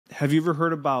Have you ever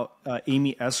heard about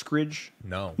Amy Eskridge?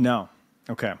 No. No.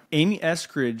 Okay. Amy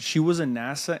Eskridge, she was a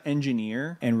NASA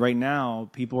engineer, and right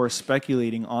now people are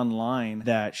speculating online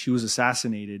that she was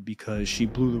assassinated because she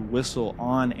blew the whistle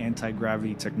on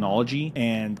anti-gravity technology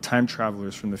and time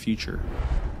travelers from the future.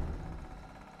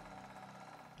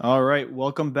 All right,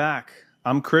 welcome back.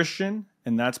 I'm Christian,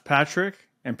 and that's Patrick,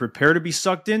 and prepare to be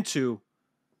sucked into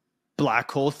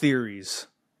Black Hole Theories.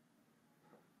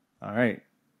 All right.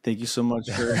 Thank you so much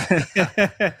for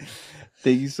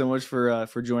thank you so much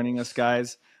for joining us,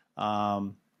 guys.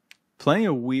 Plenty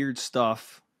of weird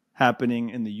stuff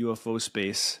happening in the UFO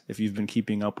space. If you've been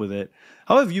keeping up with it,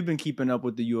 how have you been keeping up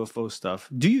with the UFO stuff?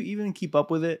 Do you even keep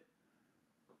up with it?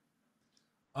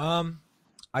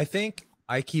 I think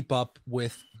I keep up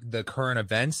with the current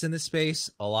events in the space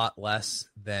a lot less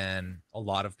than a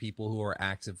lot of people who are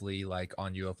actively like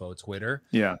on UFO Twitter.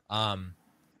 Yeah.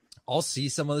 I'll see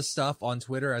some of the stuff on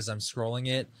Twitter as I'm scrolling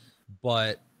it,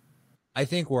 but I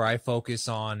think where I focus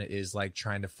on is like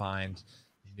trying to find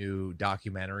new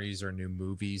documentaries or new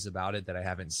movies about it that I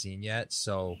haven't seen yet.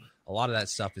 So a lot of that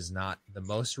stuff is not the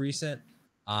most recent.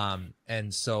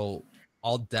 And so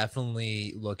I'll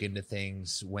definitely look into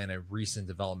things when a recent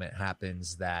development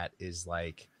happens that is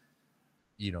like,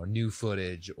 you know, new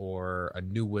footage or a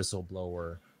new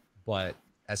whistleblower. But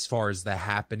as far as the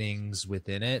happenings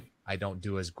within it, I don't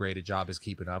do as great a job as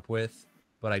keeping up with,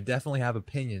 but I definitely have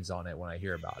opinions on it when I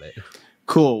hear about it.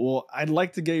 Cool. Well, I'd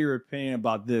like to get your opinion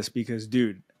about this because,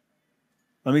 dude,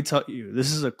 let me tell you,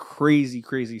 this is a crazy,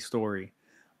 crazy story.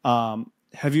 Have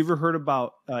you ever heard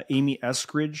about Amy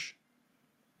Eskridge?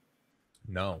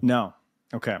 No. No.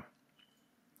 Okay.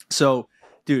 So,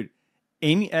 dude,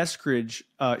 Amy Eskridge,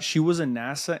 she was a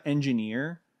NASA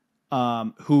engineer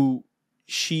who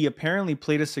she apparently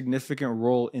played a significant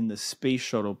role in the space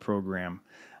shuttle program.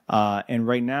 And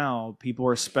right now, people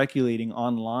are speculating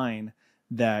online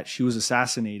that she was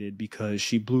assassinated because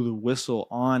she blew the whistle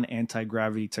on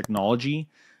anti-gravity technology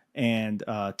and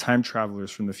time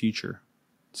travelers from the future.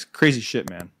 It's crazy shit,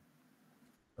 man.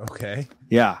 Okay.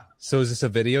 Yeah. So is this a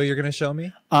video you're going to show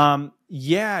me?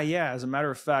 Yeah. As a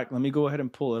matter of fact, let me go ahead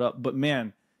and pull it up. But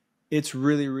man, it's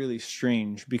really, really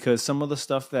strange because some of the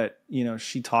stuff that, you know,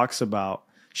 she talks about,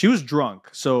 she was drunk.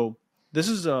 So this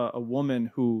is a woman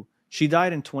who, she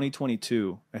died in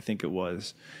 2022, I think it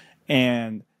was.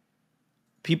 And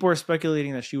people are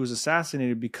speculating that she was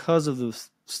assassinated because of the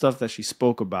stuff that she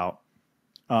spoke about.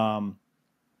 But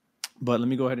let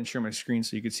me go ahead and share my screen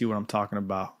so you can see what I'm talking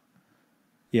about.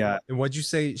 Yeah. And what'd you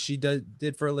say she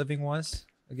did for a living was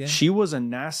again? She was a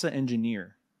NASA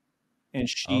engineer. And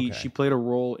she played a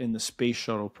role in the space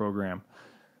shuttle program.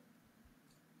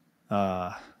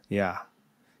 Yeah.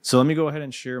 So let me go ahead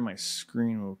and share my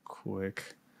screen real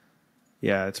quick.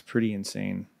 Yeah, it's pretty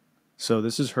insane. So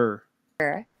this is her.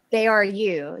 They are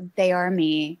you. They are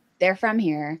me. They're from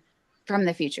here, from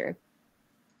the future.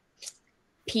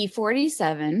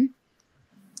 P47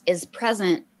 is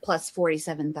present plus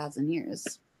 47,000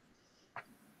 years.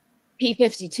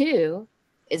 P52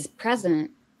 is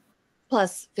present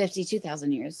plus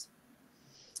 52,000 years.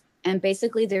 And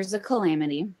basically there's a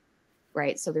calamity,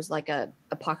 right? So there's like a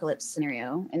apocalypse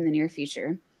scenario in the near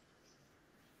future.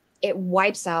 It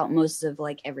wipes out most of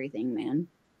like everything, man.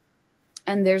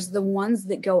 And there's the ones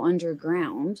that go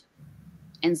underground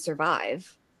and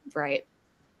survive, right?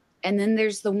 And then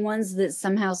there's the ones that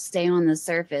somehow stay on the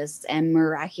surface and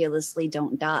miraculously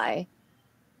don't die.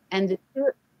 And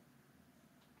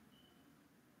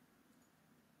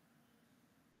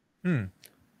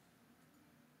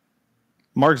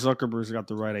Mark Zuckerberg's got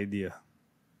the right idea.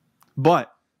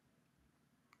 But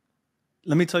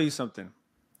let me tell you something,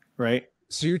 right?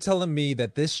 So you're telling me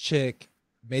that this chick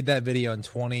made that video in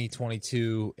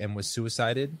 2022 and was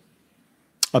suicided?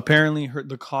 Apparently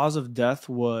the cause of death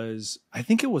was, I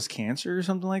think it was cancer or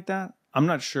something like that. I'm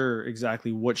not sure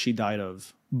exactly what she died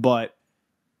of, but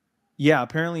yeah,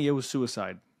 apparently it was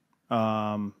suicide.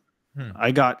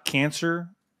 I got cancer,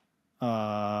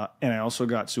 and I also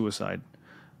got suicide.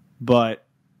 But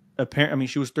apparently, I mean,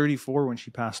 she was 34 when she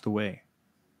passed away.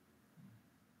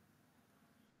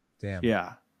 Damn.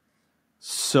 Yeah.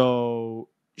 So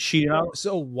she.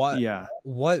 So what? Yeah.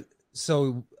 What?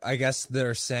 So I guess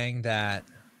they're saying that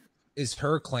is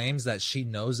her claims that she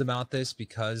knows about this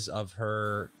because of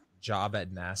her job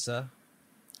at NASA.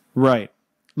 Right.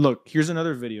 Look, here's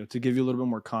another video to give you a little bit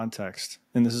more context.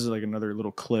 And this is like another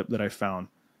little clip that I found.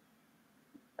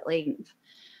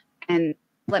 And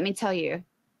let me tell you,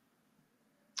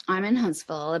 I'm in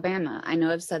Huntsville, Alabama. I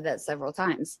know I've said that several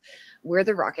times. We're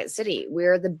the Rocket City.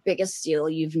 We're the biggest deal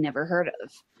you've never heard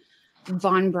of.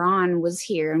 Von Braun was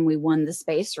here and we won the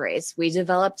space race. We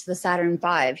developed the Saturn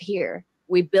V here.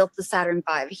 We built the Saturn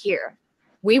V here.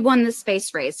 We won the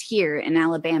space race here in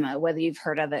Alabama, whether you've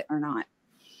heard of it or not.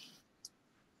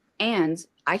 And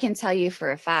I can tell you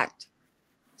for a fact,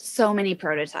 so many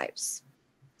prototypes.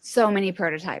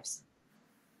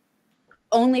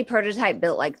 Only prototype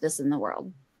built like this in the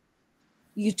world.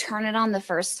 You turn it on the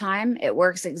first time, it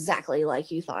works exactly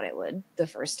like you thought it would the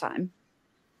first time.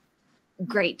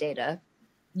 Great data.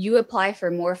 You apply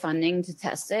for more funding to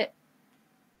test it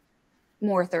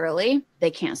more thoroughly,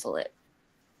 they cancel it.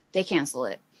 It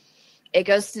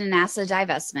goes to NASA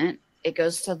divestment. It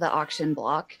goes to the auction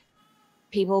block.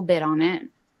 People bid on it.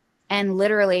 And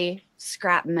literally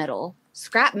scrap metal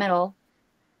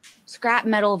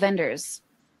vendors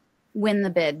win the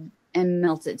bid and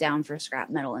melt it down for scrap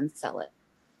metal and sell it.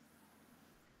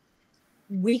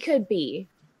 We could be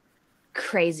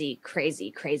crazy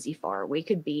far. We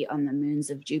could be on the moons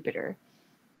of Jupiter.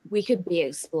 We could be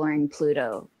exploring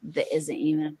Pluto that isn't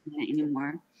even a planet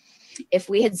anymore if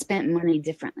we had spent money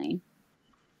differently.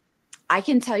 I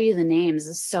can tell you the names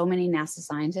of so many NASA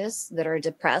scientists that are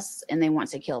depressed and they want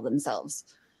to kill themselves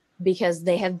because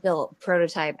they have built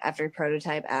prototype after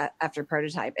prototype after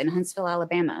prototype in Huntsville,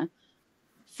 Alabama.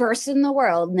 First in the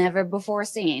world, never before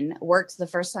seen, worked the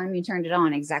first time you turned it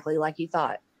on exactly like you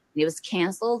thought. It was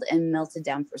canceled and melted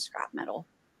down for scrap metal.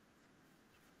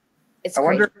 It's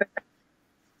crazy.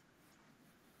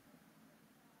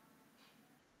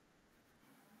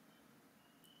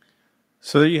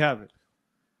 So there you have it.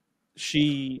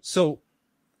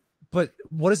 But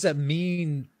what does that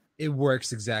mean? It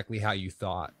works exactly how you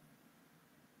thought.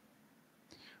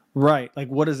 Right. Like,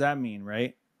 what does that mean?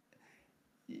 Right.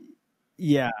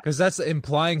 Yeah. Because that's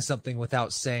implying something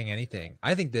without saying anything.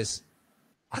 I think this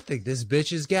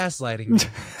bitch is gaslighting me.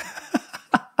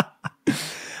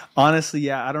 Honestly,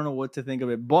 yeah, I don't know what to think of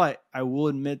it, but I will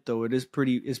admit though, it is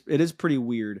pretty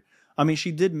weird. I mean,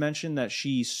 she did mention that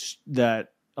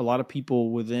that a lot of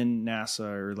people within NASA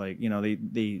are like,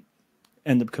 they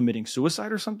end up committing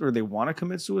suicide or something, or they want to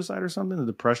commit suicide or something. The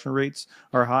depression rates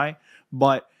are high.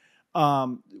 But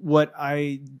what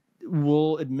I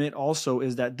will admit also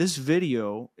is that this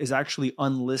video is actually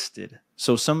unlisted.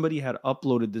 So somebody had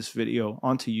uploaded this video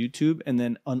onto YouTube and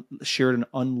then shared an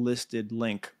unlisted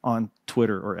link on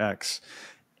Twitter or X.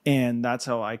 And that's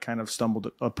how I kind of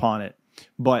stumbled upon it.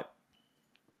 But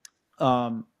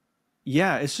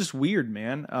yeah, it's just weird,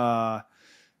 man.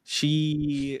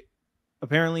 She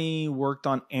apparently worked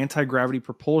on anti-gravity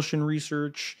propulsion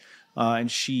research,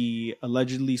 and she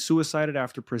allegedly suicided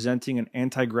after presenting an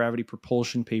anti-gravity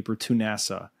propulsion paper to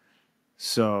NASA.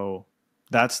 So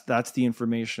that's the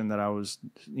information that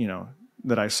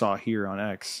that I saw here on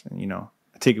X. And, I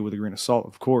take it with a grain of salt,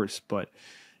 of course, but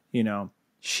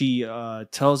she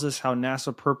tells us how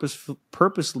NASA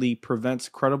purposely prevents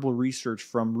credible research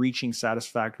from reaching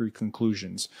satisfactory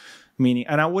conclusions. Meaning,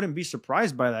 and I wouldn't be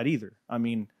surprised by that either. I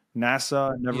mean,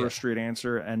 NASA, never a straight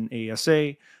answer, and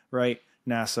NASA, right?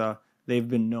 NASA, they've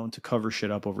been known to cover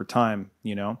shit up over time,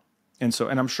 and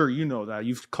I'm sure that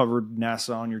you've covered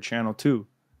NASA on your channel too.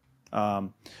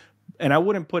 And I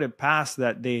wouldn't put it past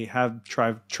that they have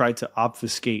tried to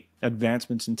obfuscate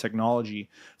advancements in technology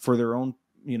for their own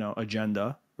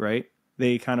agenda, right?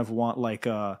 They kind of want like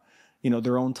their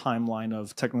own timeline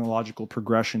of technological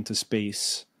progression to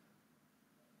space,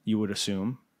 you would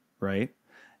assume, right?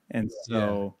 And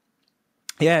so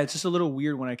yeah, it's just a little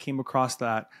weird when I came across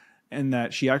that, and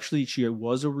that she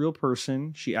was a real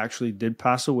person. She actually did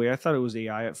pass away. I thought it was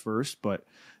AI at first, but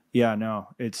yeah, no,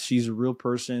 she's a real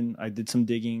person. I did some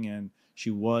digging and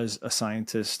she was a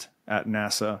scientist at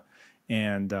NASA.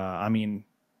 And I mean,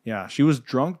 yeah, she was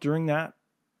drunk during that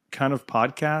kind of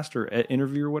podcast or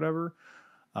interview or whatever.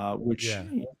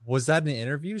 Was that an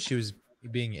interview? She was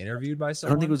being interviewed by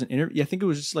someone? I don't think it was an interview. I think it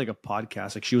was just like a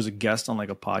podcast. Like she was a guest on like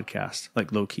a podcast,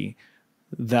 like low key,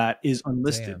 that is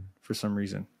unlisted for some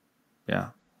reason.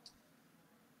 Yeah.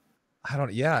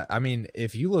 I mean,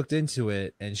 if you looked into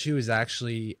it and she was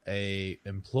actually a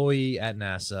employee at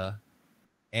NASA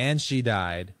and she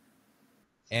died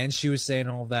and she was saying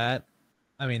all that,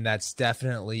 I mean, that's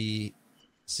definitely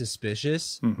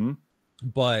suspicious,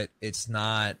 but it's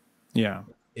not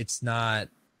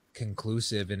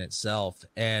conclusive in itself.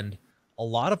 And a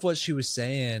lot of what she was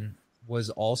saying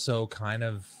was also kind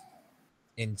of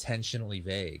intentionally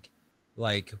vague.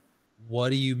 Like, what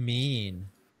do you mean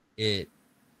it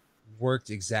worked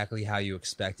exactly how you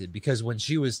expected? Because when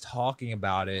she was talking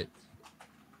about it,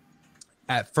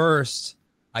 at first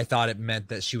I thought it meant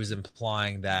that she was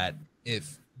implying that it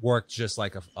worked just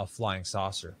like a flying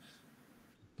saucer.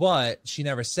 But she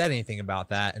never said anything about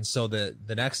that. And so the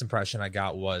next impression I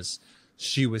got was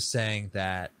she was saying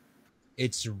that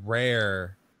it's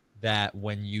rare that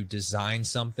when you design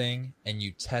something and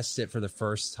you test it for the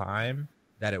first time,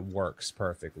 that it works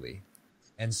perfectly.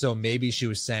 And so maybe she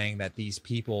was saying that these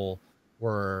people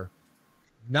were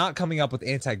not coming up with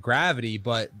anti-gravity,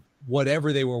 but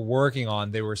whatever they were working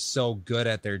on, they were so good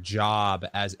at their job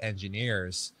as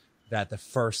engineers that the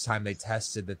first time they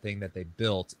tested the thing that they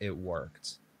built, it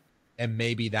worked. And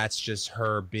maybe that's just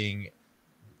her being,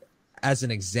 as an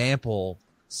example,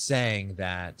 saying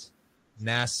that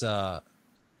NASA,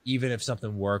 even if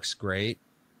something works great,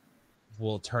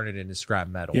 will turn it into scrap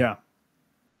metal. Yeah.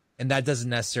 And that doesn't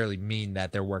necessarily mean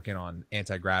that they're working on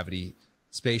anti-gravity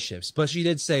spaceships. But she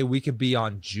did say we could be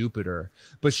on Jupiter.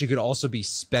 But she could also be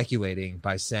speculating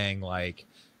by saying, like,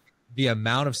 the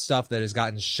amount of stuff that has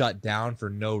gotten shut down for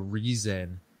no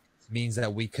reason means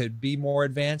that we could be more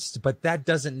advanced. But that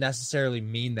doesn't necessarily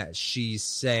mean that she's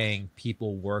saying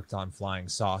people worked on flying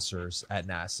saucers at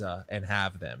NASA and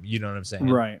have them. You know what I'm saying?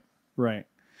 Right.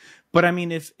 But I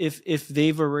mean, if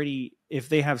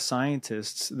they have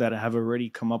scientists that have already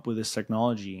come up with this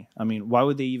technology, I mean, why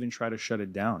would they even try to shut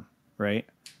it down? Right.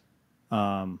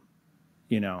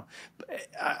 You know,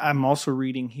 I'm also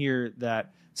reading here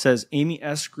that says Amy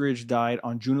Eskridge died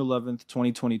on June 11th,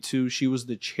 2022. She was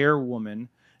the chairwoman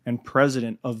and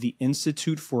president of the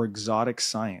Institute for Exotic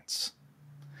Science.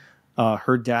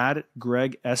 Her dad,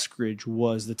 Greg Eskridge,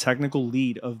 was the technical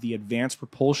lead of the Advanced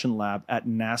Propulsion Lab at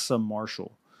NASA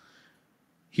Marshall.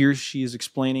 Here she is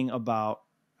explaining about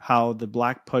how the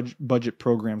black budget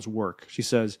programs work. She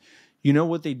says, you know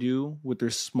what they do with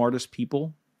their smartest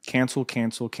people? Cancel,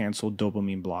 cancel, cancel,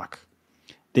 dopamine block.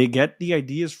 They get the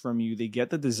ideas from you. They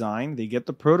get the design. They get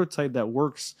the prototype that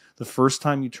works the first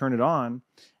time you turn it on,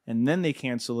 and then they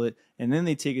cancel it, and then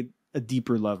they take it a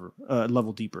deeper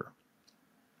level deeper.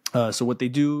 So what they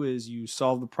do is you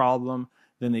solve the problem,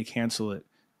 then they cancel it.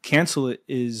 Cancel it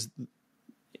in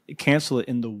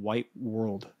the white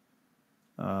world.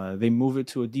 They move it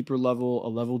to a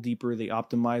level deeper. They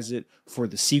optimize it for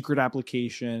the secret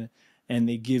application, and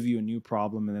they give you a new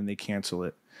problem, and then they cancel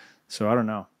it. So I don't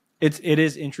know. It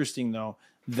is interesting though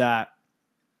that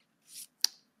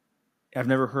I've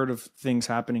never heard of things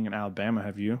happening in Alabama.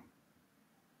 Have you?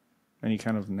 Any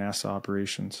kind of NASA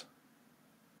operations?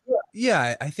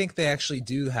 Yeah, I think they actually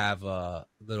do have a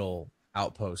little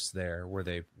outpost there where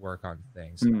they work on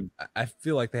things. I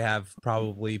feel like they have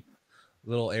probably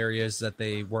little areas that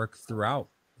they work throughout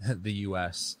the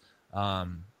U.S.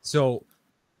 So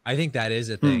I think that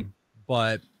is a thing,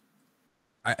 but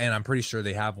I'm pretty sure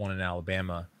they have one in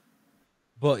Alabama.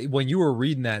 But when you were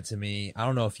reading that to me, I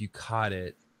don't know if you caught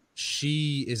it.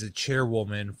 She is a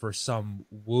chairwoman for some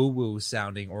woo-woo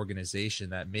sounding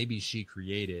organization that maybe she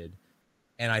created.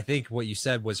 And I think what you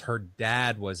said was her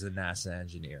dad was a NASA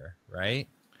engineer, right?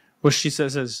 Well, she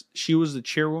says she was the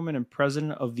chairwoman and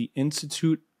president of the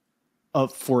Institute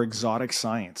for Exotic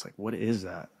Science. Like, what is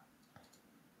that?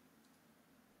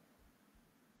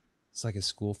 It's like a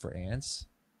school for ants.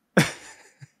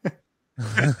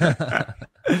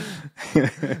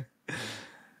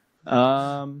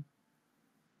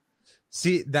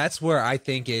 See, that's where I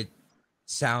think it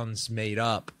sounds made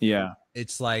up. Yeah.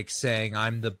 It's like saying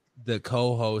I'm the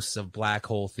co-host of Black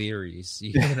Hole Theories.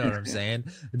 You know what I'm saying?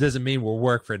 It doesn't mean we'll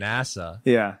work for NASA.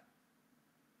 Yeah.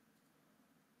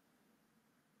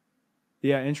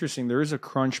 Yeah, interesting. There is a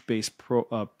Crunchbase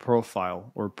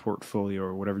profile or portfolio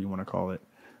or whatever you want to call it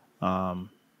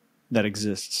that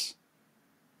exists.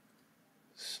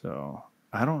 So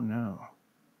I don't know.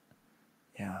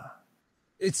 Yeah.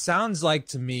 It sounds like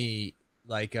to me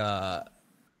like I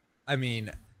mean,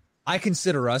 I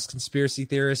consider us conspiracy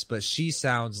theorists, but she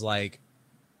sounds like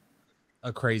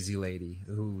a crazy lady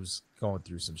who's going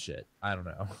through some shit. I don't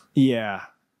know. Yeah.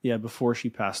 Yeah, before she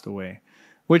passed away.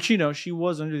 Which, you know, she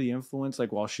was under the influence,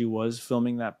 like while she was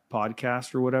filming that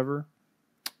podcast or whatever.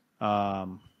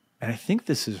 And I think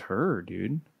this is her,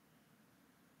 dude.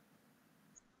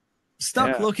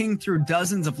 Stuck looking through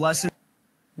dozens of lessons.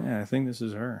 Yeah, I think this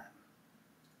is her.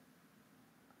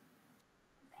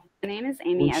 My name is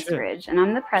Amy Eskridge, and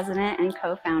I'm the president and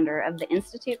co-founder of the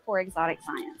Institute for Exotic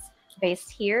Science,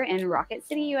 based here in Rocket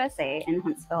City, USA, in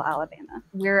Huntsville, Alabama.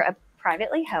 We're a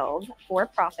privately held,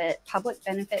 for-profit, public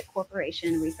benefit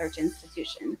corporation research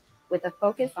institution with a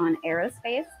focus on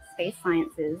aerospace, space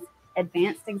sciences,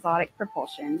 advanced exotic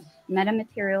propulsion,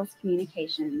 metamaterials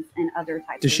communications, and other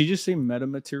types. Did she just say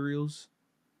metamaterials?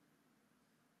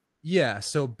 Yeah,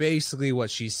 so basically what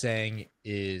she's saying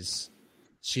is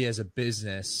she has a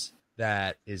business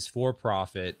that is for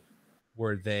profit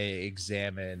where they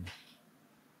examine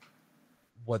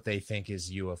what they think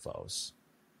is UFOs.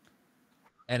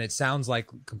 And it sounds like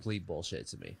complete bullshit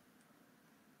to me.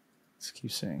 Let's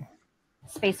keep saying.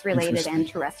 Space-related and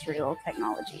terrestrial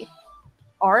technology.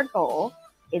 Our goal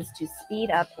is to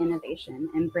speed up innovation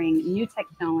and bring new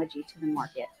technology to the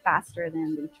market faster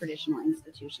than the traditional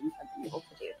institutions have been able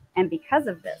to do. And because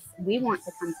of this, we want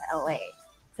to come to LA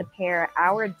to pair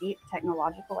our deep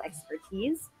technological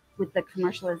expertise with the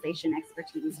commercialization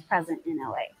expertise present in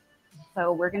LA.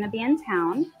 So we're going to be in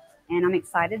town, and I'm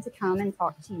excited to come and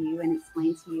talk to you and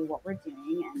explain to you what we're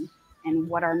doing and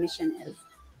what our mission is.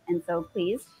 And so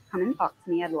please come and talk to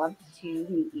me. I'd love to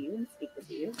meet you and speak with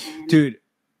you. Dude,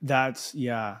 that's,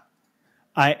 yeah.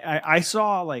 I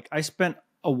saw, like, I spent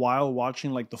a while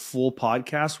watching like the full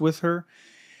podcast with her.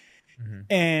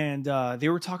 Mm-hmm. And they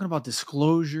were talking about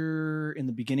disclosure in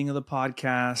the beginning of the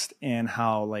podcast and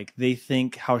how like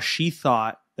how she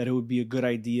thought that it would be a good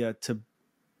idea to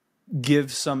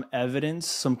give some evidence,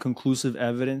 some conclusive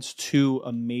evidence to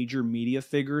a major media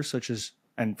figure such as,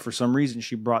 and for some reason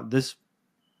she brought this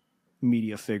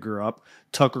media figure up,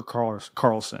 Tucker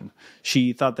Carlson.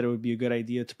 She thought that it would be a good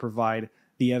idea to provide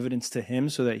the evidence to him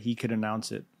so that he could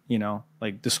announce it, you know,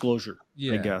 like disclosure,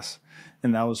 I guess.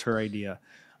 And that was her idea.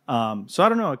 So I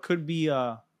don't know. It could be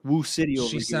Woo City over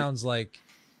here. She sounds like,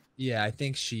 I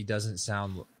think she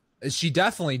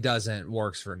definitely doesn't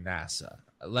works for NASA.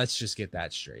 Let's just get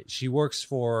that straight. She works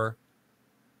for,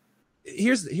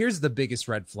 here's the biggest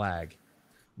red flag.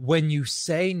 When you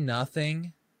say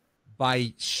nothing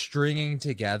by stringing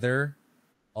together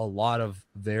a lot of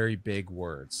very big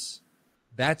words,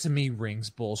 that to me rings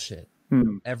bullshit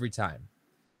every time.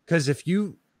 Because if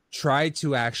you try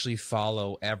to actually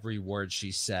follow every word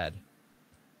she said,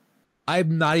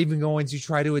 I'm not even going to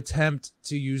try to attempt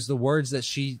to use the words that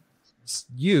she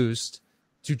used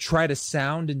to try to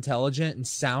sound intelligent and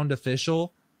sound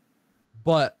official,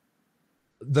 but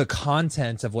the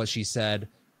content of what she said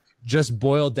just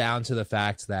boiled down to the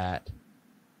fact that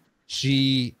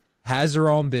she has her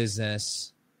own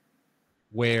business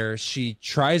where she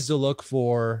tries to look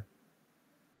for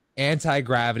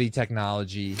anti-gravity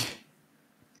technology,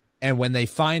 and when they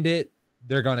find it,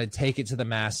 they're going to take it to the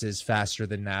masses faster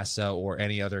than NASA or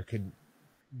any other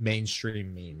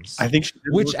mainstream means. I think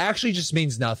which actually just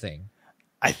means nothing.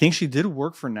 I think she did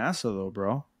work for NASA though,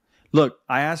 bro. Look,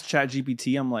 I asked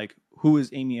ChatGPT, I'm like, who is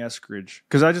Amy Eskridge?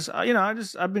 Because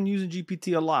I've been using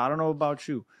GPT a lot. I don't know about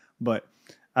you, but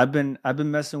I've been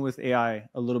messing with AI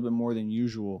a little bit more than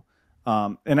usual.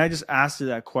 And I just asked her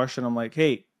that question. I'm like,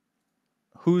 hey,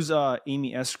 who's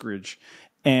Amy Eskridge?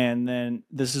 And then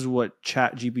this is what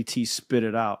ChatGPT spit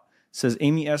it out. It says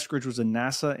Amy Eskridge was a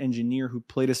NASA engineer who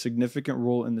played a significant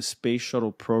role in the space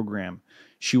shuttle program.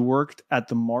 She worked at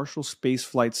the Marshall Space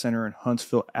Flight Center in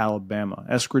Huntsville, Alabama.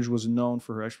 Eskridge was known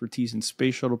for her expertise in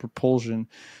space shuttle propulsion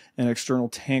and external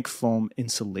tank foam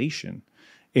insulation,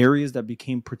 areas that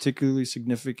became particularly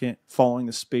significant following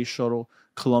the space shuttle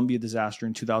Columbia disaster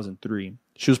in 2003.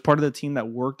 She was part of the team that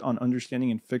worked on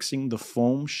understanding and fixing the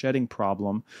foam shedding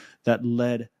problem that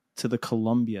led to the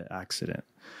Columbia accident.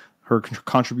 Her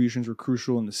contributions were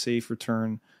crucial in the safe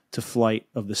return to flight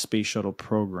of the space shuttle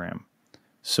program.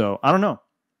 So I don't know.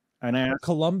 And I asked,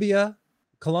 Columbia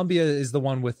is the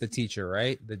one with the teacher,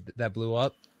 right? That blew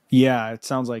up. Yeah, it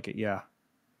sounds like it. Yeah.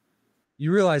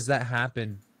 You realize that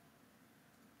happened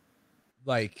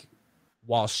like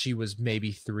while she was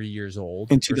maybe 3 years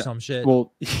old or some shit.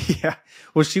 Well, yeah.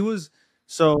 Well, she was.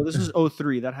 So this was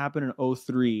 03. That happened in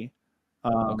 03.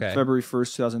 February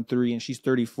 1st, 2003, and she's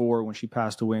 34 when she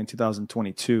passed away in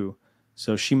 2022.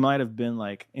 So she might have been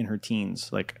like in her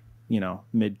teens, like, you know,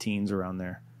 mid-teens around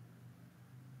there.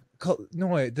 No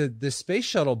way, the space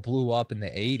shuttle blew up in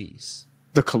the 80s.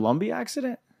 The Columbia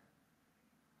accident?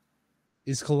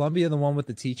 Is Columbia the one with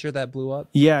the teacher that blew up?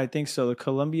 Yeah, I think so. The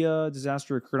Columbia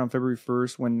disaster occurred on February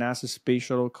 1st when NASA's space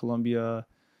shuttle Columbia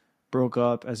broke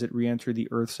up as it re-entered the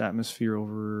Earth's atmosphere.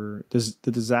 The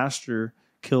disaster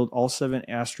killed all 7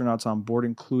 astronauts on board,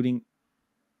 including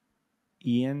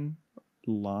Ian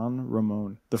Lan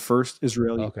Ramon, the first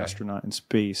Israeli astronaut in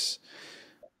space.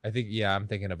 I think, I'm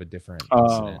thinking of a different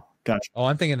incident. Gotcha. Oh,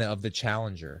 I'm thinking of the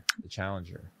Challenger.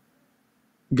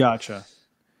 Gotcha.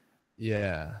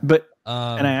 Yeah. But,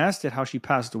 and I asked it how she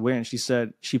passed away, and she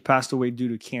said she passed away due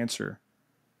to cancer.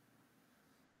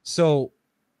 So,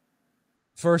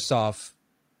 first off,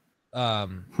 what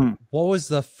was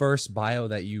the first bio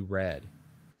that you read?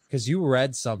 Because you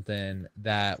read something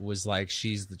that was like,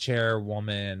 she's the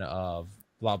chairwoman of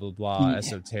blah, blah, blah,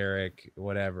 esoteric,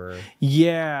 whatever.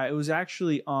 Yeah, it was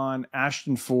actually on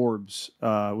Ashton Forbes,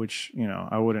 which, you know,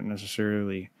 I wouldn't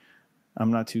necessarily,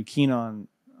 I'm not too keen on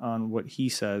what he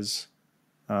says.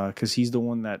 because he's the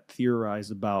one that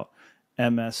theorized about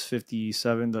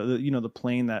MS-57, the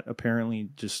plane that apparently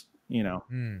just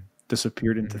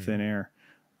disappeared into thin air.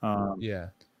 Yeah.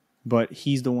 But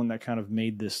he's the one that kind of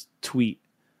made this tweet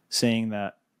saying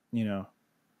that,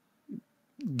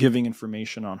 giving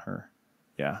information on her.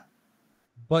 Yeah.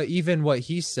 But even what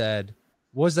he said,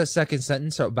 was that second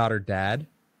sentence about her dad?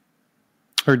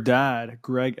 Her dad,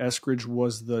 Greg Eskridge,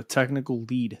 was the technical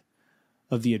lead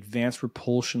of the Advanced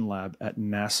Propulsion Lab at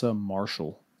NASA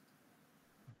Marshall.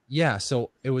 Yeah, so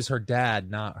it was her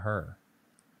dad, not her.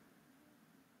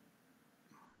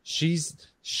 She's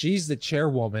the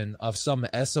chairwoman of some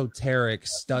esoteric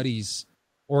studies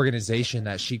organization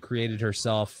that she created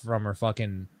herself from her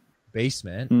fucking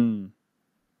basement.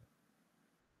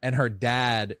 And her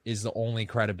dad is the only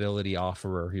credibility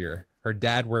offerer here. Her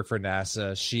dad worked for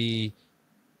NASA. She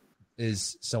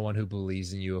is someone who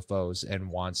believes in UFOs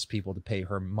and wants people to pay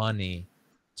her money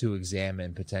to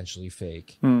examine potentially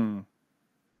fake,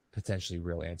 potentially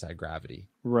real anti-gravity.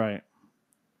 Right.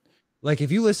 Like,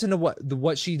 if you listen to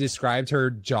what she described her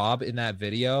job in that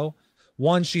video,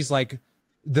 one, she's like,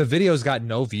 the video's got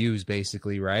no views,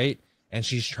 basically, right? And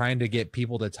she's trying to get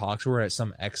people to talk to her at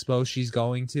some expo she's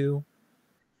going to.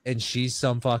 And she's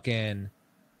some fucking,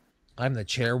 I'm the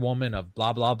chairwoman of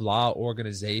blah, blah, blah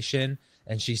organization.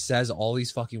 And she says all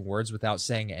these fucking words without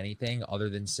saying anything other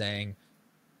than saying,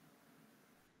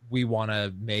 we want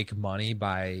to make money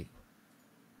by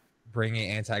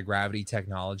bringing anti-gravity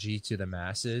technology to the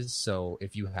masses. So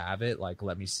if you have it, like,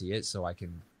 let me see it so I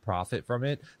can profit from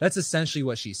it. That's essentially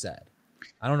what she said.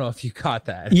 I don't know if you caught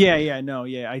that. Yeah,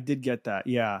 I did get that.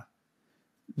 Yeah.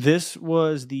 This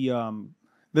was the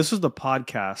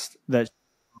podcast that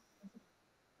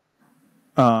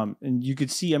and you could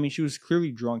see, I mean, she was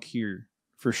clearly drunk here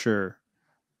for sure.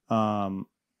 We'll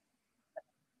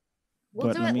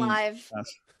do it live.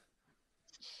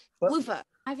 Lufa,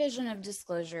 my vision of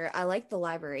disclosure, I like the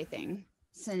library thing,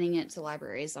 sending it to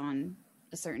libraries on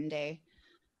a certain day.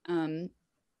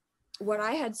 What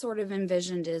I had sort of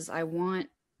envisioned is I want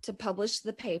to publish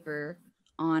the paper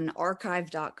on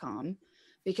archive.com,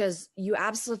 because you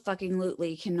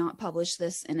absolutely cannot publish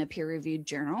this in a peer-reviewed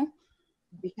journal,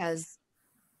 because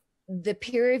the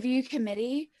peer review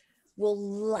committee will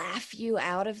laugh you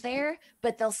out of there,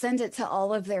 but they'll send it to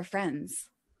all of their friends.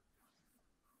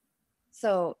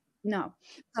 So, no.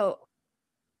 So,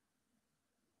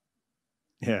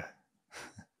 yeah.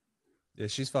 Yeah,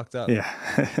 she's fucked up. Yeah.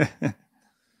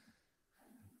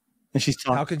 And she's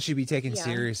talking. How can she be taken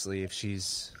seriously if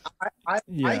she's... I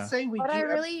say we do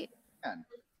everything.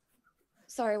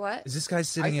 Sorry, what? Is this guy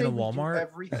sitting in a Walmart? We do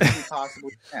everything we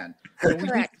possibly can. So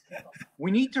Correct. We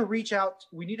need to reach out.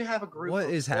 We need to have a group What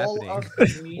is of all happening?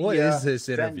 of the media What is this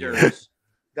interview? vendors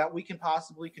that we can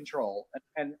possibly control,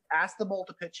 and ask them all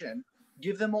to pitch in.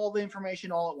 Give them all the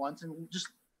information all at once, and just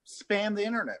spam the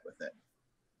internet with it.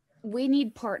 We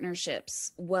need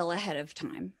partnerships well ahead of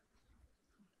time.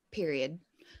 Period.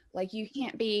 Like, you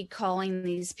can't be calling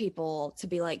these people to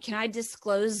be like, can I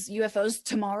disclose UFOs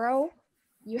tomorrow?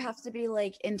 You have to be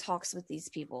like in talks with these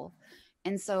people.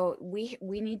 And so we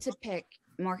need to pick,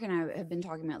 Mark and I have been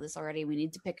talking about this already. We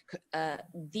need to pick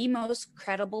the most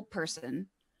credible person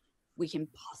we can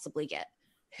possibly get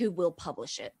who will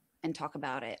publish it and talk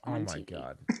about it on TV. Oh my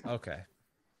God. Okay.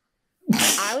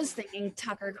 I was thinking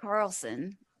Tucker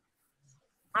Carlson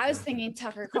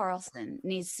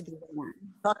needs to be the one.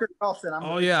 Tucker Carlson.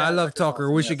 Oh yeah, I love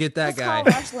Tucker. We should get that guy.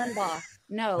 Let's call Rush Limbaugh.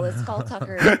 No, let's call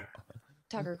Tucker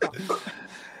Carlson.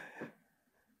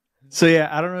 So yeah,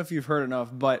 I don't know if you've heard enough,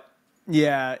 but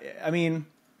yeah, I mean,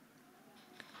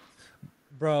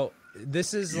 bro,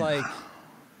 this is like,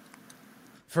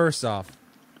 first off,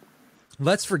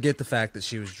 let's forget the fact that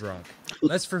she was drunk.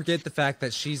 Let's forget the fact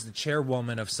that she's the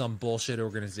chairwoman of some bullshit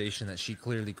organization that she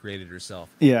clearly created herself.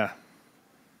 Yeah.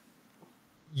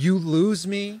 You lose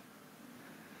me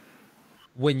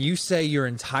when you say your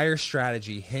entire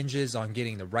strategy hinges on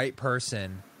getting the right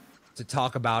person to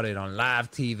talk about it on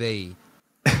live TV.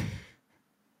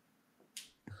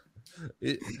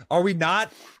 Are we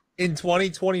not in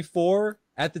 2024?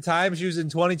 At the time she was in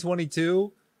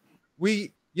 2022,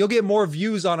 you'll get more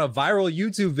views on a viral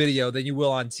YouTube video than you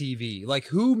will on TV. Like,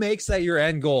 who makes that your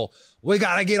end goal? We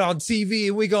gotta get on TV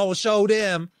and we gonna show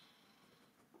them.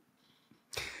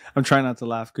 I'm trying not to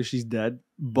laugh because she's dead,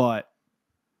 but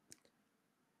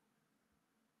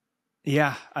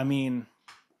yeah, I mean,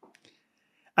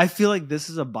 I feel like this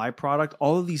is a byproduct.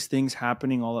 All of these things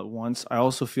happening all at once. I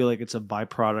also feel like it's a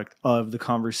byproduct of the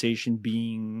conversation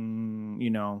being,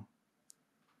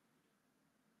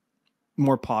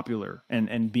 more popular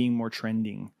and being more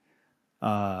trending.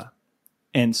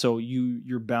 And so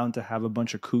you're bound to have a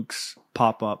bunch of kooks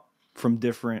pop up from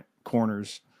different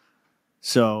corners.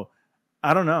 So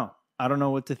I don't know. I don't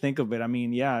know what to think of it. I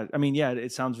mean, yeah,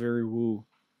 it sounds very woo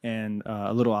and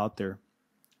a little out there.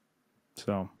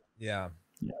 So yeah.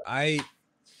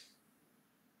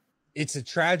 It's a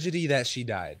tragedy that she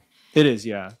died. It is,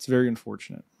 yeah. It's very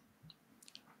unfortunate.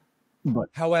 But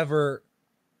however,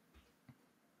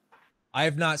 I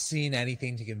have not seen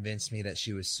anything to convince me that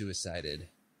she was suicided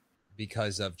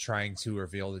because of trying to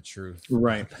reveal the truth.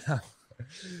 Right.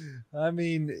 I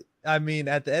mean,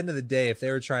 at the end of the day, if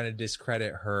they were trying to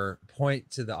discredit her,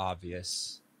 point to the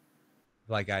obvious,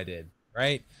 like I did,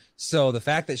 right? So the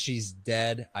fact that she's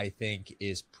dead, I think,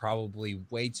 is probably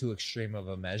way too extreme of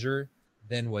a measure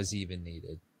than was even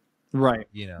needed. Right.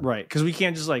 You know, right. Because we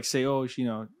can't just like say, oh, it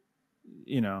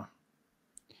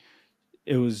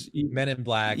was Men in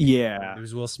Black. Yeah. It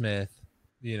was Will Smith,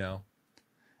 you know.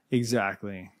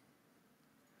 Exactly.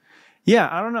 Yeah,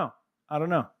 I don't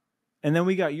know. And then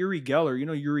we got Uri Geller. You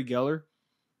know Uri Geller?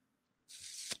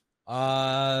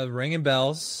 Ringing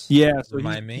bells. Yeah, so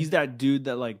remind me. He's that dude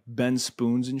that like bends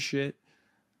spoons and shit.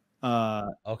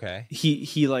 Okay.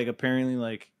 He like apparently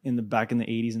like back in the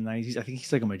 80s and 90s, I think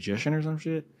he's like a magician or some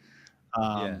shit.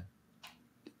 Yeah.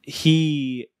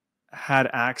 He had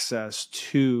access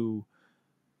to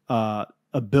a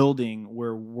building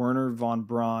where Werner von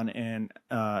Braun and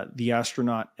the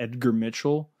astronaut Edgar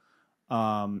Mitchell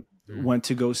went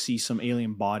to go see some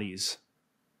alien bodies.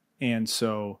 And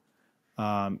so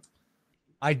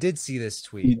I did see this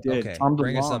tweet. You did. Okay. Tom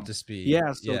Bring DeLonge. us up to speed.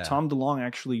 Yeah, so Tom DeLonge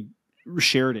actually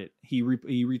shared it. He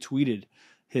retweeted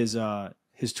his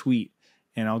tweet,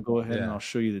 and I'll go ahead and I'll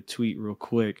show you the tweet real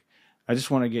quick. I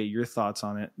just want to get your thoughts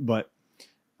on it, but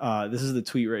this is the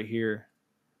tweet right here.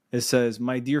 It says,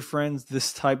 "My dear friends,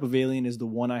 this type of alien is the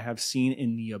one I have seen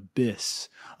in the abyss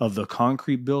of the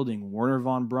concrete building Werner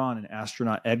von Braun and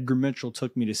astronaut Edgar Mitchell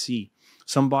took me to see.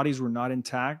 Some bodies were not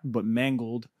intact, but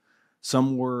mangled.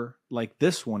 Some were like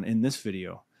this one in this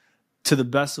video. To the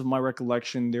best of my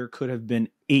recollection, there could have been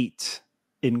 8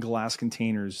 in glass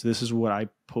containers. This is what I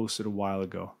posted a while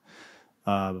ago.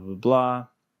 Blah, blah, blah."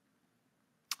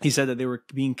 He said that they were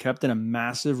being kept in a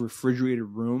massive refrigerated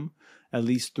room, at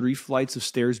least 3 flights of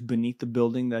stairs beneath the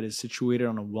building that is situated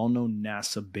on a well-known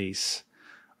NASA base.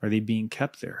 Are they being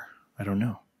kept there? I don't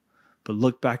know. But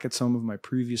look back at some of my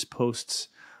previous posts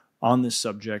on this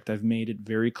subject. I've made it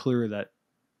very clear that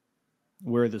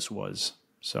where this was.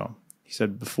 So he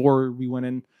said, before we went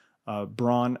in,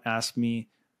 Braun asked me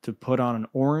to put on an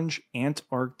orange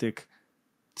Antarctic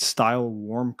style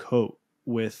warm coat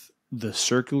with the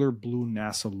circular blue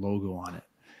NASA logo on it.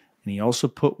 And he also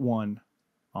put one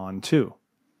on too.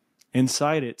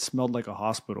 Inside it smelled like a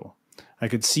hospital. I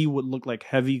could see what looked like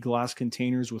heavy glass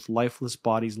containers with lifeless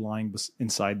bodies lying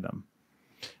inside them.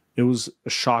 It was a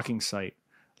shocking sight,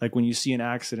 like when you see an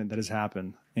accident that has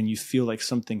happened and you feel like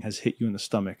something has hit you in the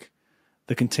stomach.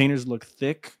 The containers looked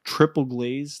thick, triple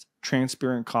glazed,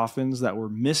 transparent coffins that were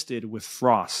misted with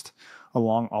frost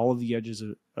along all of the edges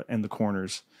and the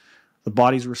corners. The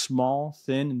bodies were small,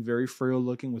 thin, and very frail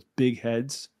looking with big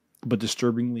heads, but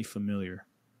disturbingly familiar.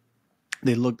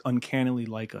 They looked uncannily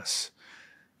like us,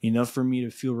 enough for me to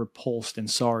feel repulsed and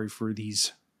sorry for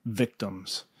these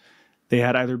victims. They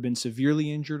had either been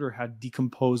severely injured or had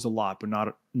decomposed a lot, but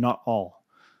not all.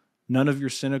 None of your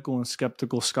cynical and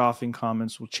skeptical scoffing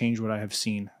comments will change what I have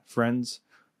seen. Friends,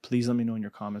 please let me know in your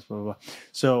comments, blah, blah, blah.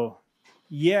 So,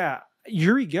 yeah,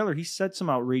 Uri Geller, he said some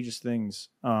outrageous things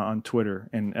on Twitter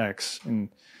and X, and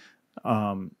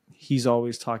he's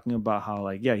always talking about how,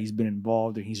 like, yeah, he's been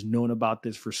involved and he's known about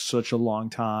this for such a long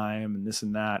time and this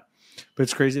and that. But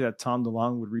it's crazy that Tom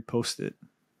DeLonge would repost it.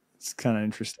 It's kind of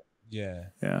interesting. Yeah.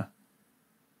 Yeah.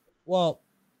 Well,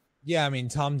 yeah, I mean,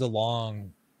 Tom DeLonge,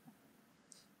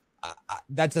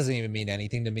 that doesn't even mean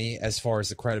anything to me as far as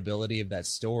the credibility of that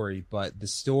story, but the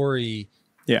story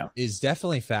is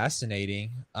definitely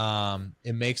fascinating.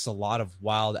 It makes a lot of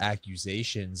wild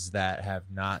accusations that have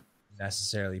not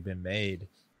necessarily been made.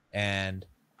 And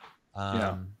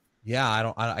I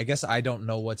guess I don't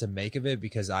know what to make of it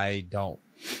because I don't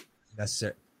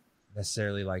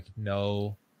necessarily like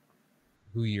know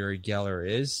who Uri Geller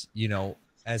is, you know,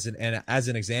 as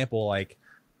an example, like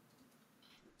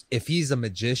if he's a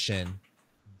magician,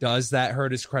 does that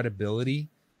hurt his credibility?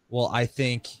 Well, I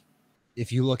think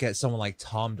if you look at someone like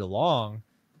Tom DeLonge,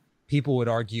 people would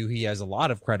argue he has a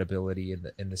lot of credibility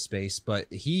in the space,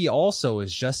 but he also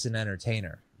is just an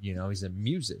entertainer. You know, he's a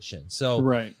musician. So,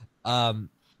 right.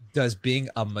 Does being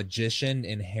a magician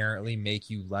inherently make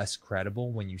you less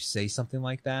credible when you say something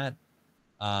like that?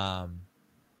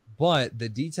 But the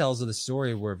details of the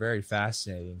story were very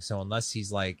fascinating. So unless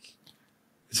he's like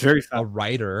It's very a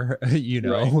writer,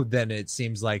 Right. then it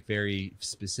seems like very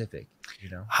specific,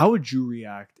 How would you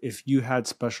react if you had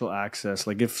special access?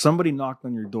 Like if somebody knocked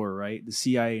on your door, right? The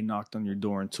CIA knocked on your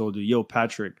door and told you, yo,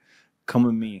 Patrick, come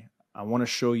with me. I want to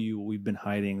show you what we've been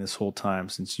hiding this whole time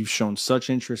since you've shown such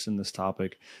interest in this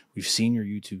topic. We've seen your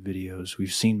YouTube videos.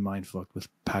 We've seen Mindfucked with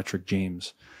Patrick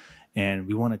James. And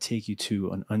we want to take you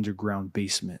to an underground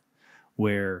basement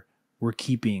where we're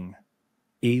keeping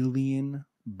alien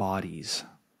bodies.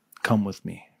 Come with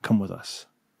me. Come with us.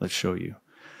 Let's show you.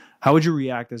 How would you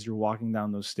react as you're walking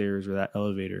down those stairs or that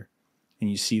elevator and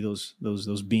you see those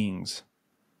beings?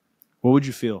 What would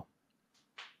you feel?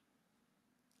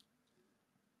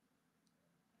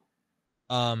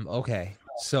 Okay.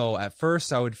 So at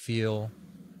first I would feel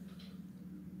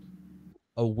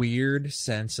a weird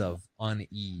sense of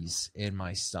unease in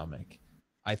my stomach.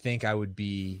 I think it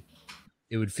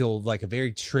would feel like a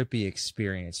very trippy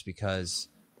experience because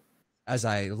as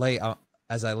I lay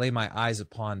my eyes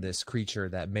upon this creature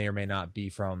that may or may not be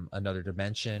from another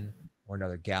dimension or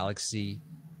another galaxy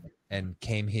and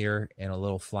came here in a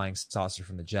little flying saucer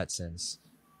from the Jetsons,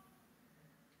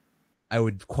 I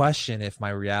would question if my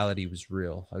reality was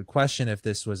real. I would question if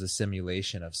this was a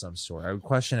simulation of some sort. I would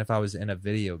question if I was in a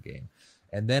video game.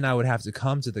 And then I would have to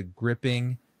come to the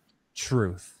gripping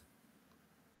truth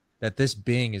that this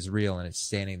being is real and it's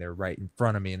standing there right in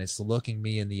front of me and it's looking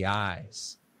me in the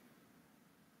eyes.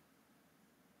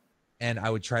 And I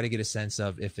would try to get a sense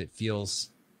of if it feels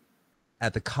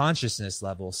at the consciousness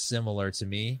level similar to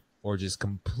me or just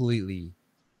completely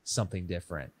something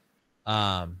different.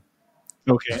 Okay.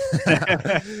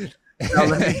 Now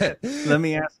let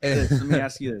me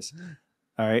ask you this.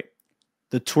 All right.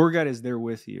 The tour guide is there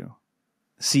with you.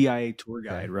 CIA tour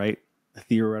guide, Okay. right? The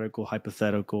theoretical,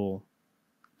 hypothetical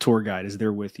tour guide is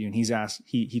there with you. And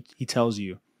he tells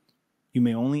you, you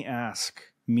may only ask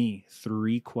me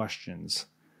 3 questions.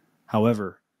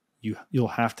 However, you'll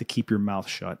have to keep your mouth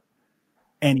shut.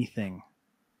 Anything.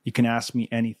 You can ask me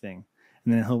anything.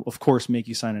 And then he'll, of course, make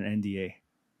you sign an NDA.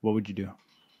 What would you do?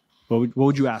 What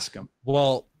would you ask him?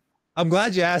 Well, I'm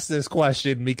glad you asked this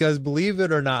question because believe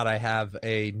it or not, I have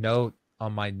a note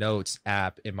on my notes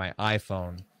app in my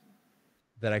iPhone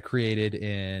that I created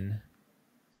in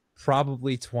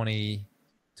probably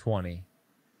 2020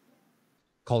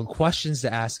 called Questions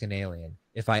to Ask an Alien.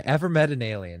 If I ever met an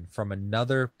alien from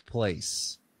another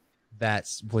place that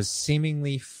was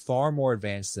seemingly far more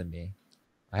advanced than me,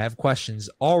 I have questions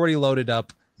already loaded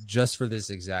up just for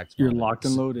this exact You're moment. locked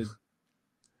and loaded.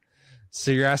 So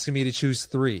you're asking me to choose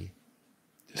 3.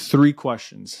 3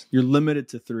 questions. You're limited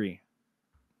to 3.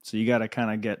 So you got to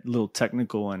kind of get a little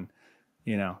technical and,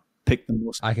 pick the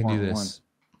most I can do important this.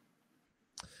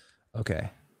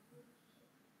 Okay.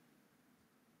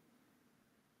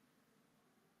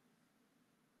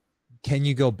 Can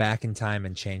you go back in time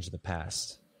and change the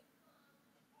past?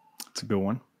 That's a good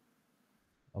one.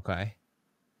 Okay.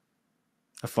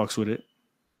 I fucks with it.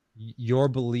 Your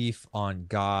belief on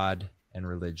God and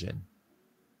religion.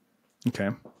 Okay.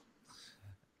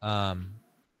 And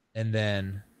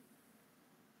then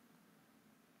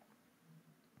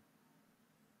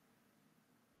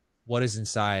what is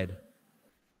inside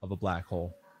of a black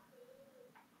hole?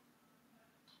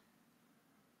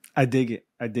 I dig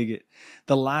it.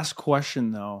 The last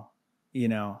question, though,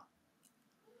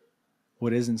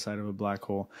 what is inside of a black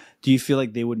hole? Do you feel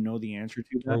like they would know the answer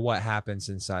to that? Or what happens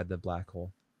inside the black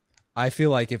hole? I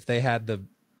feel like if they had the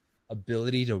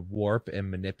ability to warp and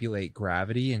manipulate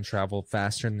gravity and travel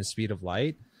faster than the speed of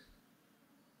light,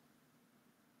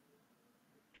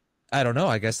 I don't know.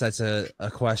 I guess that's a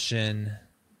question.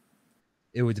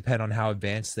 It would depend on how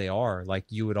advanced they are. Like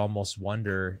you would almost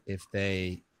wonder if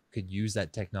they could use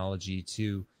that technology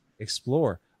to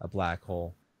explore a black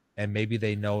hole. And maybe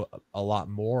they know a lot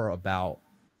more about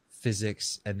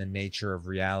physics and the nature of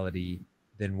reality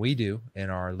than we do in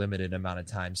our limited amount of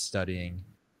time studying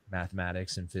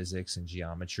mathematics and physics and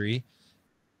geometry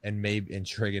and maybe in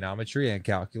trigonometry and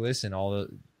calculus and all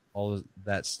of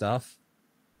that stuff.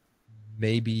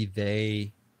 Maybe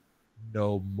they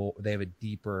know more, they have a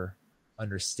deeper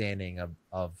understanding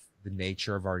of the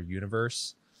nature of our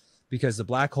universe, because the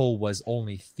black hole was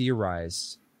only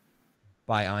theorized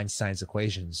by Einstein's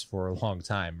equations for a long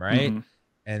time, right? Mm-hmm.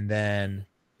 And then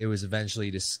it was eventually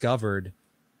discovered,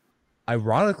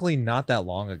 ironically, not that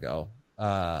long ago,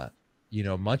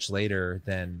 much later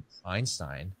than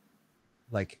Einstein,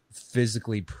 like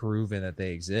physically proven that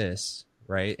they exist,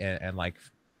 right? And like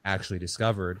actually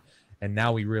discovered. And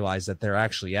now we realize that they're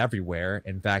actually everywhere.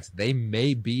 In fact, they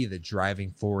may be the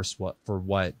driving force for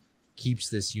what keeps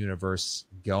this universe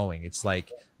going. It's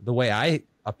like the way I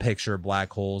picture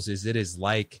black holes is it is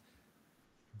like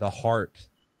the heart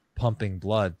pumping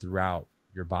blood throughout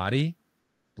your body.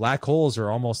 Black holes are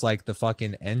almost like the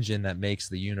fucking engine that makes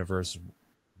the universe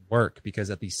work, because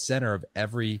at the center of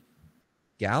every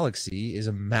galaxy is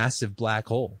a massive black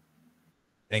hole.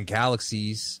 And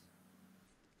galaxies,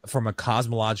 from a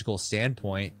cosmological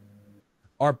standpoint,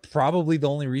 are probably the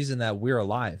only reason that we're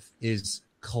alive, is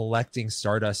collecting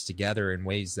stardust together in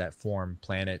ways that form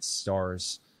planets,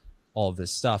 stars, all of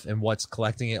this stuff. And what's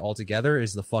collecting it all together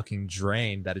is the fucking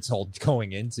drain that it's all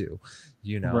going into,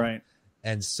 you know? Right.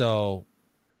 And so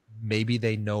maybe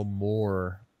they know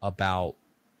more about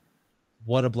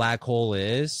what a black hole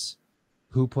is,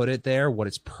 who put it there, what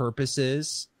its purpose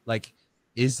is. Like,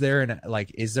 is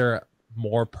there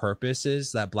more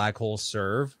purposes that black holes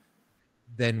serve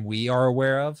than we are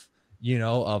aware of, you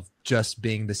know, of just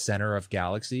being the center of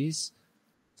galaxies?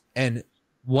 And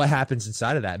what happens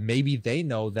inside of that? Maybe they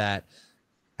know that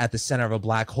at the center of a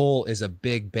black hole is a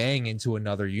big bang into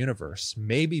another universe.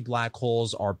 Maybe black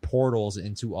holes are portals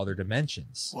into other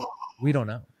dimensions. Whoa. We don't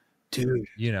know. Dude.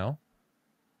 You know?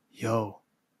 Yo.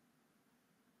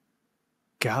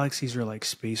 Galaxies are like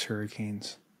space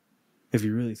hurricanes, if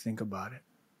you really think about it.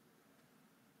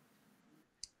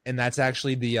 And that's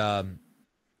actually the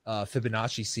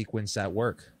Fibonacci sequence at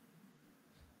work.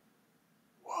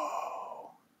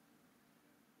 Whoa.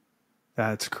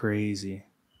 That's crazy.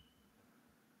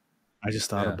 I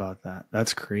just thought about that.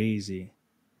 That's crazy.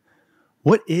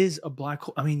 What is a black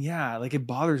hole? I mean, yeah, like it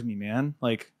bothers me, man.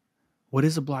 Like, what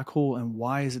is a black hole and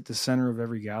why is it the center of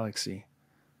every galaxy?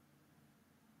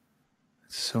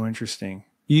 It's so interesting.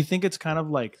 You think it's kind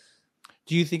of like,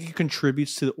 do you think it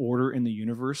contributes to the order in the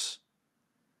universe?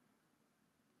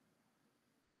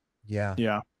 Yeah.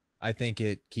 Yeah. I think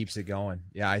it keeps it going.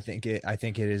 Yeah, I think it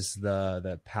is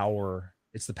the power.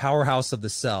 It's the powerhouse of the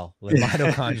cell, like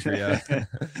mitochondria.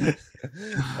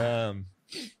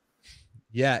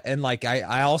 Yeah, and like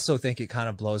I also think it kind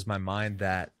of blows my mind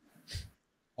that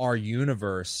our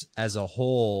universe as a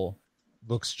whole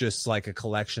looks just like a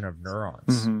collection of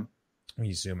neurons when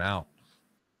you zoom out.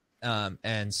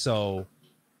 And so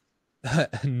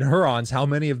neurons, how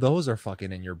many of those are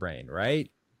fucking in your brain, right?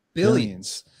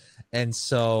 Billions. And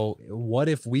so what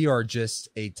if we are just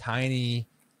a tiny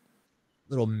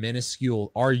little minuscule,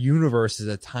 our universe is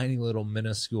a tiny little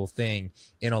minuscule thing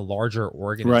in a larger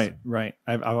organism? Right.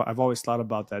 I've always thought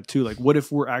about that too. Like, what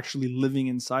if we're actually living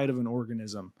inside of an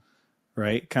organism,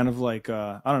 right? Kind of like,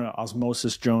 I don't know,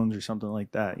 Osmosis Jones or something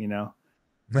like that, you know?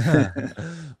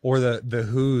 Or the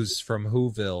Who's from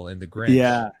Whoville in the Grinch.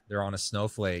 Yeah. They're on a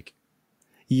snowflake.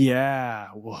 Yeah.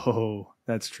 Whoa.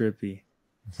 That's trippy.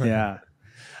 Yeah.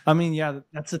 I mean, yeah,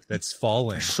 that's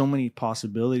falling. There's so many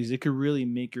possibilities. It could really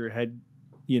make your head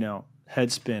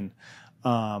spin.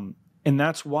 And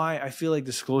that's why I feel like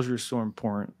disclosure is so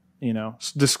important, you know,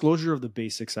 disclosure of the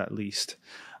basics, at least.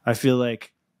 I feel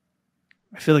like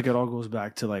it all goes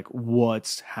back to like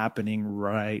what's happening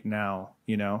right now,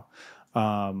 you know?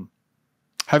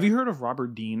 Have you heard of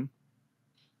Robert Dean?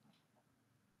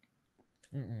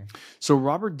 So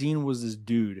Robert Dean was this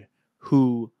dude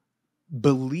who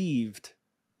believed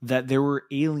that there were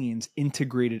aliens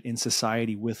integrated in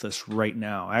society with us right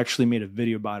now. I actually made a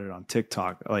video about it on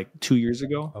TikTok like 2 years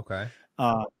ago. Okay.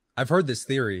 I've heard this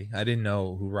theory. I didn't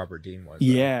know who Robert Dean was.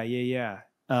 Yeah.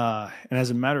 And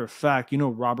as a matter of fact, you know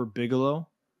Robert Bigelow,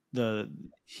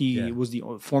 he was the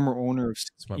former owner of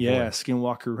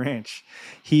Skinwalker Ranch.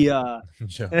 He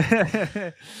it's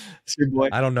your boy.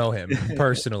 I don't know him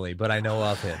personally, but I know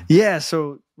of him. Yeah,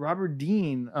 so Robert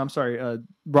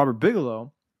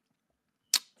Bigelow,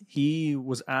 he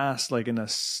was asked like I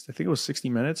think it was 60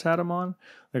 Minutes had him on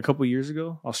like a couple years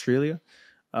ago, Australia.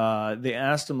 They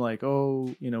asked him like,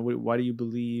 oh, you know, why do you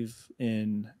believe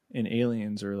in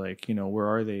aliens, or like, you know, where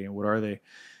are they and what are they?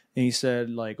 And he said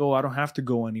like, oh, I don't have to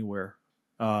go anywhere.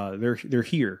 They're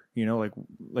here, you know,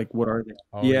 like what are they?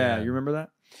 Oh, yeah, you remember that?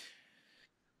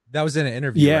 That was in an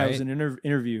interview. Yeah, right? It was an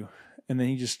interview, and then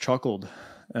he just chuckled,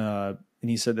 and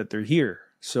he said that they're here.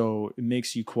 So it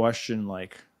makes you question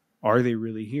like, are they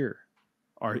really here?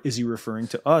 Is he referring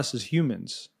to us as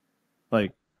humans?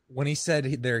 Like, when he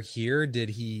said they're here, did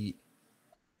he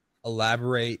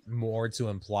elaborate more to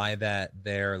imply that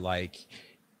they're like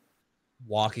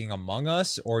walking among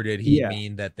us, or did he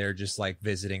mean that they're just like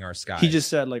visiting our skies? He just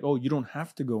said like, oh, you don't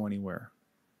have to go anywhere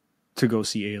to go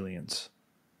see aliens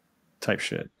type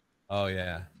shit. Oh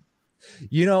yeah.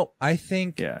 You know, I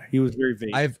think he was very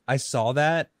vague. I saw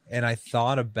that and I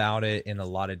thought about it in a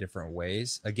lot of different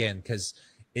ways, again, because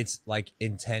it's like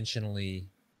intentionally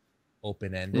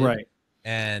open-ended, right?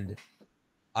 And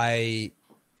I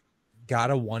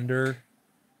gotta wonder.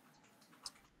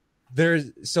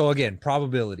 So again,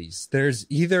 probabilities. There's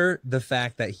either the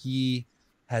fact that he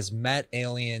has met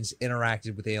aliens,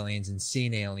 interacted with aliens, and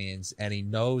seen aliens, and he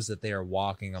knows that they are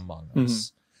walking among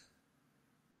us.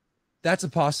 That's a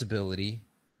possibility.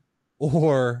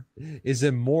 Or is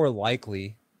it more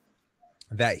likely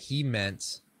that he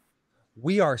meant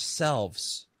we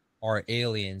ourselves are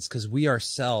aliens because we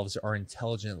ourselves are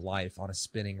intelligent life on a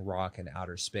spinning rock in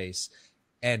outer space?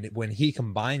 And when he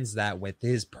combines that with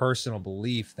his personal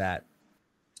belief that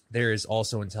there is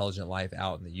also intelligent life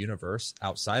out in the universe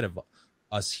outside of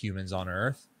us humans on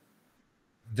Earth,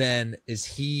 then is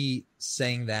he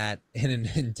saying that in an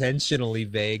intentionally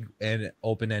vague and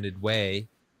open-ended way,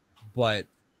 but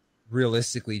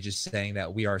realistically just saying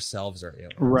that we ourselves are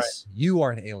aliens? Right. You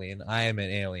are an alien. I am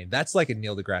an alien. That's like a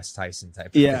Neil deGrasse Tyson type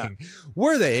of thing.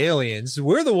 We're the aliens.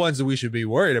 We're the ones that we should be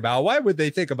worried about. Why would they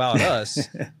think about us?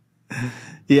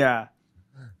 Yeah.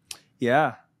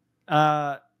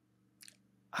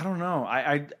 I don't know.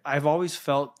 I've always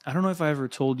felt, I don't know if I ever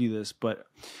told you this, but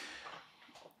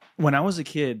when I was a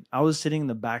kid, I was sitting in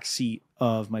the back seat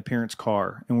of my parents'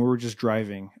 car and we were just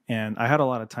driving, and I had a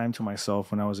lot of time to myself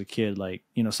when I was a kid. Like,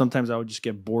 sometimes I would just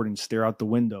get bored and stare out the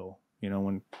window,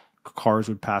 when cars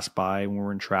would pass by when we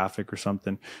were in traffic or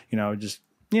something. I would just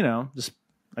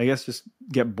I guess just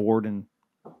get bored and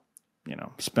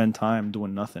spend time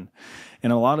doing nothing.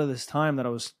 And a lot of this time that I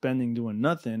was spending doing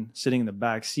nothing, sitting in the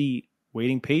back seat,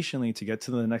 waiting patiently to get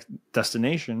to the next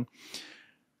destination,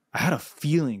 I had a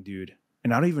feeling, dude.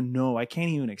 And I don't even know. I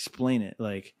can't even explain it.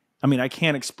 Like, I mean, I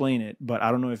can't explain it, but I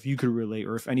don't know if you could relate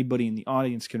or if anybody in the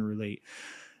audience can relate.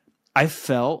 I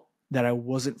felt that I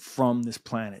wasn't from this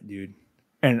planet, dude.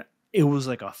 And it was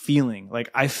like a feeling.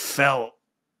 Like, I felt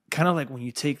kind of like when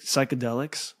you take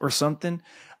psychedelics or something.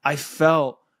 I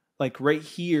felt like right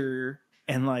here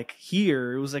and like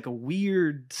here, it was like a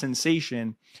weird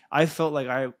sensation. I felt like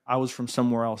I was from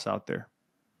somewhere else out there.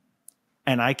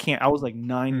 And I was like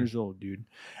 9 years old, dude.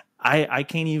 I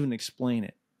can't even explain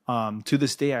it. To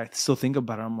this day, I still think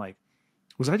about it. I'm like,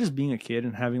 was I just being a kid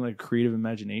and having like a creative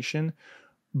imagination?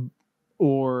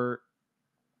 Or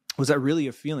was that really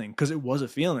a feeling? Because it was a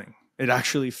feeling. It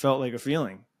actually felt like a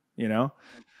feeling,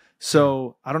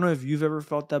 So I don't know if you've ever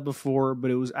felt that before,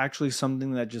 but it was actually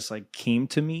something that just like came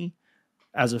to me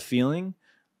as a feeling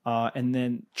and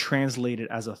then translated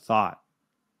as a thought.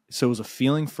 So it was a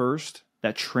feeling first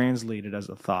that translated as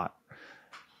a thought.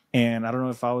 And I don't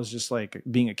know if I was just like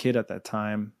being a kid at that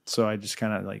time. So I just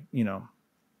kind of like,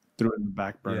 threw it in the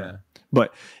back burner. Yeah.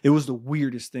 But it was the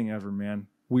weirdest thing ever, man.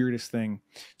 Weirdest thing.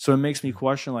 So it makes me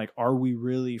question, like, are we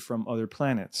really from other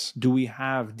planets? Do we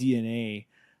have DNA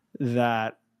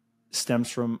that stems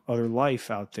from other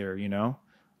life out there, Yeah.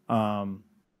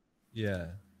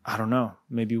 I don't know.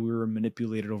 Maybe we were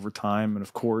manipulated over time. And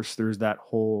of course, there's that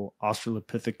whole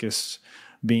Australopithecus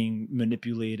being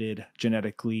manipulated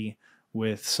genetically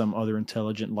with some other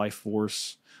intelligent life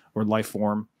force or life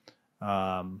form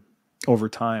over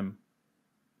time.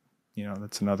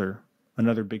 That's another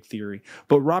big theory.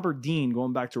 But Robert Dean,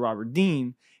 going back to Robert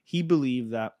Dean, he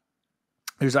believed that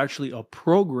there's actually a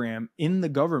program in the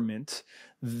government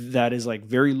that is like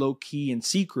very low key and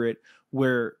secret,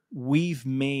 where we've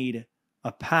made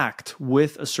a pact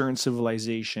with a certain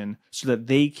civilization so that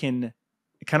they can,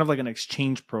 kind of like an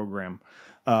exchange program,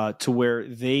 to where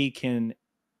they can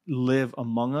live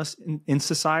among us in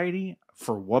society.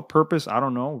 For what purpose? I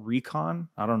don't know. Recon?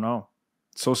 I don't know.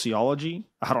 Sociology?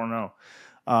 I don't know.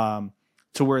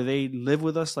 To where they live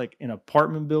with us like in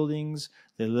apartment buildings.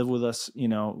 They live with us,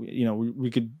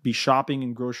 we could be shopping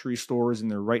in grocery stores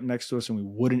and they're right next to us and we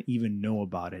wouldn't even know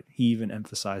about it. He even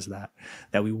emphasized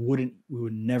that we would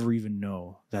never even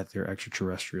know that they're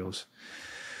extraterrestrials.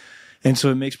 And so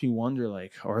it makes me wonder,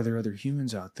 like, are there other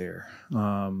humans out there?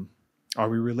 Are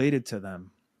we related to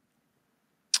them?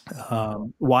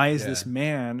 Why is this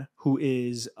man who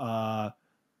is,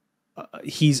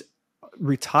 he's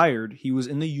retired. He was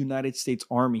in the United States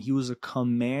Army. He was a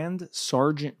command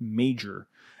sergeant major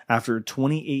after a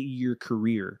 28-year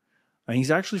career. And he's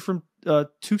actually from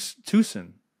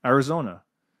Tucson, Arizona.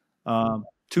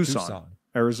 Tucson,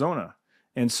 Arizona.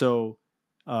 And so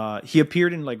he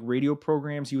appeared in like radio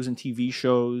programs. He was in TV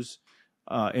shows,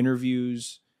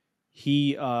 interviews.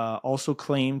 He also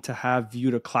claimed to have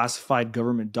viewed a classified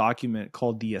government document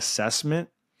called The Assessment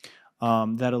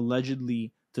that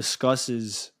allegedly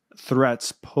discusses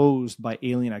threats posed by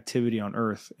alien activity on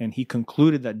Earth, and he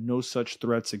concluded that no such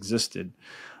threats existed.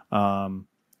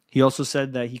 He also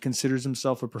said that he considered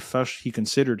himself a professional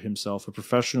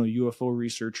UFO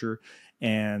researcher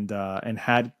and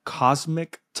had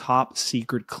cosmic top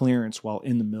secret clearance while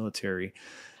in the military.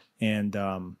 And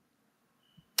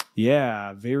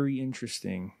yeah, very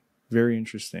interesting. Very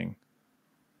interesting.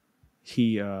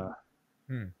 He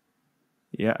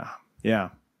yeah.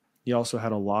 He also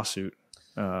had a lawsuit.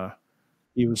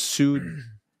 He was sued.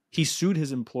 He sued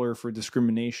his employer for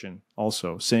discrimination,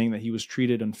 also saying that he was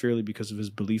treated unfairly because of his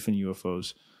belief in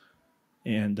UFOs,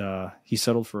 and he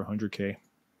settled for $100K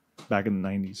back in the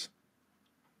 90s.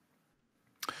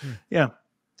 Yeah,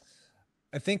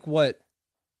 I think what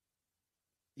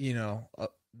the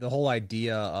whole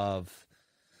idea of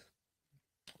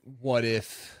what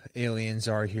if aliens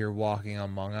are here walking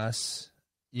among us,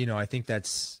 I think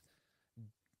that's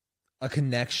a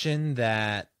connection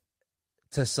that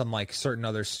to some like certain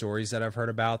other stories that I've heard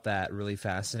about that really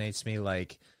fascinates me.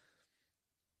 Like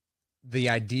the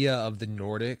idea of the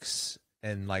Nordics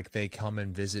and like they come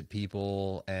and visit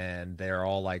people and they're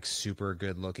all like super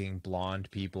good looking blonde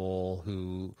people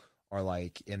who are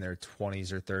like in their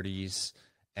 20s or 30s,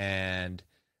 and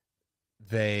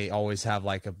they always have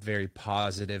like a very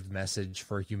positive message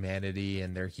for humanity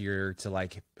and they're here to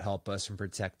like help us and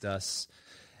protect us.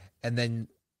 And then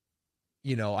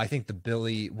I think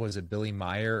Billy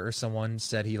Meyer or someone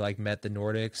said he like met the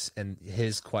Nordics, and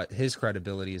his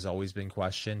credibility has always been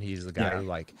questioned. He's the guy who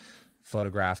like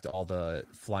photographed all the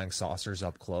flying saucers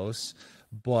up close.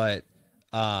 But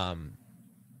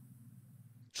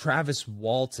Travis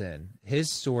Walton,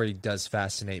 his story does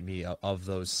fascinate me of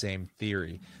those same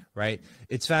theory, right?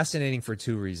 It's fascinating for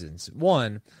two reasons.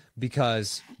 One,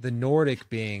 because the Nordic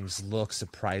beings look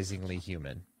surprisingly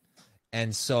human.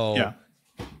 And so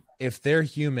if they're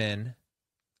human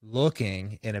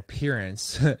looking in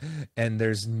appearance and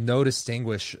there's no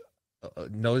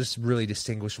really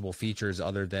distinguishable features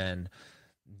other than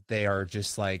they are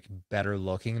just like better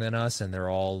looking than us and they're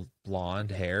all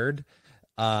blonde haired,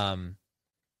 that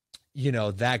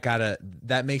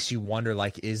makes you wonder,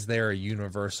 like, is there a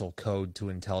universal code to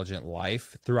intelligent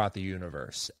life throughout the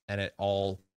universe? And it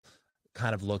all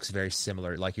kind of looks very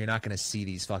similar. Like, you're not going to see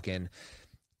these fucking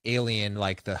alien,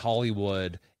 like the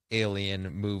Hollywood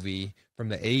alien movie from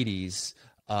the 80s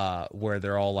where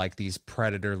they're all like these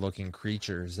predator looking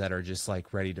creatures that are just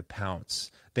like ready to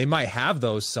pounce. They might have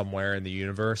those somewhere in the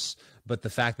universe, but the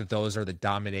fact that those are the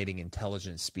dominating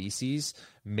intelligent species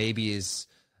maybe is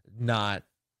not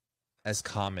as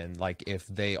common. Like if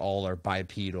they all are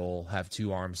bipedal, have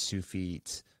 2 arms, 2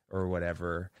 feet or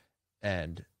whatever,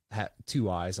 and have 2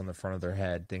 eyes on the front of their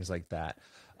head, things like that.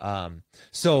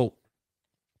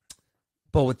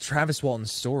 But with Travis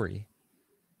Walton's story,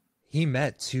 he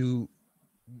met 2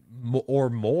 or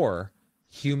more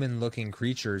human-looking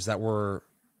creatures that were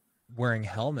wearing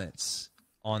helmets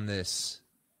on this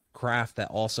craft that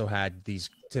also had these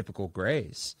typical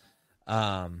grays.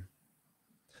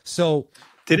 So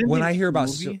when I hear about...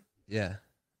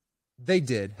 they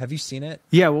did. Have you seen it?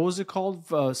 Yeah, what was it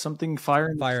called? Something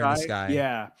Fire in the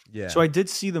Sky. Yeah. So I did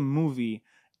see the movie.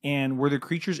 And were the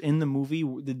creatures in the movie,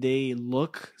 did they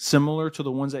look similar to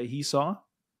the ones that he saw?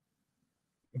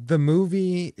 The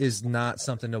movie is not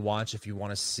something to watch if you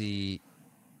want to see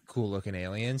cool looking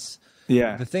aliens.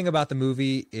 Yeah. The thing about the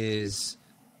movie is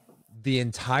the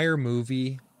entire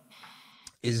movie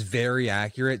is very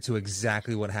accurate to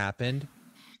exactly what happened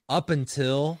up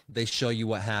until they show you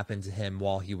what happened to him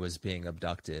while he was being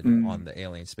abducted on the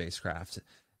alien spacecraft.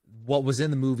 What was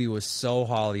in the movie was so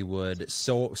Hollywood,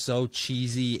 so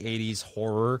cheesy 80s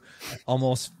horror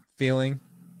almost feeling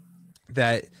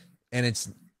that, and it's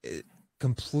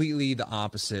completely the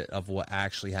opposite of what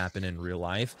actually happened in real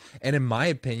life. And in my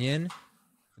opinion,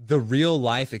 the real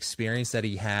life experience that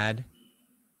he had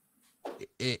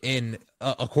in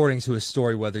according to his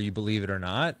story, whether you believe it or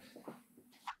not,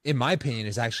 in my opinion,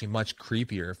 is actually much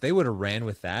creepier. If they would have ran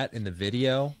with that in the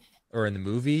video or in the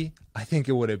movie, I think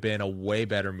it would have been a way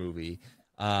better movie.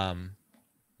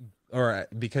 Or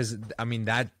because I mean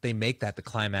that they make that the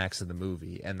climax of the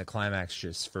movie, and the climax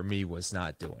just for me was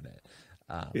not doing it.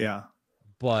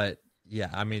 But yeah,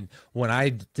 I mean, when I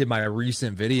did my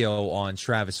recent video on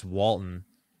Travis Walton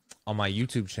on my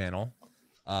YouTube channel,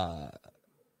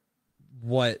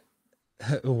 what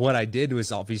I did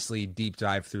was obviously deep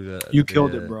dive through the. You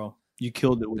killed it, bro. You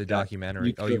killed it with the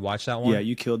documentary. You watched that one? Yeah,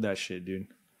 you killed that shit, dude.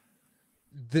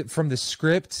 From the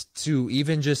script to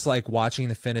even just like watching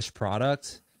the finished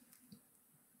product,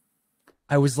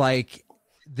 I was like,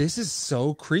 this is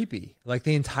so creepy. Like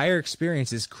the entire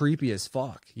experience is creepy as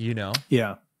fuck,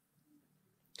 Yeah.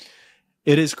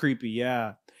 It is creepy,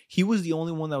 yeah. He was the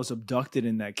only one that was abducted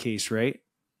in that case, right?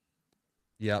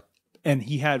 Yep. And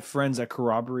he had friends that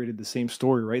corroborated the same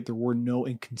story, right? There were no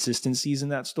inconsistencies in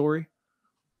that story.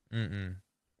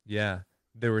 Yeah.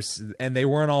 There was, and they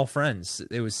weren't all friends.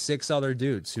 It was 6 other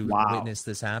dudes who witnessed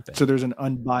this happen. So there's an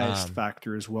unbiased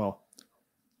factor as well.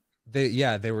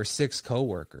 They were 6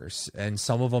 coworkers, and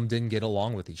some of them didn't get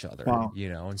along with each other, you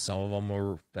know, and some of them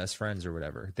were best friends or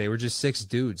whatever. They were just 6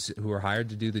 dudes who were hired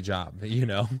to do the job, you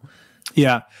know?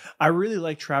 Yeah. I really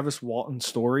like Travis Walton's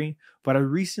story, but I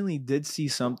recently did see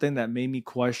something that made me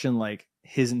question like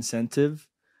his incentive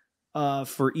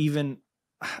for even,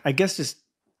 I guess just,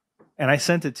 and I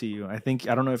sent it to you. I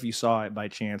don't know if you saw it by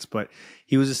chance, but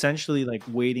he was essentially like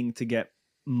waiting to get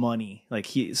money. Like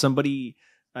he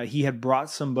had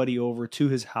brought somebody over to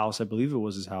his house. I believe it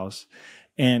was his house.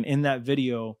 And in that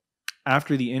video,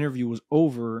 after the interview was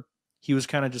over, he was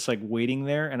kind of just like waiting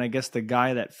there. And I guess the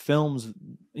guy that filmed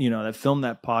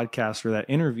that podcast or that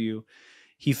interview,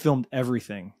 he filmed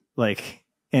everything. Like,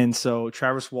 and so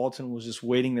Travis Walton was just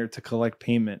waiting there to collect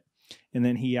payment. And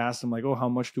then he asked him like, "Oh, how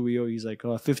much do we owe?" He's like,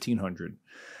 "Oh, $1,500."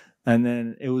 And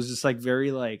then it was just like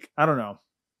very like, I don't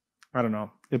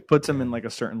know. It puts him in like a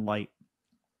certain light.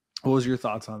 What was your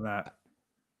thoughts on that?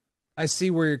 I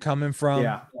see where you're coming from,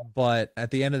 but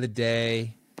at the end of the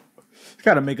day,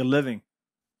 got to make a living.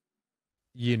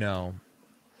 You know,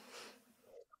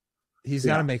 he's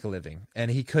got to make a living,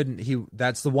 and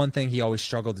that's the one thing he always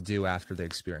struggled to do after the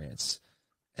experience.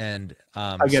 And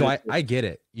I get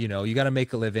it. You know, you got to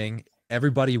make a living.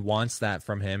 Everybody wants that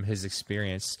from him, his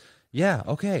experience. Yeah,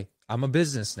 okay. I'm a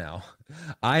business now.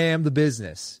 I am the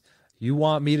business. You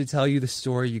want me to tell you the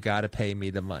story, you got to pay me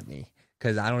the money.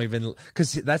 Because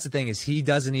that's the thing, is he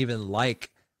doesn't even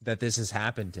like that this has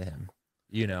happened to him,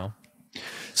 you know?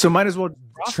 So might as well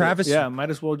might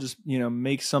as well just, you know,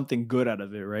 make something good out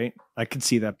of it, right? I could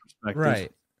see that perspective.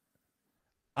 Right.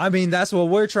 I mean, that's what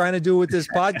we're trying to do with this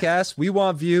podcast. We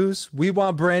want views, we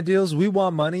want brand deals, we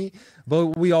want money,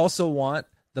 but we also want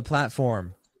the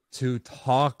platform to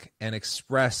talk and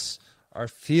express our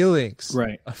feelings,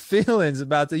 our feelings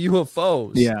about the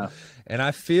UFOs. Yeah. And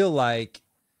I feel like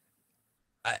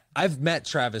I've met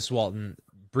Travis Walton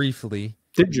briefly.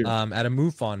 Did you? At a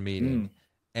MUFON meeting.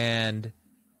 And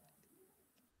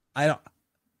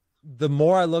the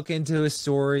more I look into his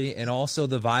story and also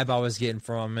the vibe I was getting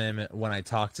from him when I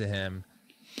talked to him,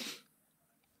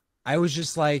 I was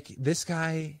just like, this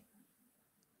guy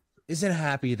isn't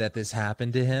happy that this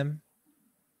happened to him.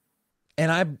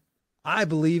 And I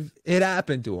believe it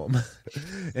happened to him.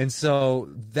 And so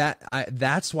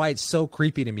that's why it's so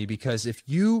creepy to me, because if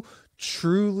you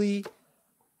truly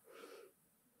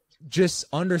just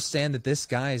understand that this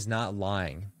guy is not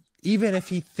lying, even if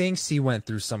he thinks he went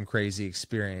through some crazy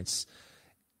experience,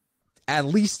 at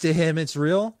least to him it's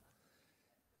real.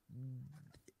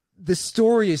 The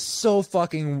story is so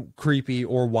fucking creepy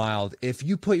or wild. If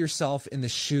you put yourself in the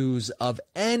shoes of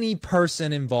any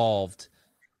person involved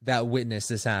that witnessed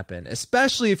this happen,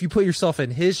 especially if you put yourself in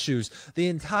his shoes, the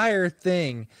entire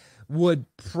thing would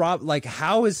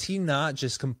how is he not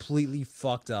just completely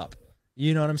fucked up?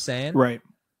 You know what I'm saying? Right.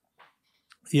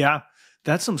 Yeah.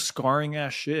 That's some scarring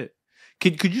ass shit.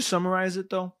 Could you summarize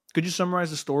it though? Could you summarize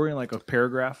the story in like a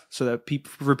paragraph so that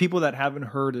for people that haven't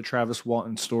heard the Travis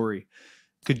Walton story,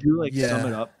 could you sum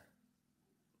it up?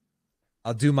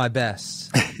 I'll do my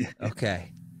best.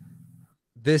 Okay.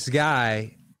 This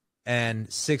guy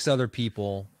and 6 other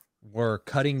people were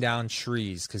cutting down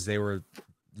trees because they were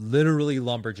literally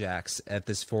lumberjacks at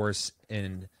this forest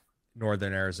in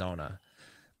northern Arizona.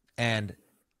 And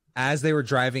as they were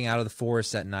driving out of the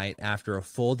forest at night after a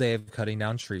full day of cutting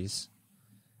down trees,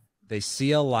 they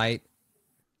see a light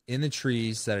in the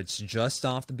trees that it's just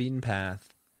off the beaten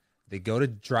path. They go to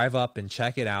drive up and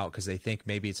check it out because they think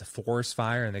maybe it's a forest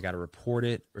fire and they got to report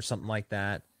it or something like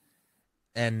that.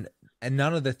 And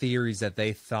none of the theories that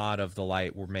they thought of the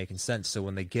light were making sense. So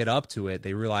when they get up to it,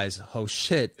 they realize, oh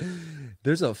shit,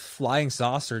 there's a flying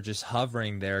saucer just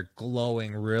hovering there,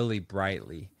 glowing really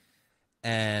brightly.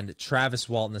 And Travis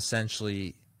Walton,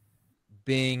 essentially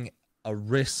being a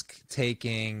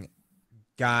risk-taking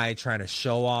guy trying to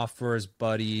show off for his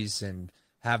buddies and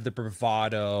have the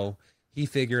bravado, he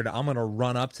figured, I'm going to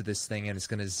run up to this thing and it's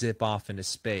going to zip off into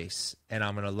space and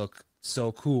I'm going to look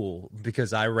so cool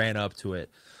because I ran up to it.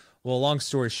 Well, long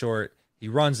story short, he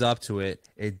runs up to it.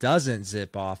 It doesn't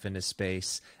zip off into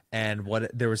space. And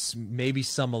there was maybe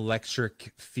some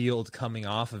electric field coming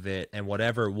off of it. And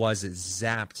whatever it was, it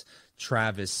zapped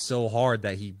Travis so hard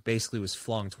that he basically was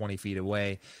flung 20 feet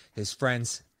away. His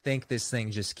friends think this thing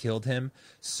just killed him.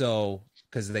 So,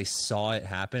 because they saw it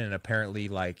happen, and apparently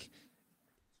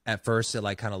at first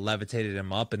it kind of levitated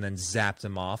him up and then zapped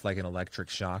him off like an electric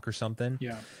shock or something.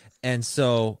 Yeah. And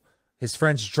so his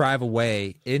friends drive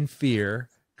away in fear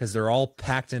because they're all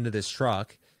packed into this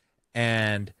truck,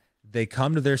 and they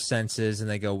come to their senses and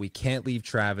they go, we can't leave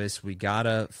Travis. We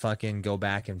gotta fucking go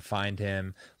back and find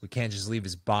him. We can't just leave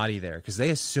his body there, because they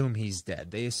assume he's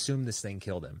dead. They assume this thing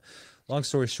killed him. Long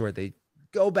story short, they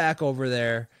go back over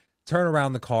there, turn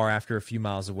around the car after a few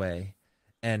miles away,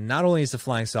 and not only is the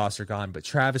flying saucer gone, but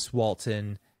Travis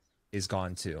Walton is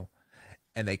gone too,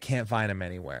 and they can't find him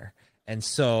anywhere. And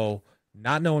so,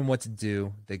 not knowing what to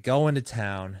do, they go into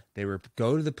town,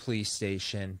 go to the police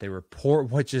station, they report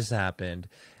what just happened,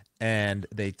 and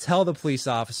they tell the police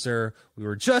officer, we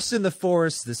were just in the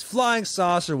forest, this flying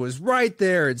saucer was right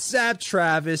there, it zapped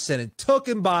Travis, and it took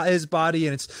his body,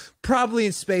 and it's probably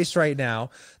in space right now.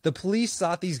 The police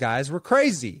thought these guys were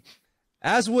crazy,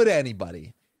 as would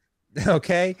anybody.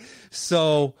 Okay?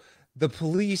 So the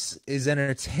police is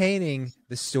entertaining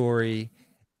the story,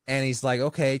 and he's like,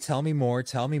 okay, tell me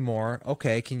more.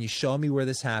 Okay, can you show me where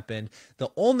this happened? The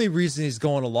only reason he's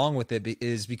going along with it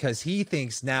is because he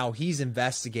thinks now he's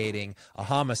investigating a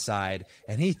homicide,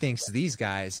 and he thinks these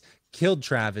guys killed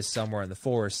Travis somewhere in the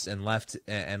forest and left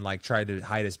and like tried to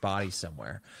hide his body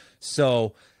somewhere.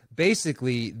 So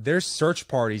basically, there's search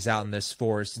parties out in this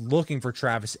forest looking for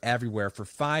Travis everywhere for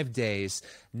 5 days.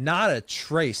 Not a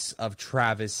trace of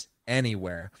Travis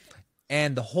anywhere.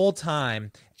 And the whole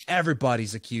time,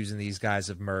 everybody's accusing these guys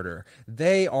of murder.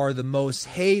 They are the most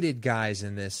hated guys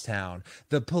in this town.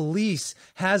 The police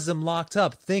has them locked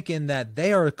up thinking that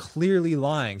they are clearly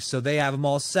lying. So they have them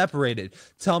all separated.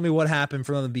 Tell me what happened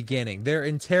from the beginning. They're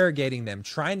interrogating them,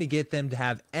 trying to get them to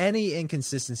have any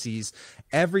inconsistencies.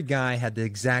 Every guy had the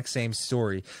exact same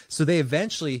story. So they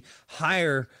eventually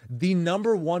hire the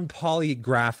 #1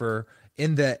 polygrapher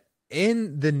in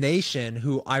the nation,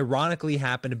 who ironically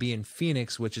happened to be in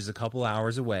Phoenix, which is a couple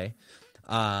hours away.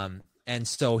 And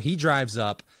so he drives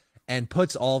up and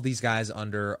puts all these guys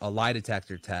under a lie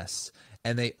detector test,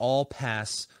 and they all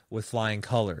pass with flying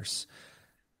colors.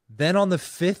 Then on the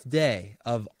 5th day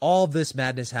of all this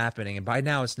madness happening, and by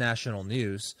now it's national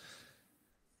news,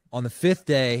 on the 5th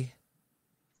day,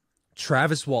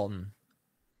 Travis Walton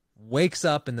wakes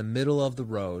up in the middle of the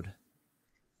road,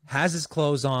 has his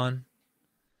clothes on,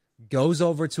 goes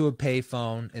over to a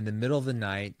payphone in the middle of the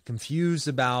night, confused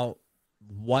about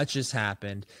what just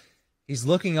happened. He's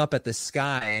looking up at the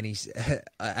sky, and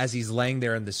as he's laying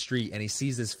there in the street, and he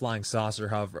sees this flying saucer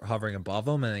hovering above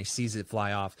him, and he sees it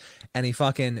fly off, and he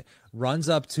fucking runs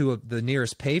up to the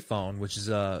nearest payphone, which is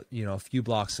a few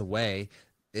blocks away,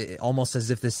 almost as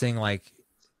if this thing like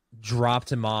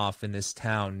dropped him off in this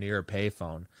town near a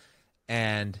payphone,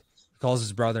 and he calls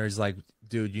his brother. He's like,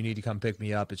 dude, you need to come pick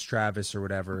me up. It's Travis or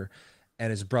whatever.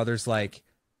 And his brother's like,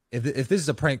 if this is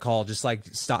a prank call, just like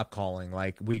stop calling.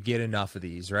 Like, we get enough of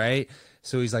these, right?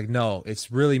 So he's like, no,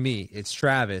 it's really me. It's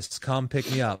Travis. Come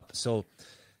pick me up. So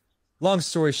long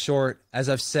story short, as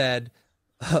I've said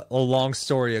a long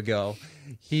story ago,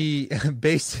 he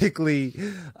basically,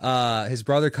 his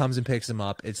brother comes and picks him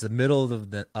up. It's the middle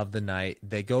of the night.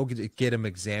 They go get him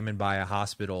examined by a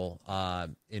hospital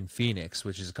in Phoenix,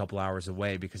 which is a couple hours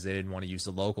away, because they didn't want to use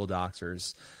the local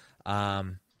doctors.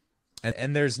 And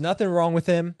there's nothing wrong with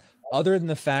him other than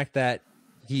the fact that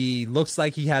he looks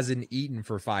like he hasn't eaten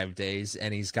for 5 days,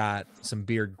 and he's got some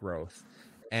beard growth.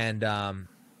 And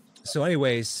so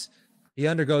anyways, he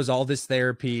undergoes all this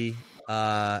therapy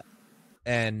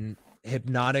and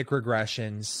hypnotic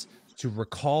regressions to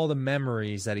recall the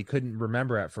memories that he couldn't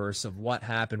remember at first of what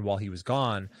happened while he was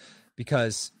gone,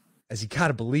 because, as you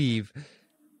gotta believe,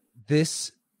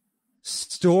 this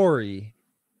story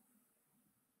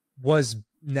was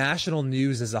national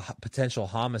news as a potential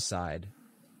homicide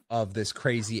of this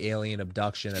crazy alien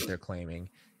abduction that they're claiming.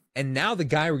 And now the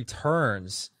guy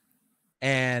returns,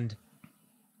 and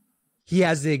he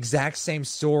has the exact same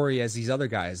story as these other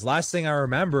guys. Last thing I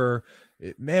remember,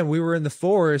 man, we were in the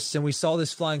forest and we saw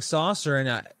this flying saucer,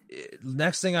 and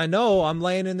next thing I know, I'm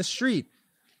laying in the street.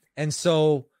 And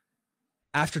so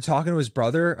after talking to his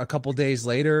brother a couple days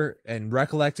later and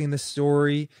recollecting the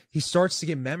story, he starts to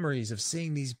get memories of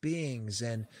seeing these beings,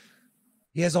 and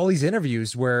he has all these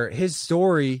interviews where his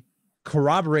story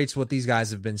corroborates what these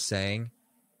guys have been saying,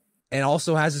 and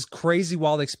also has this crazy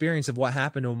wild experience of what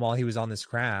happened to him while he was on this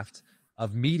craft,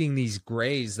 of meeting these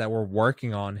grays that were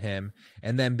working on him,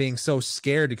 and then being so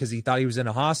scared because he thought he was in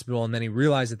a hospital, and then he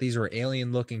realized that these were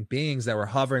alien looking beings that were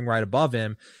hovering right above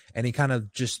him, and he kind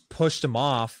of just pushed them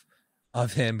off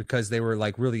of him because they were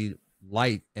like really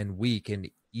light and weak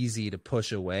and easy to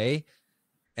push away.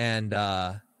 And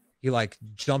he like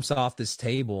jumps off this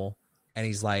table, and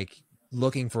he's like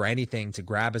looking for anything to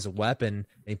grab as a weapon,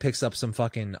 and he picks up some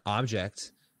fucking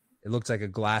object. It looks like a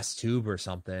glass tube or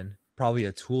something, probably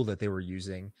a tool that they were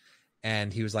using,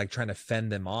 and he was like trying to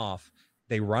fend them off.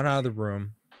 They run out of the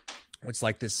room. It's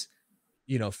like this,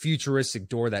 you know, futuristic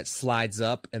door that slides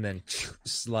up and then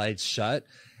slides shut.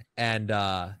 And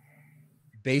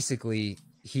basically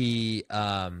he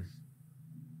a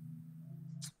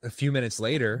few minutes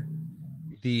later,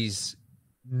 these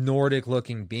Nordic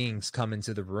looking beings come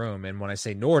into the room. And when I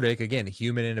say Nordic, again,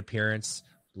 human in appearance,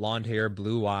 blonde hair,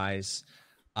 blue eyes,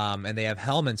 and they have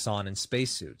helmets on and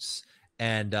spacesuits.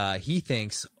 And he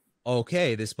thinks,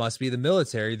 okay, this must be the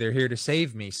military. They're here to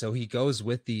save me. So he goes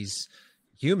with these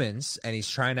humans and he's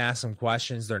trying to ask them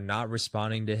questions. They're not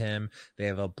responding to him. They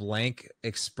have a blank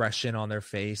expression on their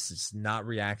face. It's not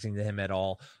reacting to him at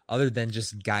all, other than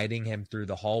just guiding him through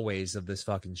the hallways of this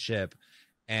fucking ship.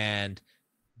 And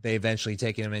they eventually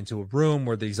take him into a room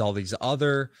where there's all these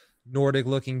other Nordic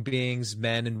looking beings,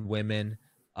 men and women.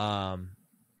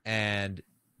 And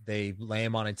they lay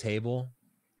him on a table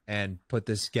and put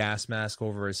this gas mask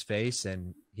over his face,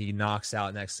 and he knocks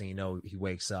out. Next thing you know, he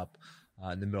wakes up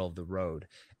in the middle of the road.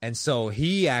 And so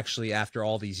he actually, after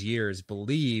all these years,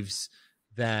 believes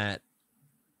that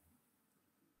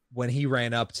when he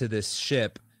ran up to this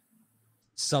ship,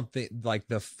 something like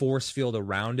the force field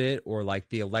around it, or like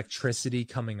the electricity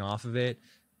coming off of it,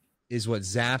 is what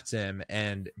zapped him.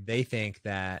 And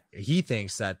he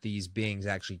thinks that these beings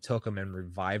actually took him and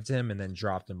revived him and then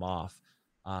dropped him off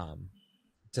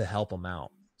to help him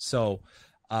out. So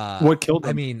what killed him?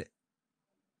 I mean,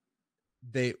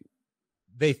 they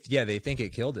think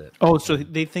it killed it. Oh, so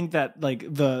they think that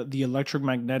like the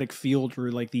electromagnetic field,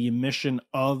 or like the emission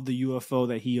of the UFO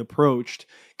that he approached,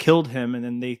 killed him, and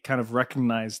then they kind of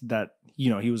recognized that, you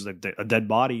know, he was a dead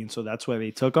body, and so that's why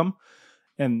they took him.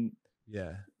 And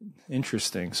yeah,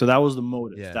 interesting. So that was the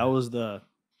motive. Yeah. That was the,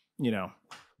 you know,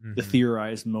 the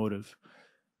theorized motive.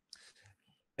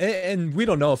 And we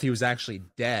don't know if he was actually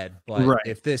dead, but Right.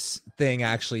 if this thing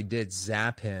actually did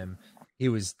zap him, he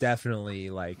was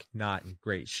definitely like not in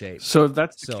great shape. So if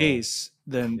that's the case,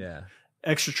 then yeah,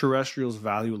 extraterrestrials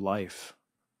value life.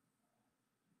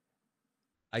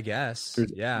 I guess.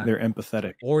 Yeah. They're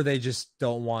empathetic. Or they just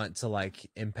don't want to like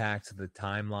impact the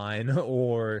timeline,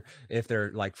 or if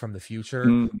they're like from the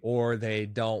future, or they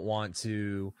don't want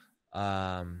to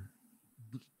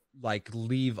like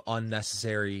leave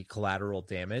unnecessary collateral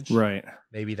damage. Right.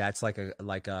 Maybe that's like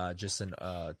a just an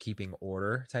keeping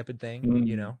order type of thing,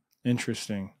 you know?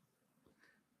 Interesting.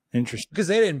 Because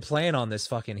they didn't plan on this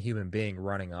fucking human being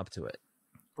running up to it.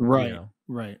 Right. You know?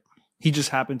 Right. He just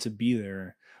happened to be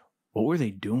there. What were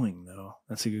they doing though?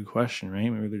 That's a good question, right?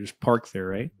 Maybe they're just parked there,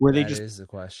 right? That is the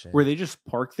question. Were they just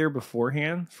parked there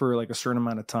beforehand for like a certain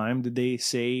amount of time? Did they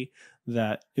say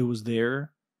that it was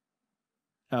there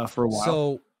for a while?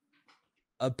 So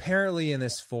apparently in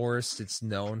this forest, it's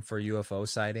known for UFO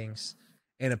sightings.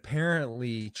 And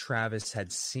apparently Travis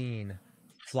had seen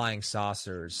flying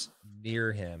saucers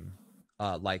near him,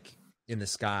 like in the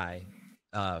sky,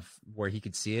 where he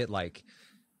could see it like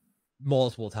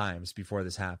multiple times before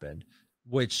this happened,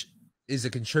 which is a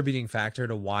contributing factor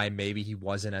to why maybe he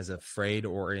wasn't as afraid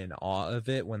or in awe of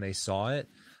it when they saw it.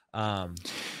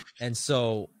 And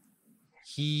so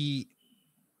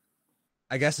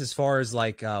I guess as far as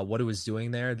like what it was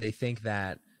doing there, they think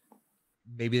that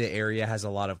maybe the area has a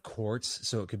lot of quartz,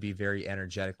 so it could be very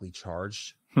energetically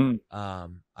charged.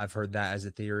 I've heard that as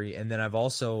a theory. And then I've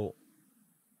also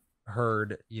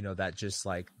heard, you know, that just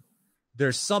like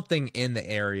there's something in the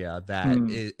area that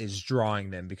is drawing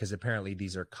them, because apparently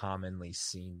these are commonly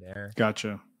seen there.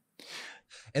 Gotcha.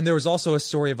 And there was also a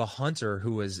story of a hunter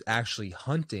who was actually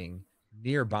hunting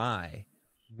nearby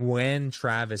when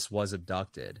Travis was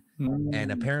abducted.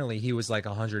 And apparently he was like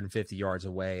 150 yards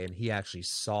away, and he actually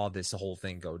saw this whole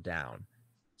thing go down.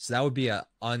 So that would be a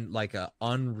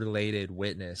unrelated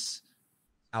witness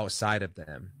outside of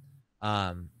them.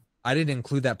 I didn't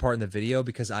include that part in the video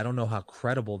because I don't know how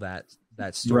credible that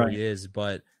story is,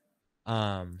 but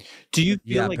do you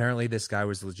feel like, apparently this guy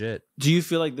was legit. Do you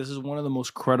feel like this is one of the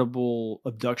most credible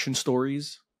abduction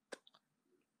stories?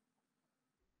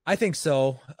 I think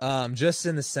so. Just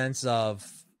in the sense of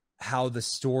how the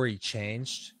story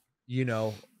changed, you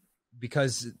know,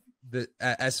 because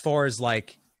as far as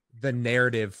like the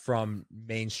narrative from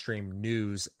mainstream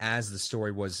news as the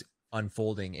story was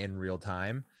unfolding in real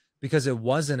time, because it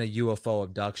wasn't a UFO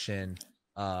abduction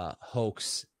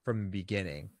hoax from the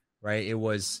beginning, right? It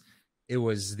was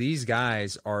these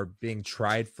guys are being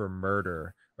tried for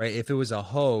murder, right? If it was a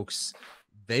hoax,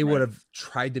 they would have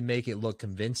tried to make it look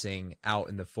convincing out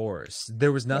in the forest.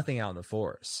 There was nothing out in the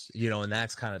forest, you know, and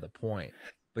that's kind of the point.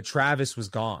 But Travis was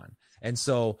gone. And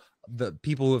so the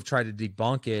people who have tried to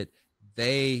debunk it,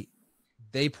 they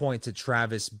they point to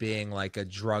Travis being like a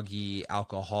druggy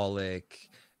alcoholic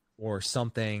or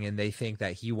something, and they think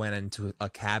that he went into a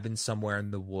cabin somewhere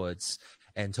in the woods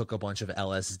and took a bunch of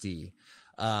LSD.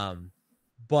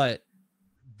 But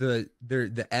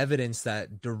the evidence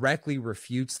that directly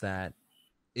refutes that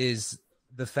is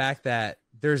the fact that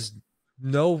there's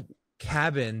no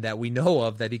cabin that we know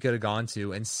of that he could have gone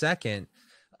to. And second,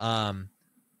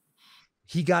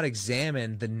 he got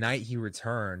examined the night he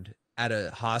returned at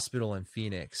a hospital in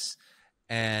Phoenix,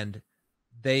 and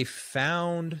they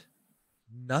found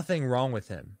nothing wrong with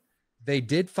him. They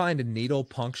did find a needle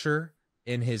puncture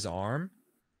in his arm,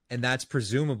 and that's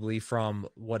presumably from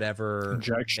whatever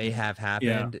injection may have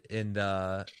happened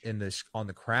on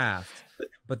the craft.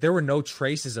 But there were no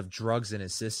traces of drugs in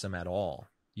his system at all,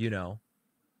 you know.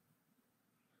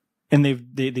 And they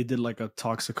did like a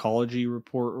toxicology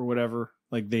report or whatever.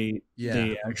 Like they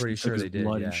I'm pretty sure they did.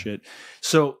 Blood and shit.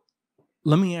 So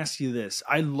let me ask you this.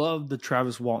 I love the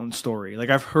Travis Walton story. Like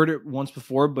I've heard it once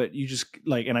before, but you just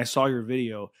like, and I saw your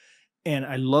video and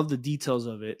I love the details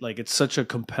of it. Like it's such a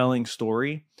compelling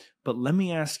story, but let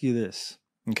me ask you this.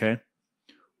 Okay.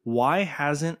 Why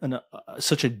hasn't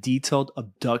such a detailed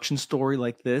abduction story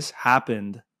like this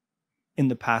happened in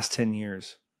the past 10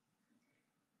 years?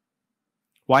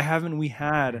 Why haven't we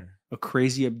had a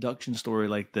crazy abduction story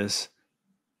like this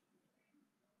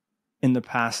in the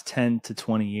past 10 to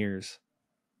 20 years?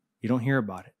 You don't hear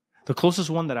about it. The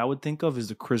closest one that I would think of is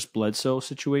the Chris Bledsoe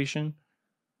situation.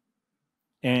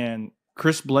 And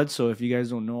Chris Bledsoe, if you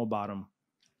guys don't know about him,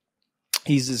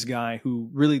 he's this guy who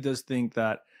really does think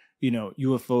that, you know,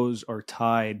 UFOs are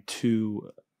tied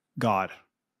to God,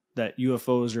 that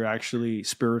UFOs are actually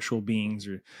spiritual beings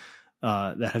or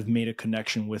that have made a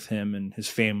connection with him and his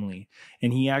family.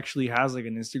 And he actually has like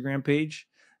an Instagram page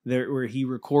there where he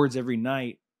records every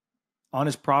night on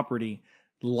his property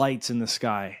lights in the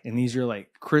sky, and these are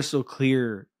like crystal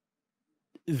clear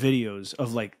videos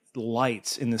of like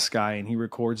lights in the sky, and he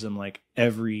records them like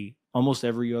almost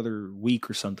every other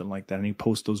week or something like that, and he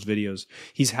posts those videos.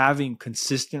 He's having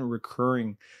consistent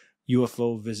recurring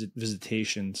UFO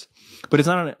visitations, but it's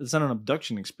not an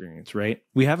abduction experience, right?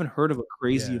 We haven't heard of a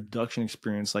crazy abduction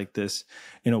experience like this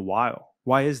in a while.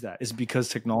 Why is that? Is it because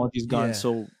technology's gone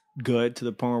so good to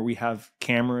the point where we have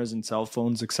cameras and cell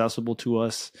phones accessible to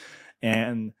us?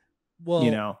 And, well, you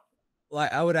know,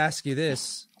 like I would ask you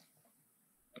this,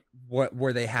 what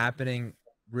were they happening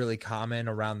really common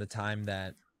around the time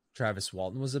that Travis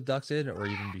Walton was abducted or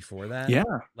even before that? Yeah.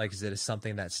 Like, is it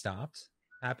something that stopped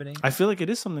happening? I feel like it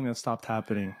is something that stopped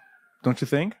happening. Don't you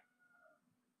think?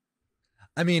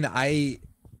 I mean, I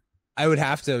would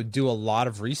have to do a lot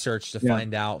of research to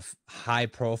find out high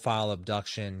profile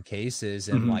abduction cases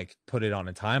and like put it on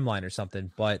a timeline or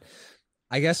something. But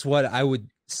I guess what I would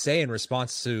say in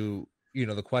response to, you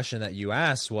know, the question that you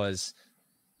asked was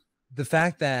the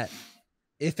fact that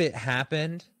if it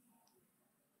happened,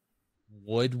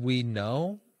 would we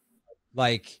know?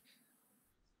 Like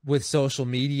with social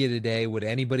media today, would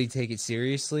anybody take it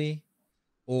seriously?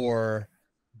 Or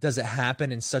does it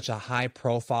happen in such a high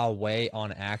profile way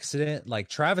on accident? Like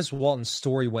Travis Walton's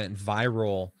story went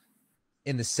viral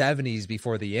in the 70s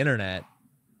before the internet,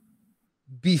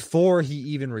 before he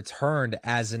even returned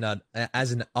as an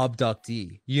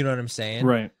abductee. You know what I'm saying?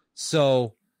 Right.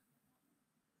 So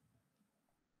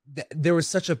there was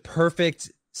such a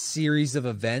perfect series of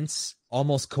events,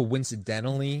 almost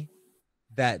coincidentally,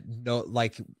 that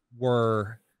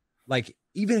were like,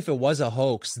 even if it was a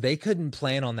hoax, they couldn't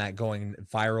plan on that going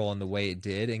viral in the way it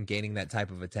did and gaining that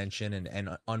type of attention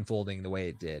and unfolding the way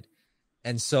it did.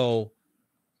 And so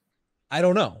I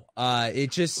don't know.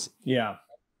 It just,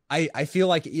 I feel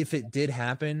like if it did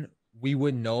happen, we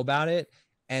wouldn't know about it.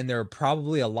 And there are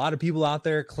probably a lot of people out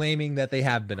there claiming that they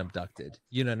have been abducted.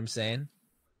 You know what I'm saying?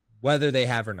 Whether they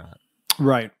have or not.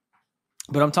 Right.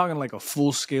 But I'm talking like a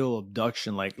full scale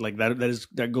abduction, like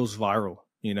that goes viral.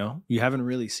 You know, you haven't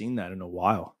really seen that in a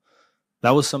while.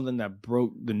 That was something that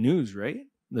broke the news, right?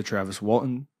 The Travis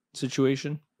Walton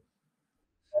situation.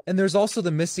 And there's also the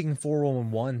Missing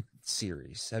 411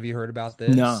 series. Have you heard about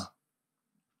this? No.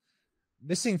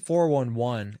 Missing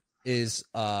 411 is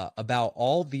about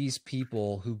all these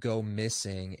people who go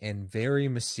missing in very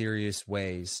mysterious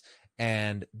ways.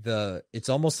 And it's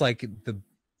almost like the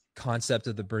concept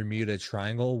of the Bermuda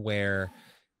Triangle, where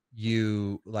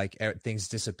you like things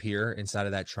disappear inside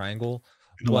of that triangle.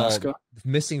 Alaska. Well,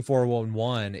 Missing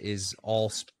 411 is all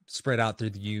spread out through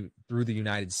the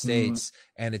United States,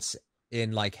 and it's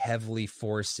in like heavily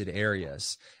forested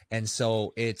areas. And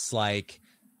so it's like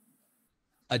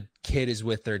a kid is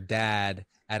with their dad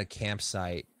at a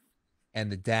campsite,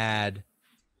 and the dad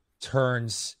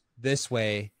turns this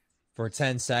way for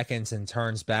 10 seconds and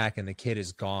turns back and the kid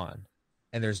is gone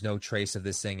and there's no trace of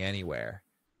this thing anywhere,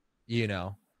 you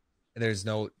know, there's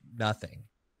nothing,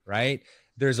 right?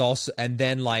 There's also, and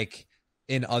then like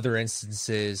in other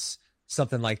instances,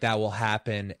 something like that will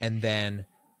happen and then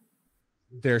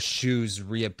their shoes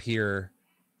reappear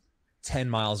 10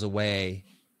 miles away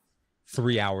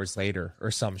 3 hours later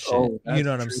or some shit. You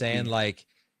know what I'm saying? Like,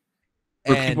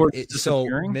 and so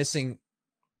missing.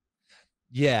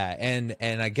 Yeah. And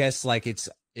I guess like it's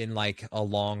in like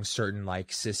along certain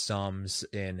like systems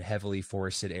in heavily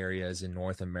forested areas in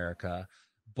North America.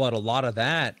 But a lot of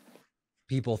that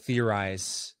people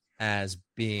theorize as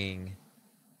being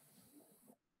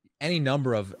any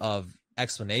number of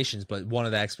explanations, but one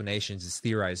of the explanations is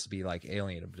theorized to be like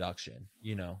alien abduction,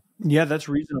 you know? Yeah, that's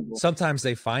reasonable. Sometimes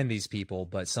they find these people,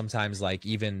 but sometimes like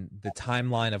even the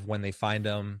timeline of when they find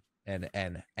them and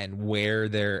where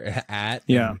they're at,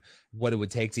 yeah, and what it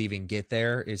would take to even get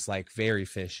there is like very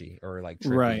fishy or like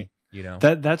tricky, right? You know,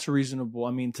 that's reasonable.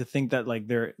 I mean, to think that like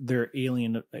they're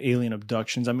alien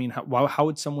abductions. I mean, how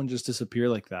would someone just disappear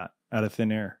like that out of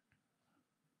thin air?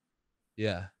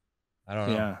 Yeah, I don't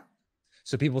know. Yeah.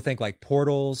 So people think like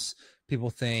portals. People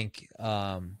think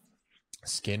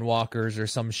skinwalkers or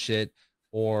some shit,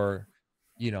 or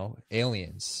you know,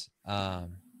 aliens.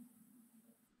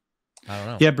 I don't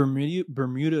know. Yeah,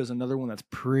 Bermuda is another one that's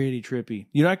pretty trippy.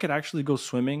 You know, I could actually go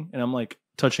swimming and I'm like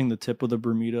touching the tip of the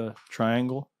Bermuda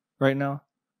Triangle right now.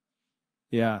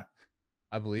 Yeah.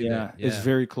 I believe it. Yeah, it's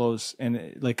very close.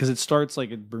 And like, cause it starts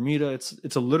like at Bermuda,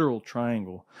 it's a literal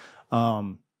triangle.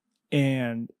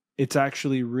 And it's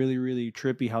actually really, really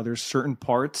trippy how there's certain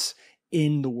parts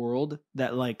in the world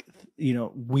that like, you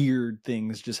know, weird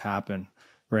things just happen.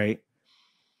 Right.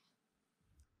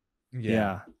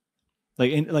 Yeah.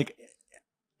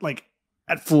 Like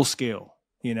at full scale,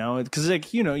 you know, because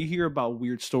like, you know, you hear about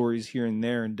weird stories here and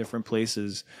there in different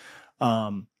places.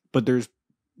 But there's,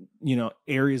 you know,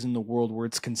 areas in the world where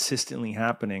it's consistently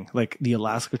happening, like the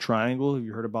Alaska Triangle. Have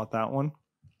you heard about that one?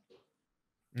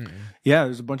 Mm-mm. Yeah,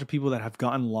 there's a bunch of people that have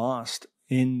gotten lost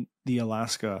in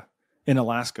Alaska,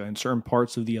 in certain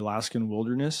parts of the Alaskan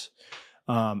wilderness.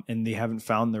 And they haven't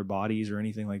found their bodies or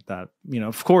anything like that. You know,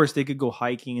 of course they could go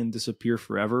hiking and disappear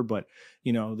forever, but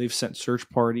you know, they've sent search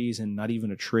parties and not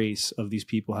even a trace of these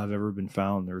people have ever been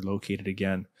found or located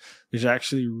again. There's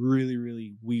actually really,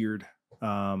 really weird.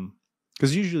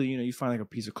 Because usually, you know, you find like a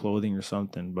piece of clothing or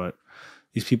something, but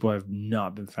these people have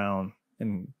not been found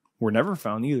and were never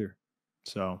found either.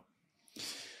 So,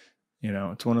 you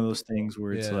know, it's one of those things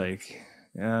where it's like,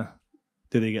 yeah,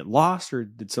 did they get lost or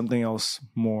did something else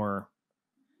more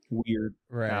weird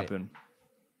happen?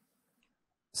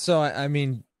 So, I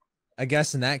mean, I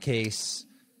guess in that case,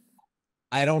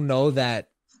 I don't know that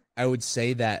I would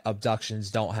say that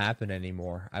abductions don't happen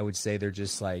anymore. I would say they're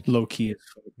just like low key,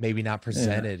 maybe not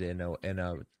presented in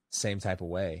a same type of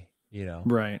way, you know?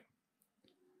 Right.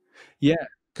 Yeah.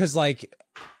 Cause like,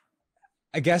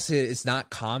 I guess it's not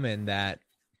common that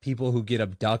people who get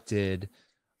abducted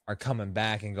are coming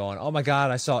back and going, oh my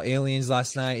God, I saw aliens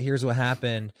last night. Here's what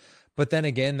happened. But then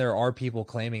again, there are people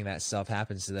claiming that stuff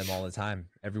happens to them all the time,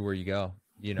 everywhere you go,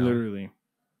 you know? Literally.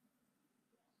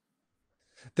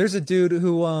 There's a dude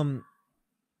who,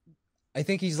 I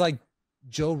think he's like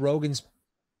Joe Rogan's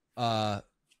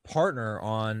partner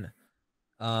on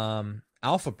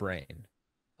Alpha Brain.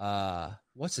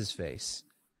 What's his face?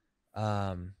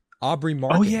 Aubrey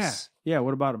Marcus. Oh yeah. Yeah,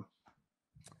 what about him?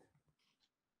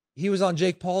 He was on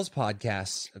Jake Paul's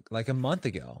podcast like a month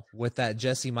ago with that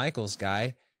Jesse Michaels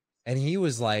guy, and he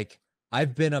was like,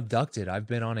 I've been abducted. I've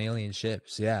been on alien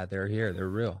ships. Yeah, they're here. They're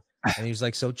real. And he was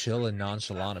like so chill and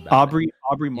nonchalant about Aubrey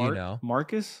you know?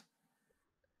 Marcus?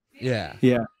 Yeah.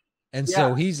 Yeah. And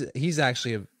so he's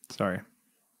actually a sorry.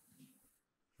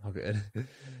 Oh good.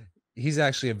 He's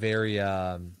actually a very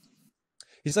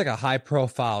he's like a high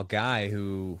profile guy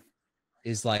who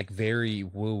is like very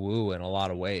woo woo in a lot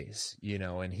of ways, you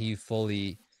know, and he's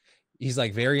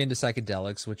like very into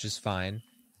psychedelics, which is fine.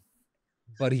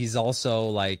 But he's also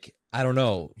like, I don't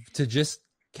know, to just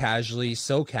casually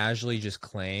just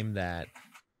claim that,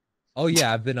 oh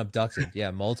yeah, I've been abducted.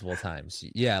 Yeah, multiple times.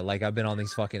 Yeah, like I've been on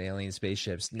these fucking alien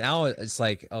spaceships. Now it's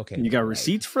like, okay. You got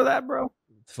receipts for that, bro?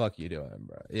 What the fuck you doing,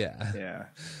 bro? Yeah. Yeah.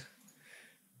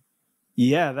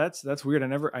 Yeah, that's weird. I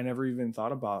never even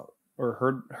thought about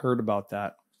or heard about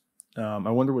that. I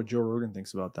wonder what Joe Rogan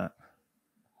thinks about that.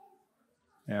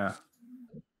 Yeah.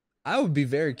 I would be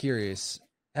very curious.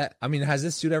 I mean, has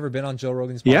this dude ever been on Joe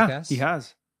Rogan's podcast? Yeah, he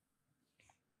has.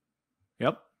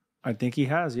 Yep. I think he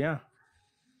has, yeah.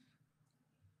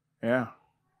 Yeah.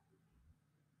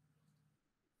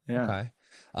 Yeah. Okay.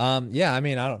 Yeah, I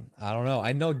mean, I don't know.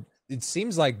 I know it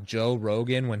seems like Joe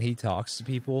Rogan, when he talks to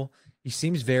people, he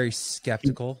seems very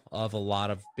skeptical of a lot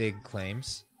of big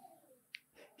claims.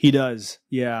 He does,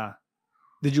 yeah.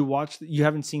 Did you watch? You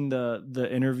haven't seen the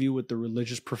interview with the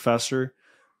religious professor?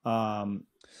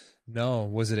 No,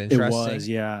 was it It interesting? was,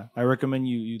 yeah. I recommend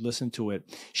you listen to it.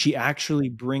 She actually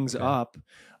brings Okay. up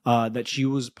that she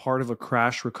was part of a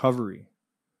crash recovery.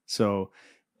 So,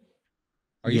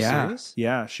 Are you yeah, serious?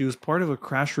 yeah, she was part of a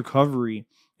crash recovery,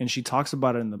 and she talks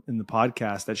about it in the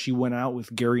podcast that she went out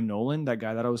with Gary Nolan, that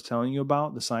guy that I was telling you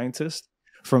about, the scientist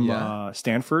from Yeah.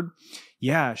 Stanford.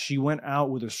 Yeah, she went out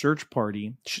with a search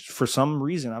party for some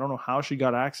reason. I don't know how she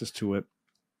got access to it,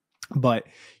 but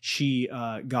she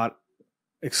got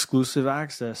exclusive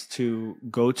access to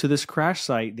go to this crash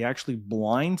site. They actually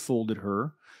blindfolded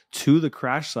her to the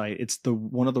crash site. It's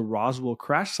one of the Roswell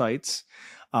crash sites.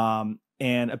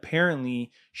 And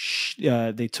apparently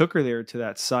they took her there to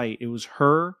that site. It was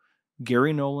her,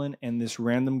 Gary Nolan, and this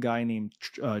random guy named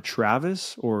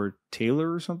Travis or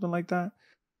Taylor or something like that.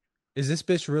 Is this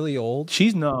bitch really old?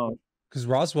 She's no. Because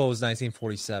Roswell was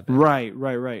 1947.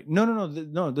 Right.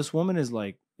 No. This woman is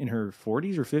like in her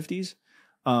 40s or 50s.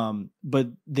 But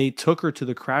they took her to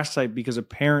the crash site because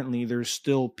apparently there's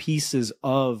still pieces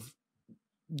of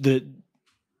the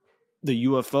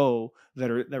UFO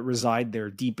that reside there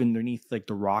deep underneath like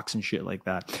the rocks and shit like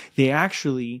that. They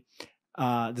actually,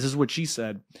 this is what she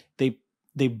said. They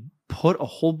put a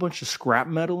whole bunch of scrap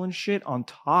metal and shit on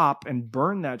top and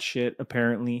burned that shit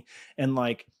apparently, and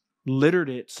like littered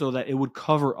it so that it would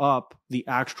cover up the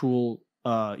actual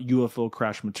UFO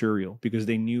crash material, because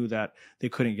they knew that they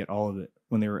couldn't get all of it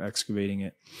when they were excavating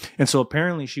it. And so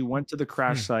apparently she went to the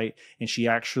crash site, and she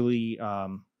actually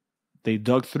they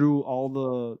dug through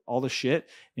all the shit,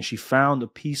 and she found a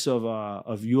piece of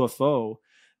UFO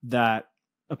that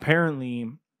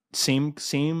apparently same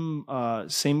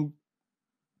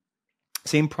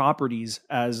properties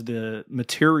as the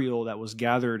material that was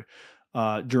gathered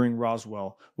during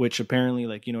Roswell, which apparently,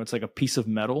 like, you know, it's like a piece of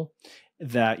metal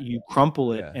that you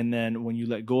crumple it, and then when you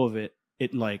let go of it,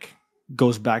 it like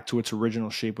goes back to its original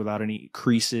shape without any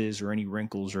creases or any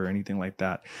wrinkles or anything like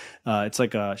that. It's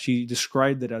like she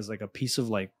described it as like a piece of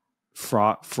like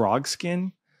frog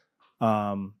skin,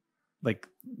 like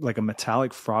a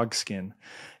metallic frog skin,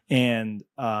 and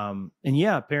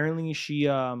yeah, apparently she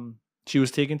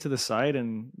was taken to the site,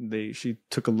 and she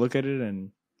took a look at it,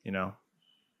 and you know,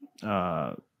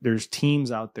 there's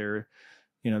teams out there,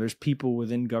 you know, there's people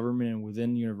within government and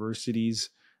within universities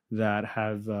that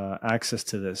have access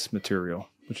to this material,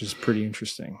 which is pretty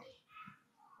interesting.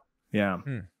 Yeah.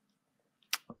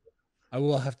 I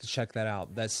will have to check that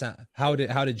out. How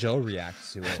did Joe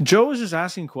react to it? Joe was just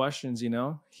asking questions, you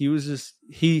know. He was just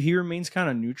he remains kind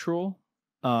of neutral,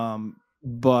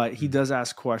 but he does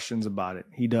ask questions about it.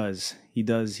 He does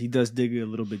dig a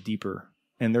little bit deeper,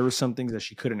 and there were some things that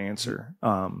she couldn't answer.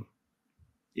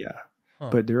 Yeah.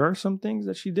 But there are some things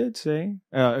that she did say.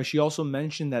 She also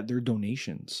mentioned that they're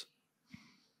donations.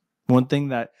 One thing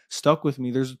that stuck with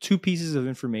me, there's two pieces of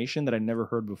information that I never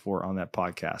heard before on that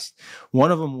podcast.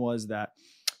 One of them was that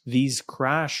these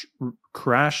crashes,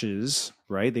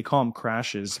 right? They call them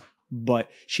crashes,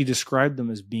 but she described them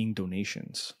as being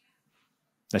donations.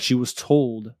 That she was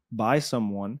told by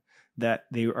someone that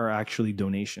they are actually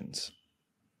donations.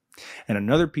 And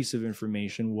another piece of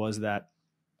information was that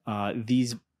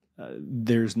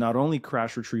there's not only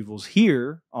crash retrievals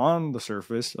here on the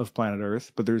surface of planet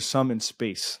Earth, but there's some in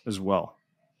space as well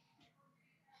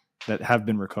that have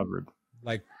been recovered.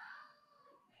 Like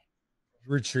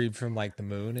retrieved from like the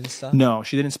moon and stuff? No,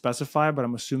 she didn't specify, but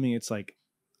I'm assuming it's like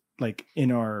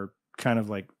in our kind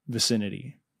of like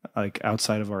vicinity, like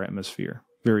outside of our atmosphere,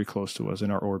 very close to us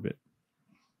in our orbit.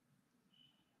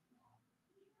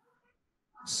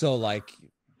 So like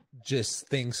just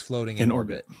things floating in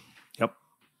orbit. Yep.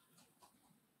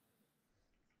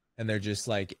 And they're just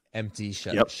like empty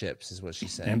ships, is what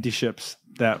she's saying. Empty ships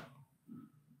that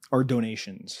are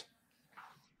donations.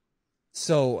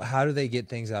 So how do they get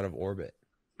things out of orbit?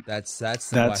 That's the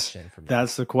question for me.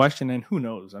 That's the question, and who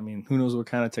knows? I mean, who knows what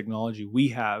kind of technology we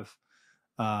have,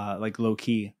 like low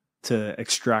key, to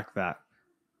extract that?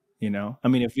 You know, I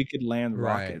mean, if we could land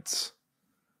rockets,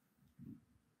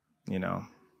 you know,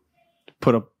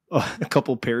 put a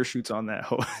couple parachutes on that,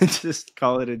 just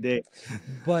call it a day.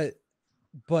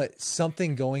 But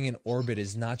something going in orbit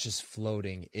is not just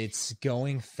floating; it's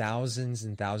going thousands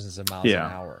and thousands of miles an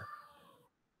hour,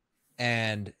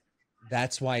 and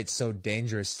that's why it's so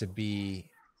dangerous to be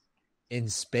in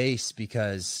space,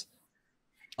 because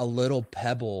a little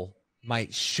pebble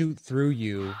might shoot through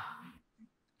you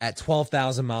at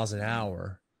 12,000 miles an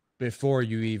hour before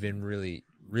you even really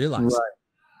realize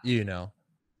it. you know.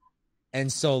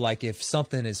 And so, like, if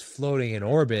something is floating in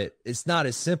orbit, it's not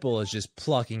as simple as just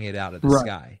plucking it out of the Right.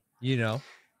 sky, you know?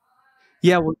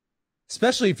 Yeah. Well,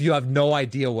 Especially if you have no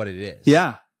idea what it is.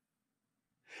 yeah.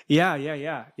 I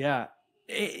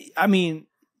mean,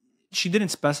 she didn't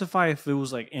specify if it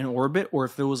was like in orbit or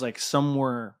if it was like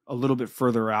somewhere a little bit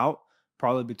further out,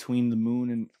 probably between the moon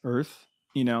and Earth,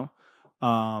 you know,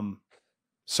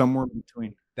 somewhere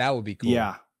between. That would be cool.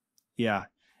 Yeah. Yeah.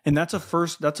 And that's a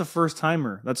first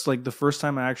timer. That's like the first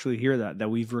time I actually hear that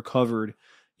we've recovered,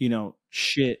 you know,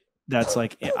 shit that's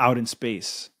like out in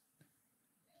space.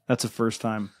 That's the first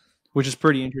time, which is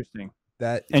pretty interesting.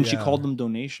 And she called them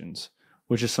donations,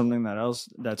 which is something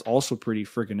that's also pretty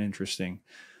freaking interesting.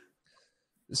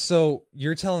 So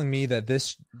you're telling me that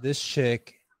this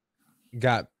chick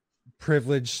got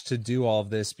privileged to do all of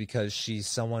this because she's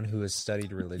someone who has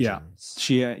studied religions.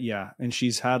 Yeah. And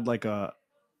she's had like a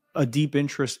deep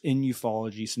interest in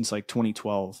ufology since like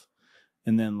 2012.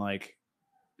 And then like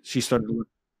she started.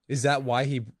 Is that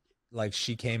why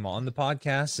she came on the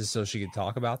podcast, is so she could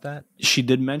talk about that? She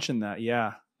did mention that.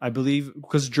 Yeah. I believe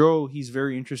because Joe, he's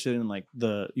very interested in like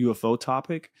the UFO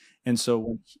topic. And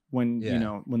so when you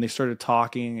know, when they started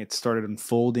talking, it started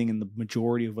unfolding, and the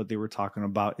majority of what they were talking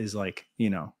about is like, you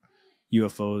know,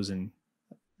 UFOs and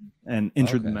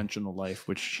interdimensional life,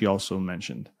 which she also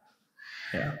mentioned.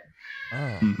 Yeah.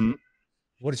 Oh. Mm-hmm.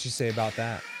 What did she say about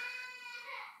that?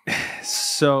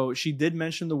 So she did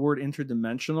mention the word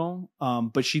interdimensional,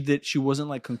 but she wasn't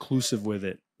like conclusive with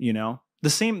it, you know? The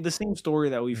same story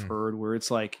that we've heard where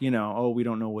it's like, you know, oh, we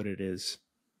don't know what it is.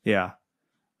 Yeah.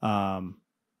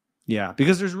 Yeah,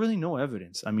 because there's really no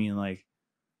evidence. I mean, like,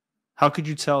 how could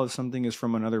you tell if something is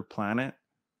from another planet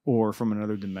or from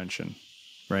another dimension,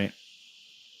 right?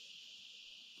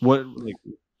 What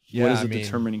is the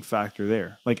determining factor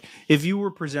there? Like, if you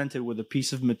were presented with a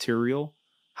piece of material,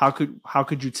 how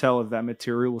could you tell if that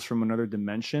material was from another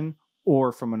dimension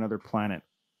or from another planet?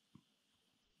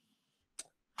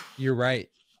 You're right.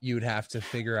 You would have to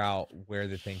figure out where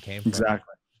the thing came from.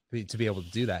 Exactly. To be able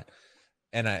to do that.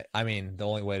 And I mean, the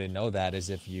only way to know that is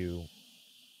if you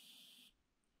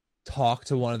talk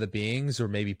to one of the beings or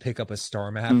maybe pick up a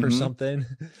star map or something.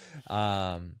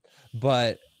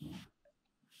 But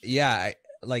yeah,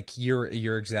 like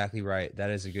you're exactly right. That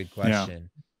is a good question.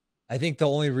 Yeah. I think the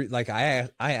only I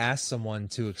asked someone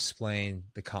to explain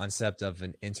the concept of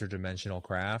an interdimensional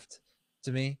craft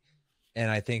to me. And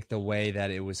I think the way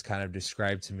that it was kind of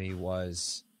described to me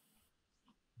was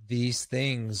these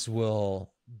things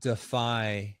will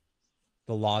defy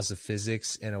the laws of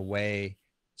physics in a way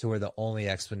to where the only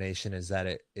explanation is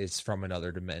that it's from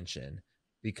another dimension,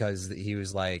 because he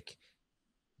was like,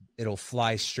 it'll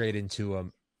fly straight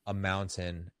into a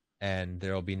mountain and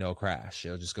there'll be no crash.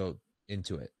 It'll just go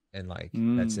into it and like,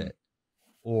 that's it.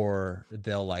 Or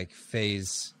they'll like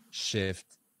phase shift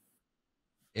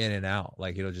in and out,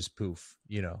 like it'll just poof,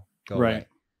 you know, go right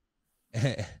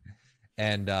away.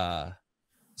 And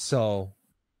so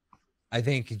I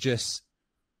think just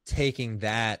taking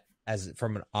that as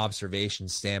from an observation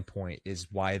standpoint is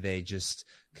why they just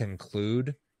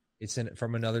conclude it's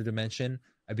from another dimension.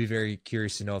 I'd be very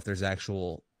curious to know if there's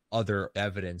actual other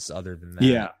evidence other than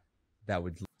that that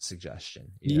would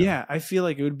suggestion. You know? Yeah, I feel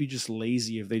like it would be just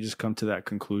lazy if they just come to that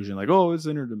conclusion, like, oh, it's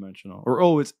interdimensional, or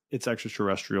oh, it's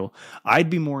extraterrestrial. I'd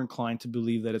be more inclined to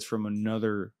believe that it's from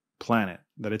another planet,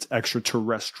 that it's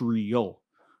extraterrestrial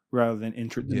rather than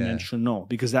interdimensional,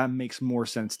 because that makes more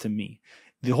sense to me.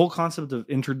 The whole concept of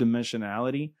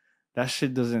interdimensionality, that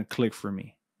shit doesn't click for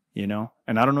me, you know?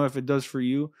 And I don't know if it does for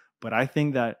you, but I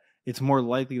think that it's more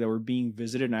likely that we're being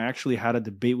visited. And I actually had a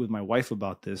debate with my wife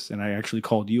about this, and I actually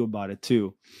called you about it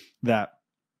too, that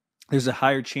there's a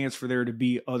higher chance for there to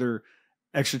be other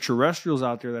extraterrestrials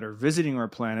out there that are visiting our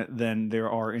planet than there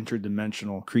are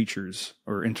interdimensional creatures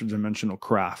or interdimensional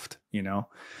craft, you know?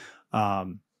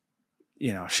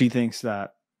 You know, she thinks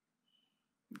that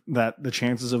the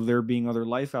chances of there being other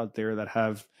life out there that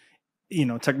have, you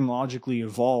know, technologically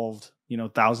evolved, you know,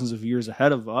 thousands of years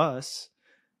ahead of us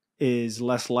is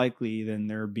less likely than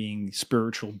there being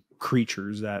spiritual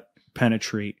creatures that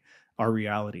penetrate our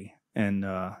reality and,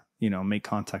 you know, make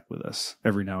contact with us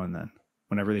every now and then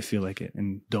whenever they feel like it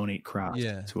and donate crap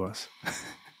to us.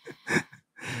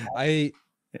 I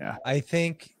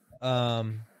think,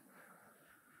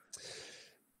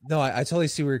 no, I totally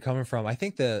see where you're coming from. I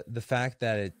think the fact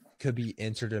that it could be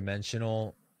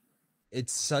interdimensional,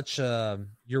 it's such a,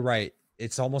 you're right.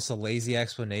 It's almost a lazy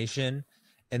explanation,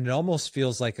 and it almost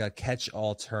feels like a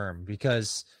catch-all term,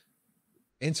 because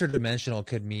interdimensional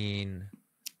could mean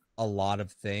a lot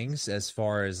of things as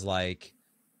far as like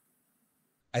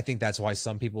I think that's why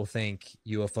some people think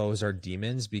UFOs are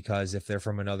demons, because if they're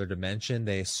from another dimension,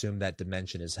 they assume that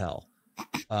dimension is hell.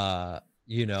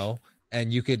 You know,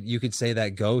 and you could say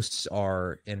that ghosts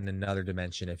are in another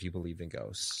dimension if you believe in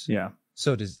ghosts. Yeah.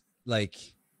 So does, like,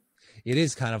 it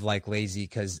is kind of like lazy,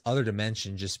 because other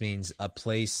dimension just means a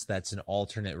place that's an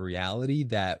alternate reality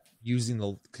that, using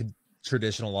the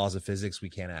traditional laws of physics, we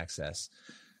can't access.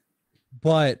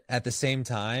 But at the same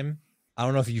time, I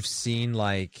don't know if you've seen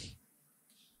like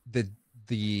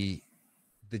the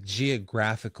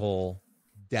geographical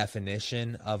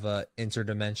definition of a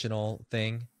interdimensional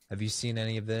thing. Have you seen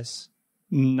any of this?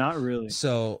 Not really.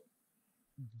 So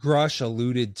Grush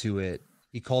alluded to it.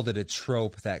 He called it a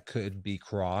trope that could be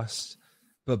crossed,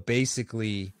 but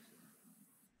basically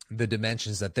the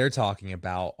dimensions that they're talking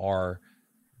about are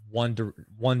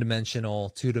one-dimensional,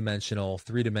 two-dimensional,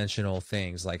 three-dimensional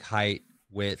things, like height,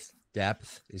 width,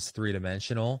 depth is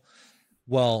three-dimensional.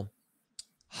 Well,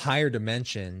 higher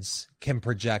dimensions can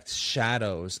project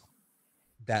shadows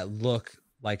that look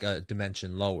like a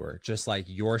dimension lower, just like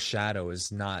your shadow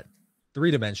is not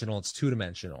three-dimensional, it's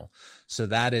two-dimensional. So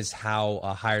that is how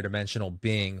a higher dimensional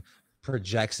being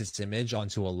projects its image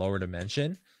onto a lower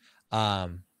dimension.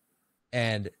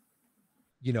 And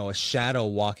you know, a shadow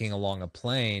walking along a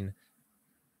plane,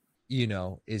 you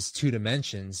know, is two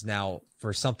dimensions. Now,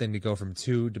 for something to go from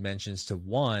two dimensions to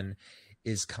one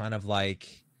is kind of like,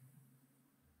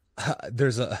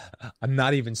 I'm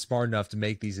not even smart enough to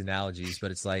make these analogies, but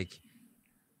it's like,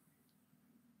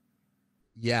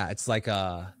 yeah, it's like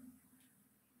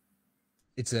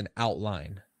it's an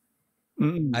outline.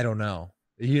 I don't know,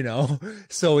 you know?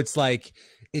 So it's like,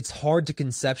 it's hard to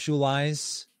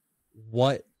conceptualize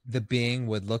what the being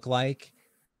would look like,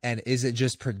 and is it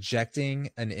just projecting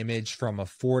an image from a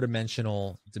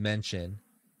four-dimensional dimension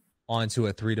onto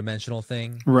a three-dimensional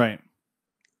thing, Right.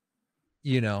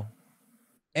 you know?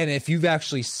 And if you've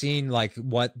actually seen like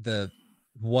what a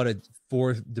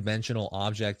four-dimensional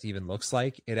object even looks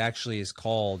like, it actually is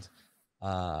called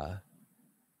what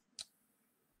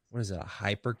is it, a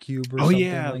hypercube or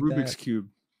something like Rubik's that? Cube.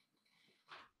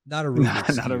 Not a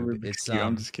Rubik's Not cube. a Rubik's It's Cube.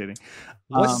 I'm just kidding.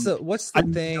 what's the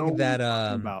thing that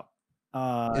about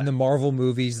in the Marvel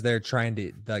movies they're trying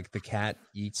to, like, the cat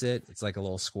eats it? It's like a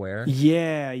little square.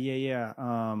 Yeah. It's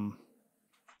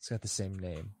got the same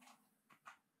name.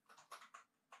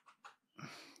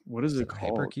 What is it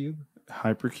called? Hypercube?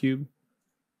 Hypercube.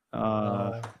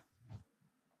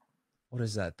 What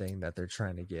is that thing that they're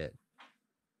trying to get?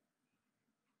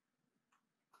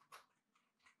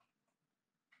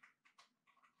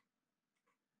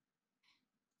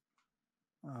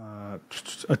 A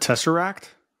tesseract.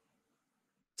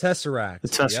 Tesseract. The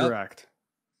tesseract. Yep.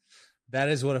 That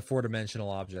is what a four-dimensional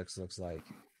object looks like,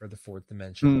 or the fourth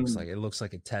dimension looks like. It looks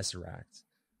like a tesseract.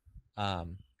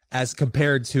 As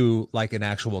compared to like an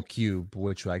actual cube,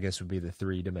 which I guess would be the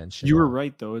three-dimensional. You were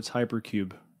right, though. It's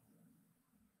hypercube.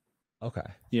 Okay.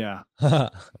 Yeah.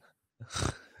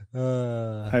 Hypercube.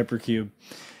 Hypercube.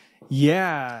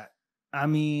 Yeah. I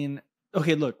mean,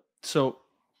 okay, look. So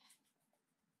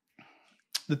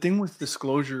the thing with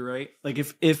disclosure, right? Like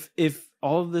if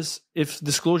all of this, if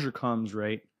disclosure comes,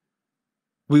 right,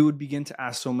 we would begin to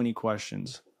ask so many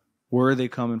questions. Where are they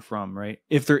coming from, right?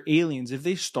 If they're aliens, if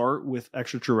they start with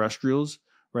extraterrestrials,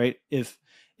 right? If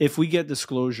we get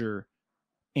disclosure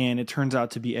and it turns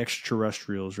out to be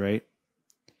extraterrestrials, right?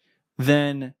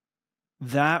 Then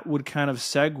that would kind of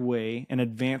segue and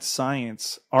advance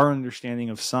science, our understanding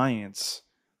of science,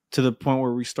 to the point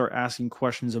where we start asking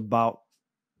questions about,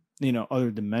 you know,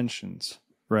 other dimensions,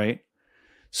 right?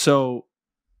 So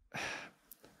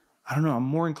I don't know. I'm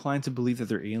more inclined to believe that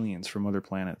they're aliens from other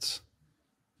planets.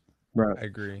 Right. I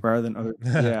agree. Rather than other.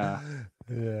 Yeah.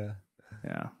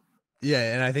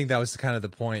 Yeah. And I think that was kind of the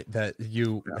point that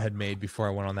you had made before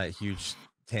I went on that huge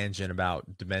tangent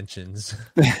about dimensions.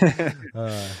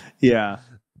 Yeah.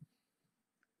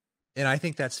 And I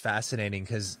think that's fascinating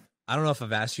because I don't know if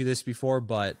I've asked you this before,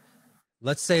 but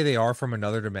let's say they are from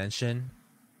another dimension.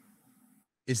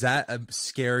 Is that a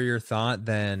scarier thought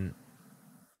than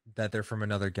that they're from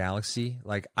another galaxy?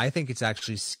 Like, I think it's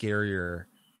actually scarier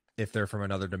if they're from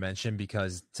another dimension,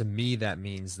 because to me that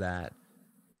means that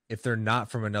if they're not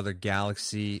from another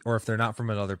galaxy, or if they're not from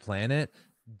another planet,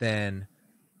 then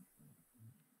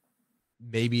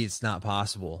maybe it's not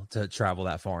possible to travel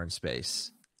that far in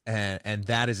space. And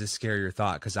that is a scarier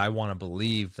thought, because I want to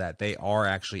believe that they are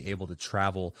actually able to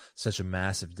travel such a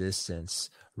massive distance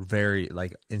very,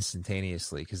 like,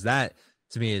 instantaneously, because that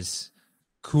to me is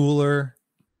cooler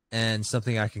and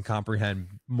something I can comprehend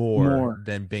more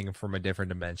than being from a different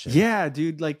dimension. Yeah,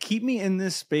 dude, like keep me in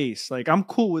this space. Like I'm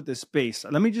cool with this space.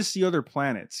 Let me just see other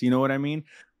planets. You know what I mean?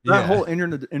 That whole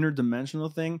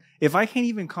interdimensional thing. If I can't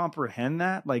even comprehend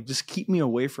that, like just keep me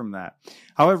away from that.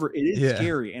 However, it is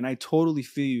scary, and I totally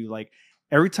feel you. Like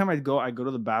every time I go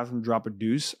to the bathroom, drop a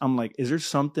deuce. I'm like, is there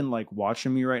something like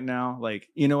watching me right now? Like,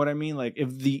 you know what I mean? Like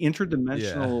if the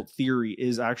interdimensional theory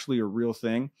is actually a real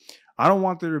thing, I don't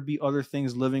want there to be other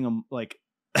things living like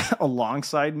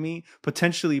alongside me,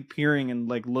 potentially peering and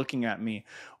like looking at me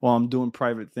while I'm doing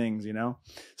private things, you know?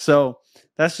 So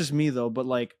that's just me though. But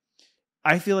like,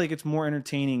 I feel like it's more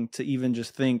entertaining to even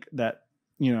just think that,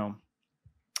 you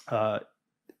know,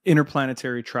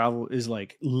 interplanetary travel is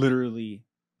like literally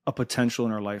a potential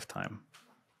in our lifetime,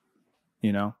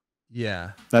 you know?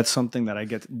 Yeah. That's something that I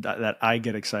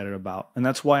get excited about. And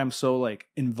that's why I'm so like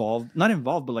not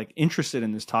involved, but like interested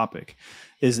in this topic,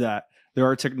 is that there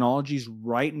are technologies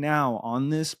right now on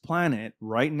this planet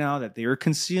right now that they are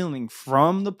concealing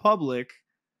from the public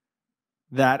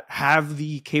that have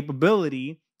the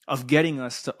capability of getting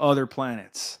us to other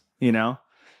planets, you know?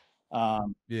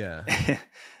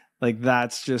 Like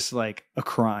that's just like a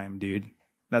crime, dude.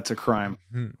 That's a crime.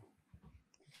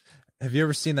 Have you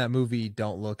ever seen that movie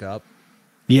Don't Look Up?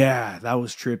 Yeah, that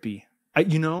was trippy. That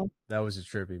was a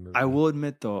trippy movie. I will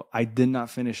admit though, I did not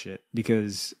finish it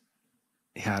because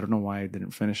I don't know why I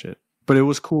didn't finish it, but it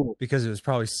was cool because it was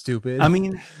probably stupid. I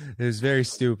mean, it was very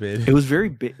stupid. It was very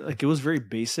very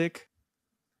basic.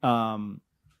 Some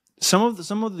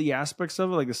of the aspects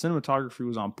of it, like the cinematography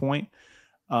was on point.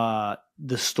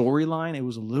 The storyline, it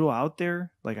was a little out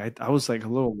there. Like I was like a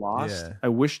little lost. I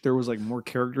wish there was like more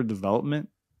character development.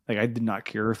 Like I did not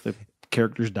care if the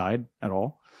characters died at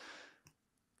all.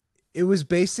 It was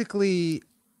basically,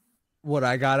 what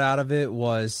I got out of it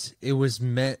was it was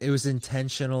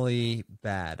intentionally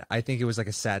bad. I think it was like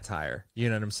a satire. You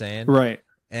know what I'm saying? Right.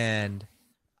 And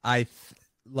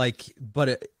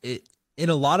but it in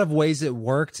a lot of ways it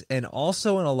worked, and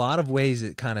also in a lot of ways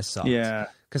it kind of sucked. Yeah.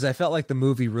 Because I felt like the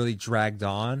movie really dragged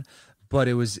on, but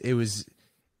it was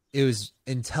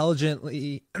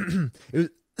intelligently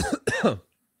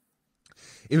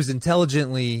it was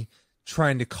intelligently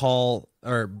trying to call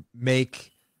or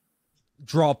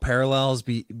draw parallels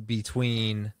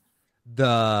between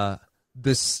the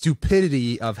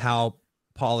stupidity of how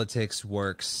politics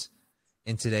works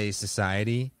in today's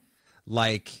society,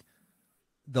 like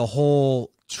the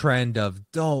whole trend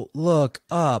of don't look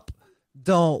up,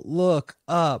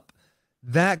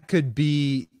 that could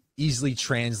be easily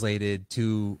translated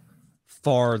to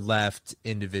far left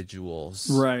individuals.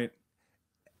 Right.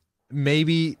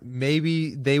 Maybe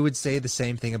they would say the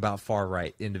same thing about far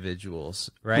right individuals,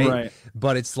 right? Right.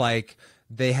 But it's like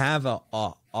they have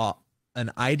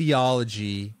an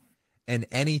ideology, and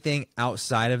anything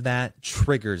outside of that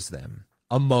triggers them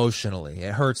emotionally.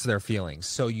 It hurts their feelings.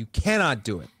 So you cannot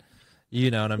do it. You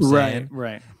know what I'm saying?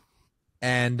 Right.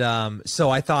 And so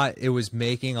I thought it was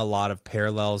making a lot of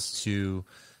parallels to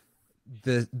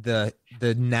the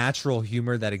natural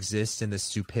humor that exists in the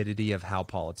stupidity of how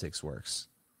politics works.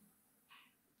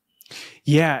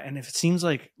 Yeah, and if it seems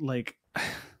like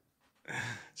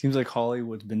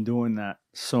Hollywood's been doing that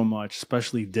so much,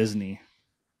 especially Disney,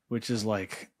 which is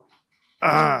like,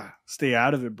 stay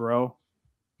out of it, bro.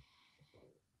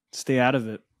 Stay out of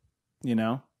it, you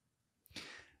know?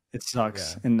 It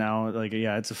sucks. Yeah. And now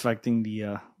it's affecting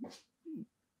the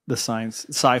science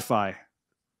sci-fi.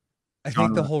 I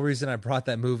think the whole reason I brought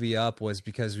that movie up was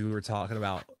because we were talking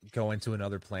about going to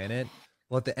another planet.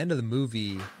 Well, at the end of the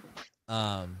movie,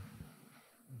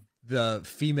 the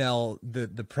female,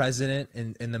 the president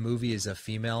in the movie is a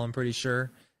female, I'm pretty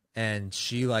sure. And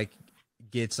she like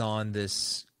gets on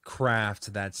this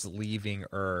craft that's leaving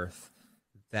Earth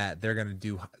that they're going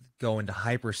to go into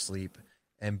hypersleep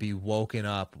and be woken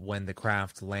up when the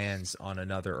craft lands on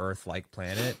another Earth-like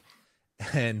planet.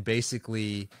 And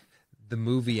basically the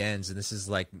movie ends, and this is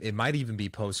like, it might even be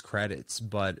post-credits,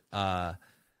 but the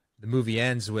movie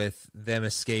ends with them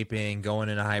escaping, going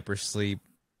into hypersleep,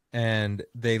 and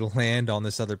they land on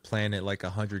this other planet like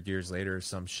 100 years later or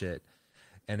some shit.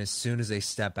 And as soon as they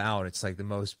step out, it's like the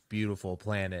most beautiful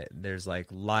planet. There's like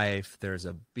life, there's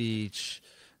a beach,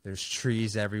 there's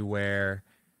trees everywhere.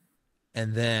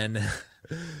 And then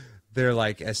they're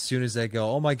like, as soon as they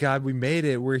go, oh my God, we made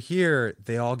it, we're here,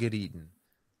 they all get eaten.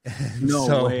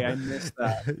 No way, I missed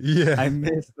that. Yeah. I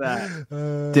missed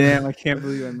that. Damn, I can't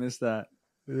believe I missed that.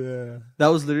 Yeah. That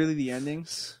was literally the ending?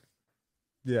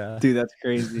 Yeah. Dude, that's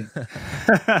crazy.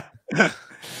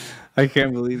 I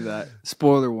can't believe that.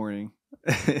 Spoiler warning.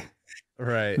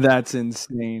 Right. That's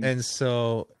insane. And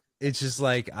so it's just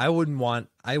like I would not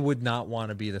want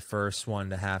to be the first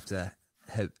one to have to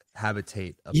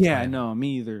habitate a planet. No,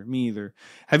 me either.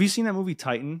 Have you seen that movie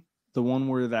Titan? The one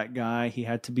where that guy, he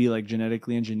had to be like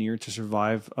genetically engineered to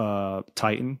survive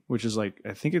Titan, which is like,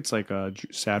 I think it's like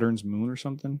Saturn's moon or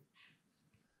something.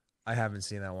 I haven't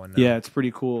seen that one. No. Yeah, it's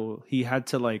pretty cool. He had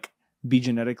to like be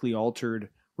genetically altered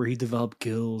where he developed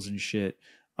gills and shit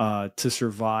to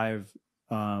survive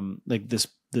like this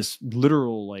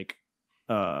literal like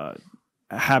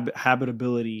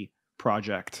habitability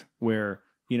project where,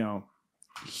 you know,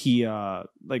 he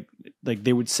like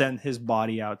they would send his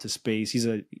body out to space. He's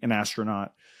an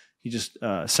astronaut. He just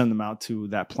send them out to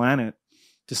that planet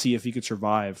to see if he could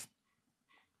survive.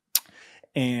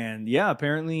 And yeah,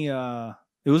 apparently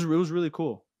it was really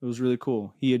cool. It was really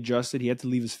cool. He adjusted. He had to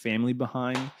leave his family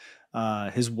behind.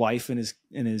 His wife and his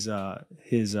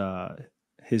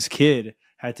kid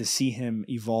had to see him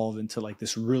evolve into like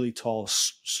this really tall,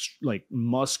 like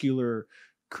muscular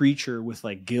creature with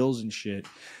like gills and shit.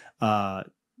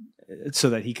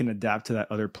 So that he can adapt to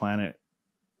that other planet.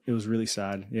 It was really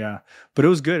sad. Yeah. But it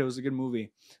was good. It was a good movie.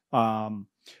 But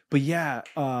yeah,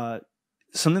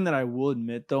 something that I will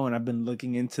admit though, and I've been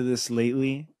looking into this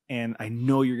lately, and I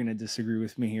know you're going to disagree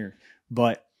with me here,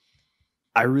 but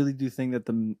I really do think that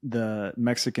the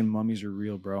Mexican mummies are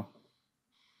real, bro.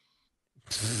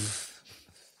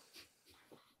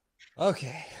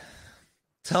 Okay.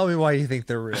 Tell me why you think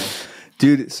they're real.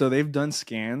 Dude, so they've done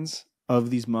scans of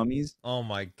these mummies. Oh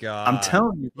my god! I'm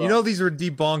telling you, bro. You know these were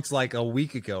debunked like a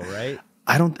week ago, right?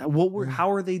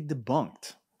 How are they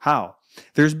debunked? How?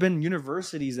 There's been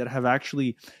universities that have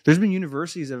actually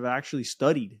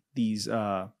studied these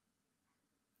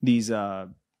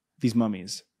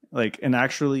mummies. Like, and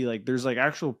actually like there's like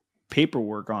actual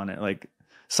paperwork on it, like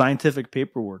scientific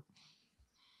paperwork.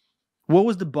 What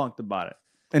was debunked about it?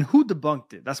 And who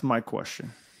debunked it? That's my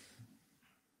question.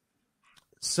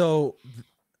 So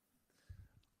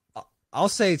I'll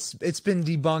say it's been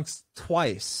debunked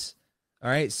twice. All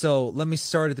right. So let me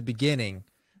start at the beginning.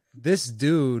 This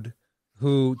dude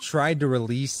who tried to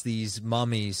release these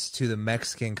mummies to the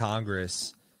Mexican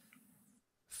Congress,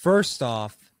 first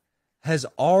off, has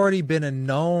already been a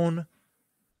known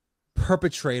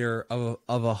perpetrator of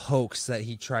a hoax that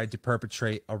he tried to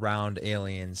perpetrate around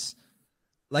aliens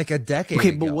like a decade ago.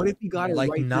 Okay, but what if he got it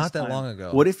like right not this that time? long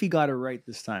ago? What if he got it right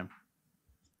this time?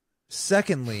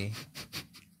 Secondly,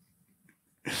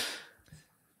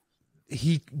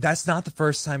 that's not the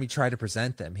first time he tried to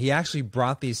present them. He actually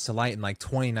brought these to light in like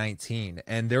 2019,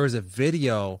 and there was a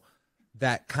video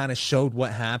that kind of showed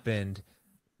what happened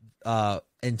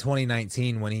in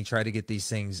 2019 when he tried to get these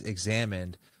things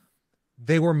examined.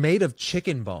 They were made of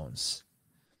chicken bones,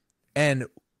 and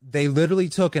they literally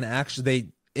took in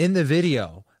the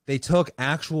video they took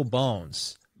actual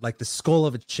bones, like the skull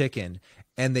of a chicken.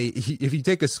 And if you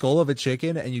take a skull of a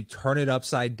chicken and you turn it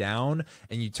upside down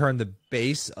and you turn the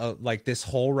base of like this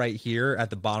hole right here at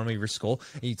the bottom of your skull,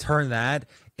 and you turn that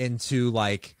into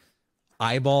like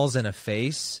eyeballs and a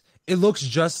face, it looks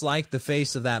just like the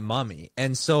face of that mummy.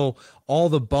 And so all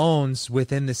the bones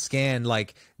within the scan,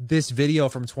 like this video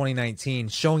from 2019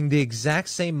 showing the exact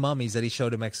same mummies that he showed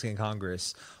to Mexican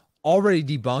Congress, already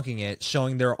debunking it,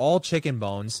 showing they're all chicken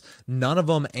bones. None of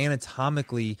them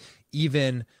anatomically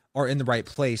even are in the right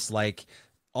place. Like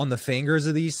on the fingers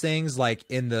of these things, like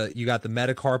you got the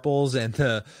metacarpals and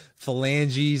the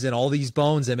phalanges and all these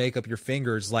bones that make up your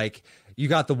fingers. Like you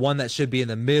got the one that should be in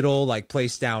the middle, like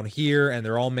placed down here, and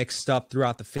they're all mixed up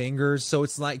throughout the fingers. So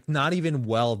it's like not even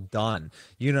well done.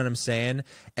 You know what I'm saying?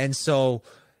 And so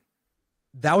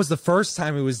that was the first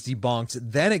time it was debunked.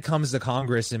 Then it comes to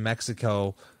Congress in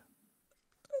Mexico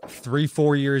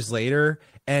 3-4 years later,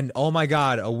 and oh my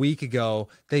god, a week ago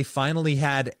they finally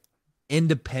had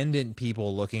independent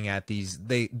people looking at these.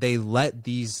 They let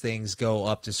these things go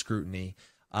up to scrutiny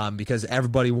because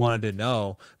everybody wanted to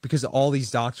know, because all these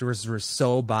doctors were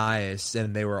so biased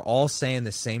and they were all saying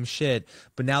the same shit.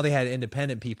 But now they had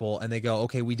independent people and they go,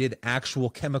 okay, we did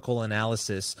actual chemical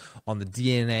analysis on the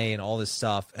DNA and all this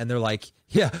stuff, and they're like,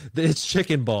 yeah, it's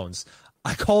chicken bones.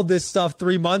 I called this stuff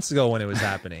 3 months ago when it was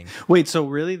happening. Wait, so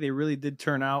really, they really did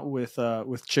turn out with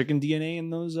chicken DNA in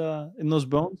those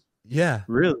bones? Yeah,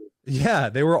 really? Yeah,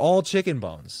 they were all chicken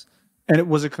bones. And it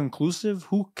was a conclusive?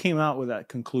 Who came out with that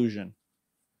conclusion?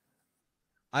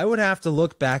 I would have to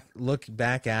look back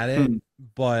at it,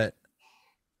 but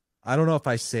I don't know if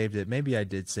I saved it. Maybe I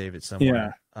did save it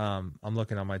somewhere. Yeah. I'm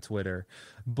looking on my Twitter,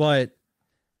 but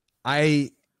I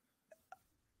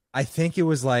think it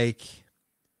was like,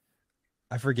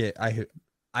 I forget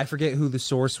who the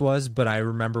source was, but I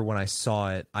remember when I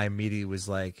saw it, I immediately was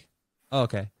like, oh,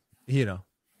 okay, you know,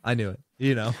 I knew it.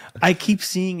 You know, I keep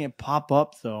seeing it pop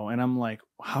up though, and I'm like,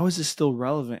 how is this still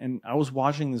relevant? And I was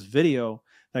watching this video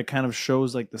that kind of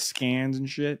shows like the scans and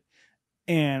shit,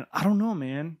 and I don't know,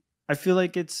 man. I feel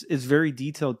like it's very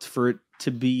detailed for it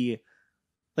to be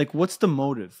like, what's the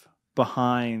motive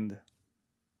behind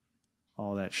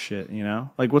all that shit? You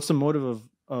know, like what's the motive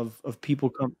of people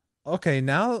come? okay,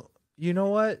 now you know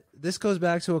what? This goes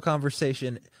back to a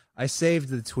conversation. I saved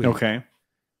the tweet. Okay,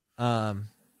 and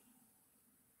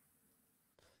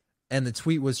the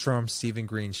tweet was from Stephen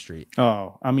Greenstreet.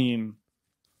 oh, I mean,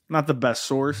 not the best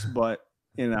source, but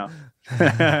you know,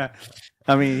 I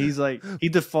mean, he's like he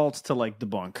defaults to like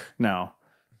debunk now.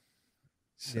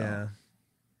 So,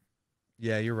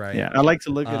 Yeah, you're right. yeah, I like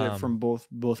to look at it from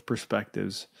both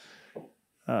perspectives.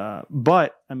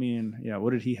 But I mean, yeah,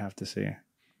 what did he have to say?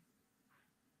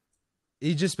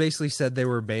 He just basically said they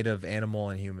were made of animal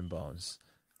and human bones.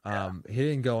 He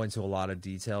didn't go into a lot of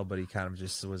detail, but he kind of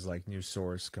just was like, new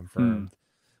source confirmed.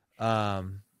 Yeah,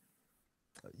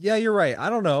 you're right. I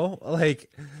don't know.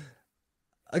 Like,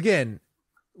 again,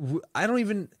 I don't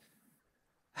even.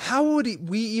 How would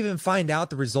we even find out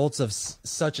the results of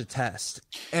such a test?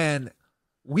 And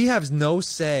we have no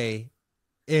say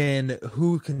in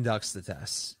who conducts the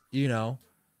tests, you know?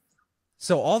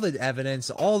 So all the evidence,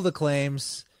 all the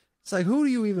claims, it's like, who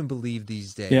do you even believe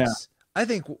these days? Yeah. I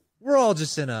think we're all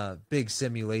just in a big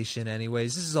simulation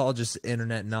anyways. This is all just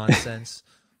internet nonsense.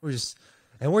 we're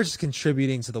just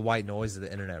contributing to the white noise of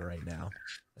the internet right now.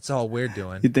 That's all we're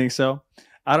doing. You think so?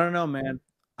 I don't know, man.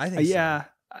 I think yeah,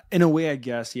 in a way, I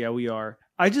guess. Yeah, we are.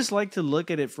 I just like to look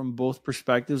at it from both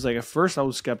perspectives. Like at first I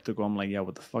was skeptical. I'm like, yeah,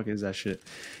 what the fuck is that shit?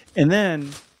 And then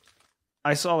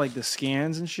I saw like the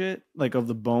scans and shit, like of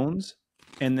the bones.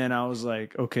 And then I was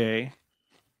like, okay,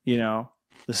 you know,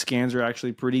 the scans are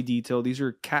actually pretty detailed. These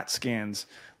are CAT scans.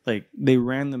 Like they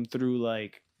ran them through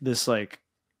like this, like,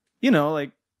 you know,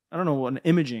 like, I don't know, what, an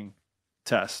imaging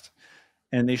test.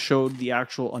 And they showed the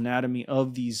actual anatomy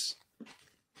of these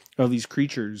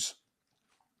creatures.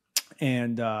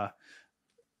 And,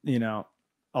 you know,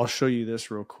 I'll show you this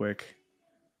real quick.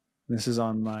 This is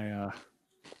on my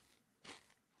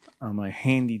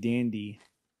handy dandy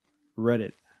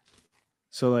Reddit.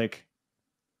 So like,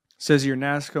 says your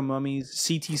Nazca mummies,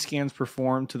 CT scans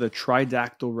performed to the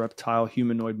tridactyl reptile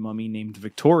humanoid mummy named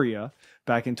Victoria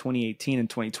back in 2018 and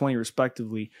 2020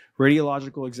 respectively.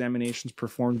 Radiological examinations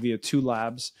performed via 2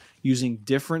 labs using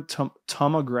different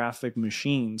tomographic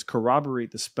machines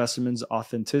corroborate the specimen's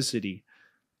authenticity.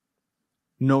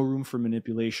 No room for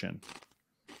manipulation.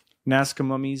 Nazca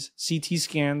mummies, CT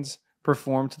scans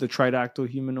performed to the tridactyl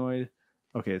humanoid.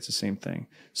 Okay, it's the same thing.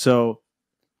 So,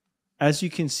 as you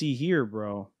can see here,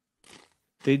 bro,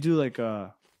 they do like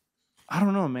I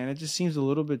don't know, man. It just seems a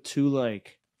little bit too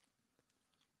like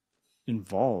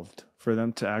involved for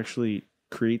them to actually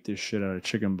create this shit out of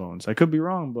chicken bones. I could be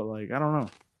wrong, but like, I don't know.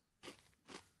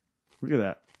 Look at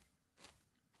that.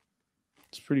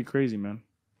 It's pretty crazy, man.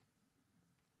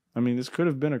 I mean, this could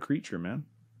have been a creature, man.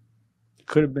 It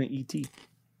could have been E.T.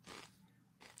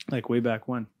 Like way back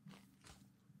when.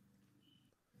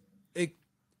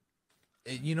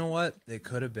 You know what? It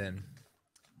could have been.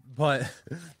 But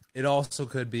it also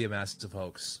could be a massive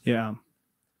hoax. Yeah.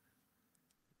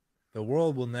 The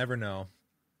world will never know.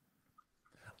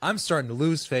 I'm starting to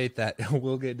lose faith that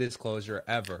we'll get disclosure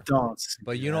ever. Don't.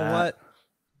 But you know what?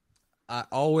 I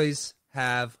always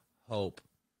have hope.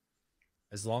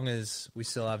 As long as we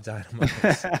still have dynamite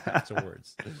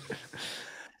afterwards.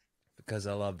 Because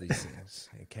I love these things.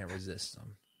 I can't resist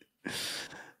them.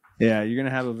 Yeah, you're going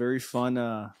to have a very fun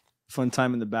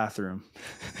time in the bathroom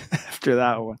after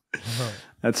that one.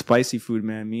 That's spicy food,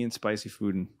 man. Me and spicy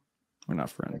food, and we're not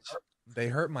friends. They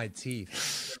hurt my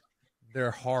teeth.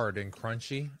 They're hard and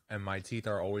crunchy, and my teeth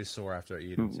are always sore after I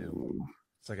eat them too.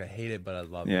 It's like I hate it, but I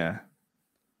love it. Yeah.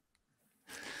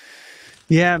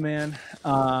 Yeah, man.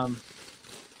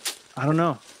 I don't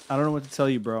know. I don't know what to tell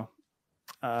you, bro.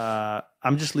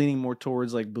 I'm just leaning more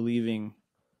towards like believing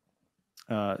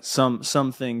some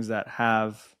things that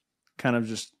have kind of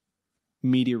just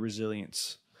media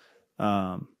resilience,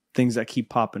 things that keep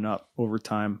popping up over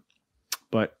time.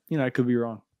 But, you know, I could be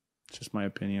wrong. It's just my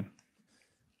opinion.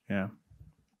 Yeah.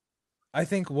 I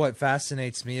think what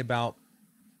fascinates me about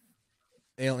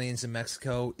aliens in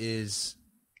Mexico is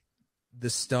the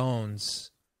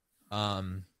stones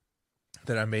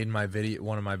that I made in my video,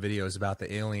 one of my videos about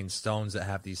the alien stones that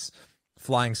have these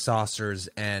flying saucers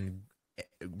and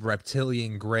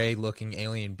reptilian gray looking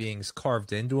alien beings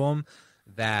carved into them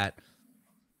that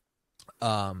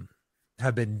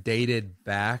have been dated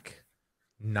back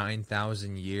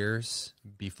 9,000 years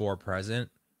before present.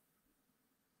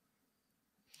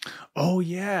 Oh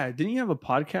yeah, didn't you have a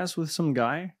podcast with some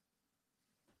guy?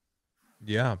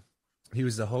 Yeah, he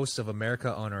was the host of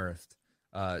America Unearthed,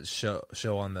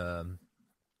 show on the.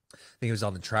 I think it was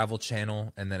on the Travel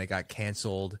Channel, and then it got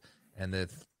canceled, and the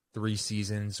 3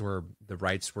 seasons where the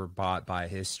rights were bought by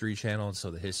History Channel, and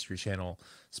so the History Channel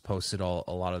has posted a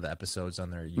lot of the episodes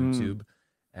on their YouTube,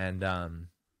 and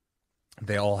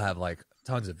they all have like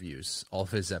tons of views, all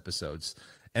of his episodes.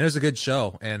 And it was a good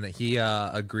show, and he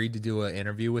agreed to do an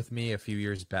interview with me a few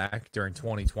years back during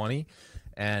 2020,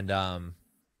 and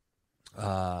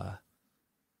I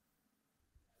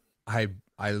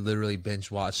literally binge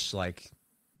watched like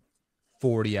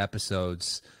 40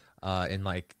 episodes in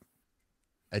like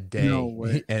a day. No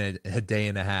way. And a day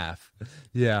and a half.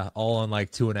 Yeah, all on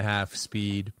like 2.5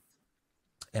 speed,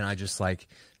 and I just like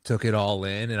took it all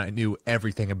in, and I knew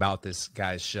everything about this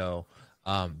guy's show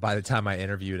by the time I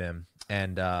interviewed him.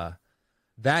 And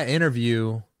that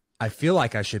interview, I feel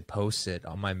like I should post it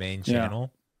on my main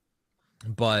channel,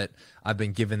 but I've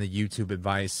been given the YouTube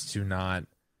advice to not.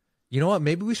 You know what?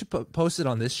 Maybe we should post it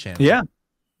on this channel. Yeah.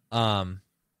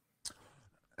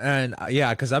 And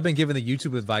yeah, because I've been given the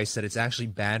YouTube advice that it's actually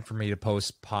bad for me to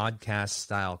post podcast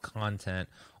style content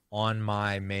on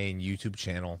my main YouTube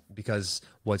channel, because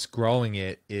what's growing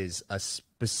it is a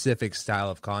specific style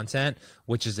of content,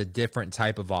 which is a different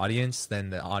type of audience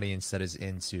than the audience that is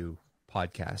into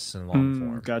podcasts and long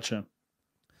form. Gotcha.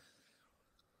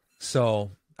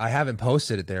 So I haven't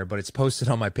posted it there, but it's posted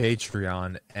on my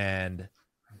Patreon,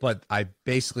 but I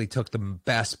basically took the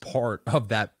best part of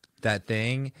that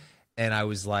thing, and I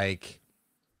was like,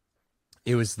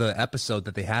 it was the episode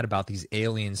that they had about these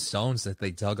alien stones that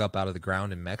they dug up out of the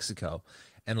ground in Mexico.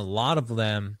 And a lot of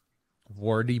them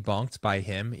were debunked by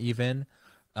him even.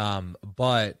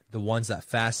 But the ones that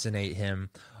fascinate him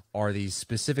are these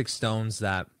specific stones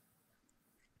that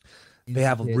they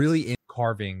have really in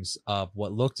carvings of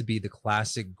what look to be the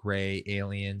classic gray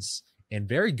aliens in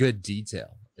very good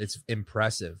detail. It's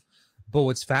impressive. But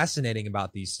what's fascinating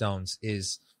about these stones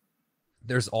is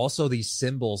there's also these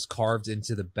symbols carved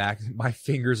into the back. My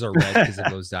fingers are red because of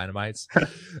those dynamites.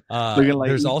 Like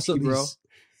there's ET, also bro.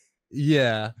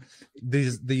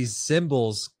 these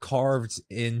symbols carved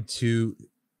into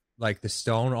like the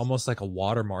stone, almost like a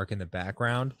watermark in the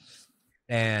background.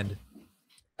 And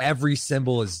every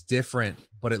symbol is different,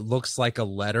 but it looks like a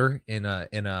letter in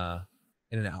an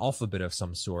alphabet of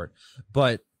some sort.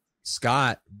 But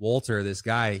Scott Walter, this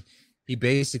guy, he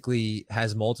basically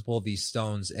has multiple of these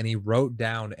stones, and he wrote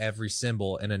down every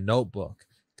symbol in a notebook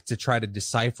to try to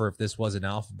decipher if this was an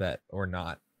alphabet or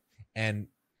not. And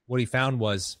what he found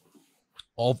was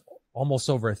almost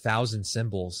over 1,000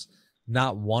 symbols.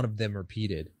 Not one of them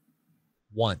repeated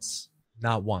once,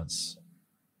 not once.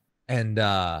 And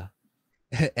they're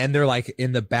like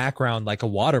in the background, like a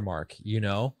watermark, you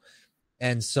know?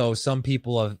 And so some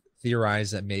people have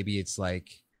theorized that maybe it's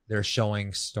like they're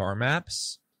showing star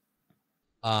maps,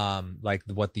 like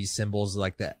what these symbols,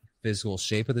 like the physical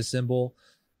shape of the symbol.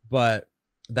 But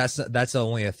that's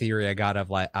only a theory I got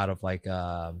out of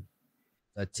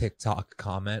a TikTok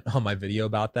comment on my video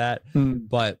about that.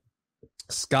 But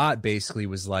Scott basically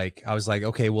was like, I was like,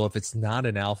 okay, well, if it's not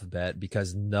an alphabet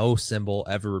because no symbol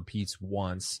ever repeats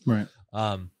once, right?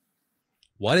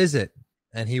 What is it?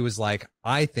 And he was like,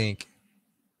 I think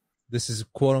this is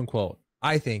quote unquote,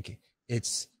 I think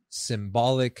it's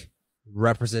symbolic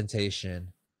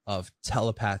representation of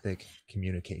telepathic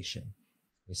communication.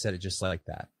 He said it just like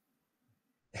that.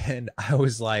 And I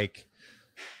was like,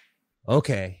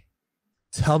 okay,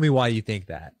 tell me why you think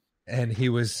that. And he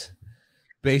was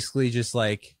basically just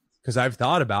like, because I've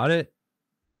thought about it,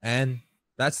 and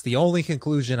that's the only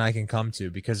conclusion I can come to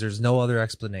because there's no other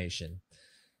explanation.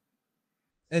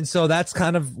 And so that's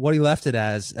kind of what he left it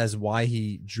as why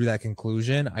he drew that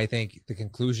conclusion. I think the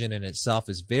conclusion in itself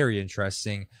is very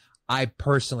interesting. I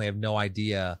personally have no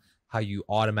idea how you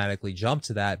automatically jump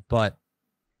to that, but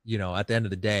you know, at the end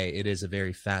of the day, it is a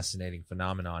very fascinating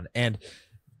phenomenon. And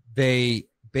they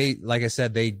like I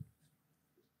said, they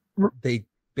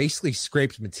basically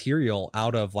scraped material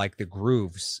out of like the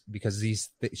grooves because these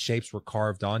shapes were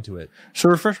carved onto it. So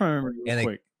refresh my memory real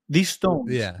quick. These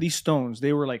stones,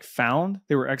 they were like found,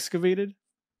 they were excavated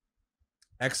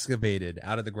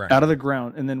out of the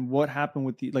ground. And then what happened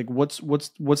with the, like, what's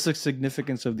the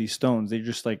significance of these stones? They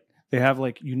just like, they have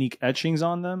like unique etchings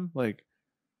on them. Like,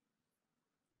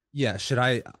 yeah.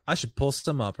 I should pull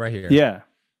some up right here. Yeah.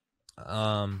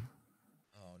 Oh,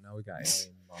 now we got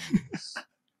alien mummies.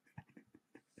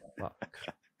 Fuck.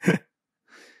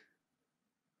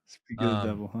 Speak of the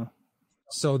devil, huh?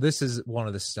 So this is one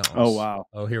of the stones. Oh, wow.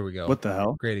 Oh, here we go. What the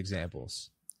hell? Great examples.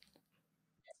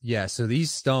 Yeah, so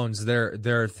these stones, there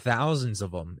are thousands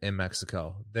of them in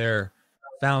Mexico. They're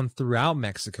found throughout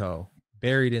Mexico,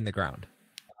 buried in the ground.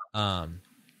 And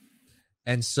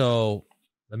so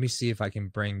let me see if I can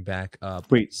bring back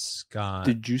up Wait, Scott.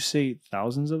 Did you say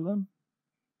thousands of them?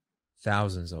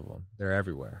 Thousands of them. They're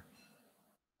everywhere.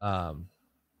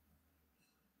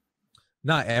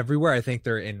 Not everywhere. I think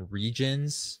they're in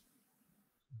regions.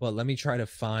 But let me try to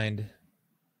find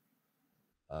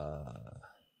okay.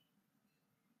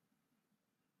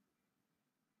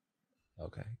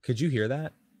 Could you hear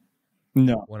that?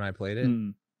 No. When I played it?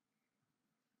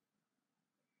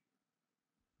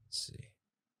 Let's see.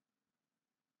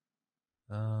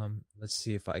 Let's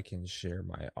see if I can share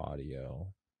my audio.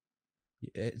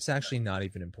 It's actually not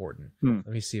even important. Let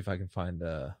me see if I can find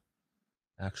the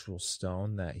actual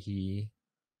stone that he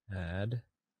had.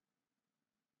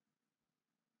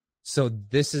 So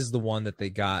this is the one that they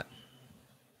got.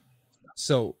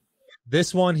 So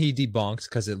this one he debunked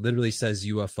because it literally says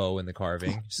UFO in the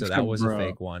carving. So that was a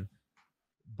fake one.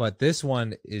 But this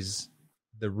one is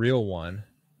the real one.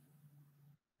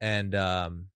 And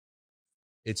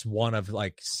it's one of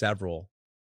like several.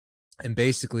 And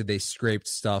basically they scraped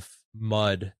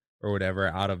mud or whatever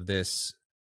out of this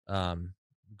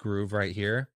groove right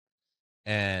here.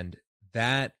 And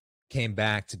that came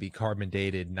back to be carbon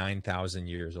dated 9,000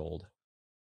 years old.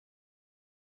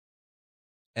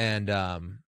 And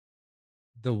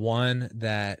the one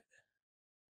that,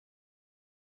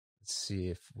 let's see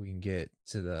if we can get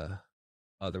to the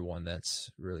other one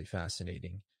that's really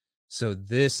fascinating. So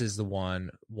this is the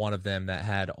one of them that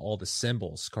had all the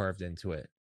symbols carved into it.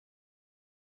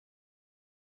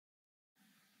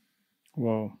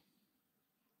 Whoa.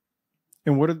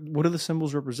 And what do the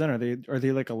symbols represent? Are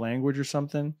they like a language or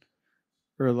something?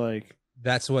 Or like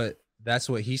that's what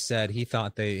he said. He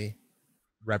thought they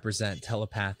represent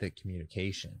telepathic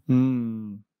communication. What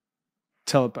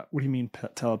do you mean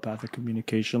telepathic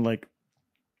communication? Like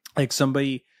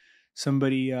somebody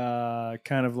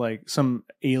kind of like some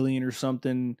alien or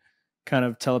something kind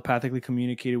of telepathically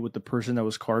communicated with the person that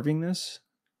was carving this,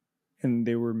 and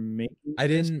they were making. I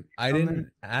didn't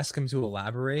ask him to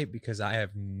elaborate because I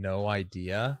have no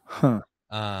idea.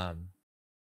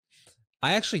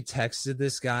 I actually texted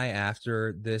this guy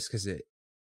after this because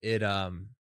it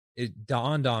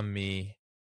dawned on me.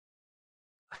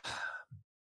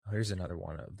 Oh, here's another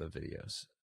one of the videos.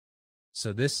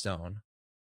 So this stone.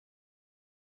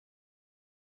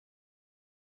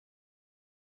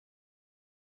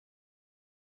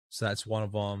 So that's one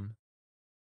of them.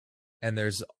 And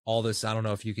there's all this. I don't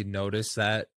know if you could notice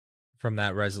that from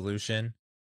that resolution.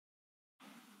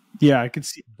 Yeah, I could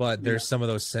see. But there's some of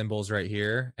those symbols right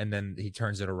here. And then he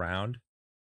turns it around.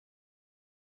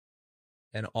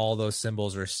 And all those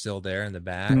symbols are still there in the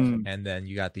back. And then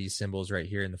you got these symbols right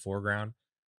here in the foreground.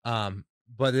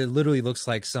 But it literally looks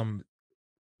like some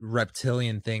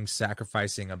reptilian thing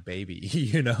sacrificing a baby,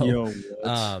 you know?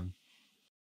 Yo,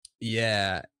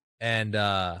 yeah. And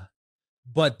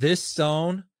but this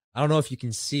stone, I don't know if you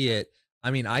can see it.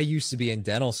 I mean, I used to be in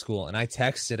dental school and I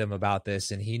texted him about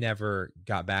this and he never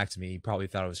got back to me. He probably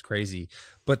thought it was crazy.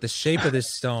 But the shape of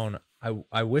this stone,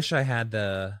 I wish I had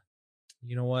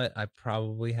you know what? I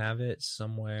probably have it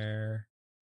somewhere.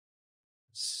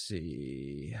 Let's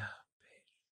see.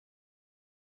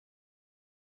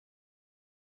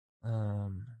 I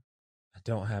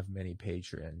don't have many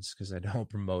patrons because I don't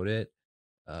promote it.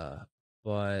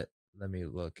 But let me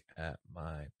look at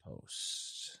my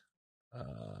post.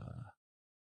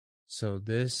 So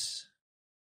this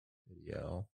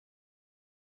video,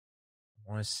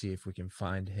 I want to see if we can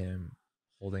find him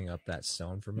holding up that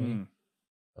stone for me.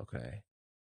 Okay.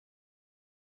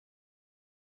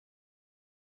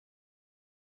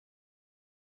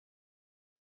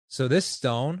 So this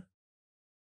stone,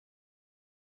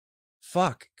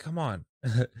 come on.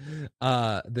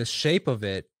 The shape of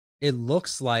it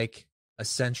looks like a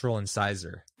central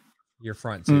incisor, your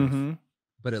front tooth.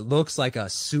 But it looks like a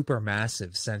super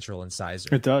massive central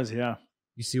incisor. It does, yeah.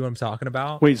 You see what I'm talking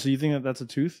about? Wait, so you think that's a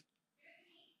tooth?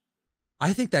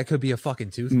 I think that could be a fucking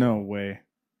tooth. No way.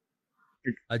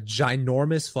 A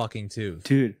ginormous fucking tooth.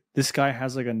 Dude, this guy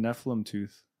has like a Nephilim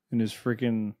tooth in his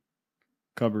freaking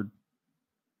cupboard.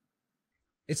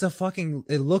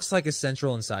 It looks like a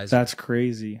central incisor. That's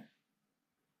crazy.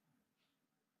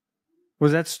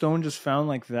 Was that stone just found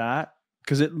like that?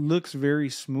 Because it looks very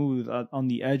smooth on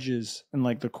the edges and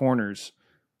like the corners.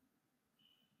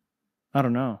 I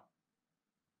don't know.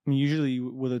 I mean, usually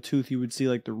with a tooth, you would see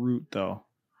like the root though.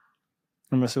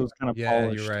 Unless it was kind of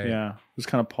polished. You're right. Yeah, it was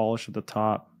kind of polished at the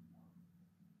top.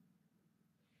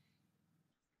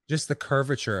 Just the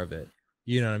curvature of it.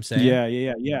 You know what I'm saying?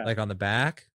 Yeah. Like on the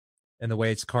back. and the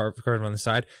way it's carved on the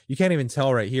side. You can't even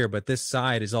tell right here, but this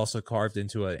side is also carved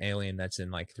into an alien that's in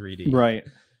like 3D. Right.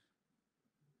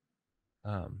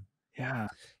 Yeah.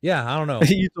 I don't know.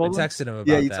 You I told him? texted him about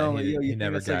Yeah, you that. told him, He, yo, you he think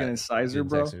never that's got like an he incisor, didn't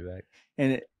bro? text me back.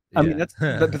 And I mean,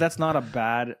 Yeah. but that's not a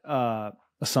bad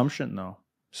assumption though.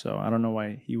 So I don't know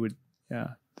why he would,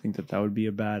 think that would be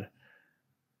a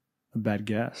bad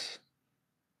guess.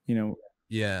 You know,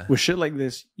 Yeah. with shit like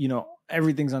this, you know,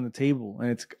 everything's on the table, and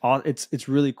it's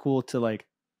really cool to, like,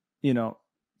 you know,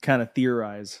 kind of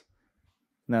theorize,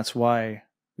 and that's why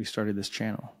we started this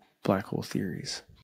channel, Black Hole Theories.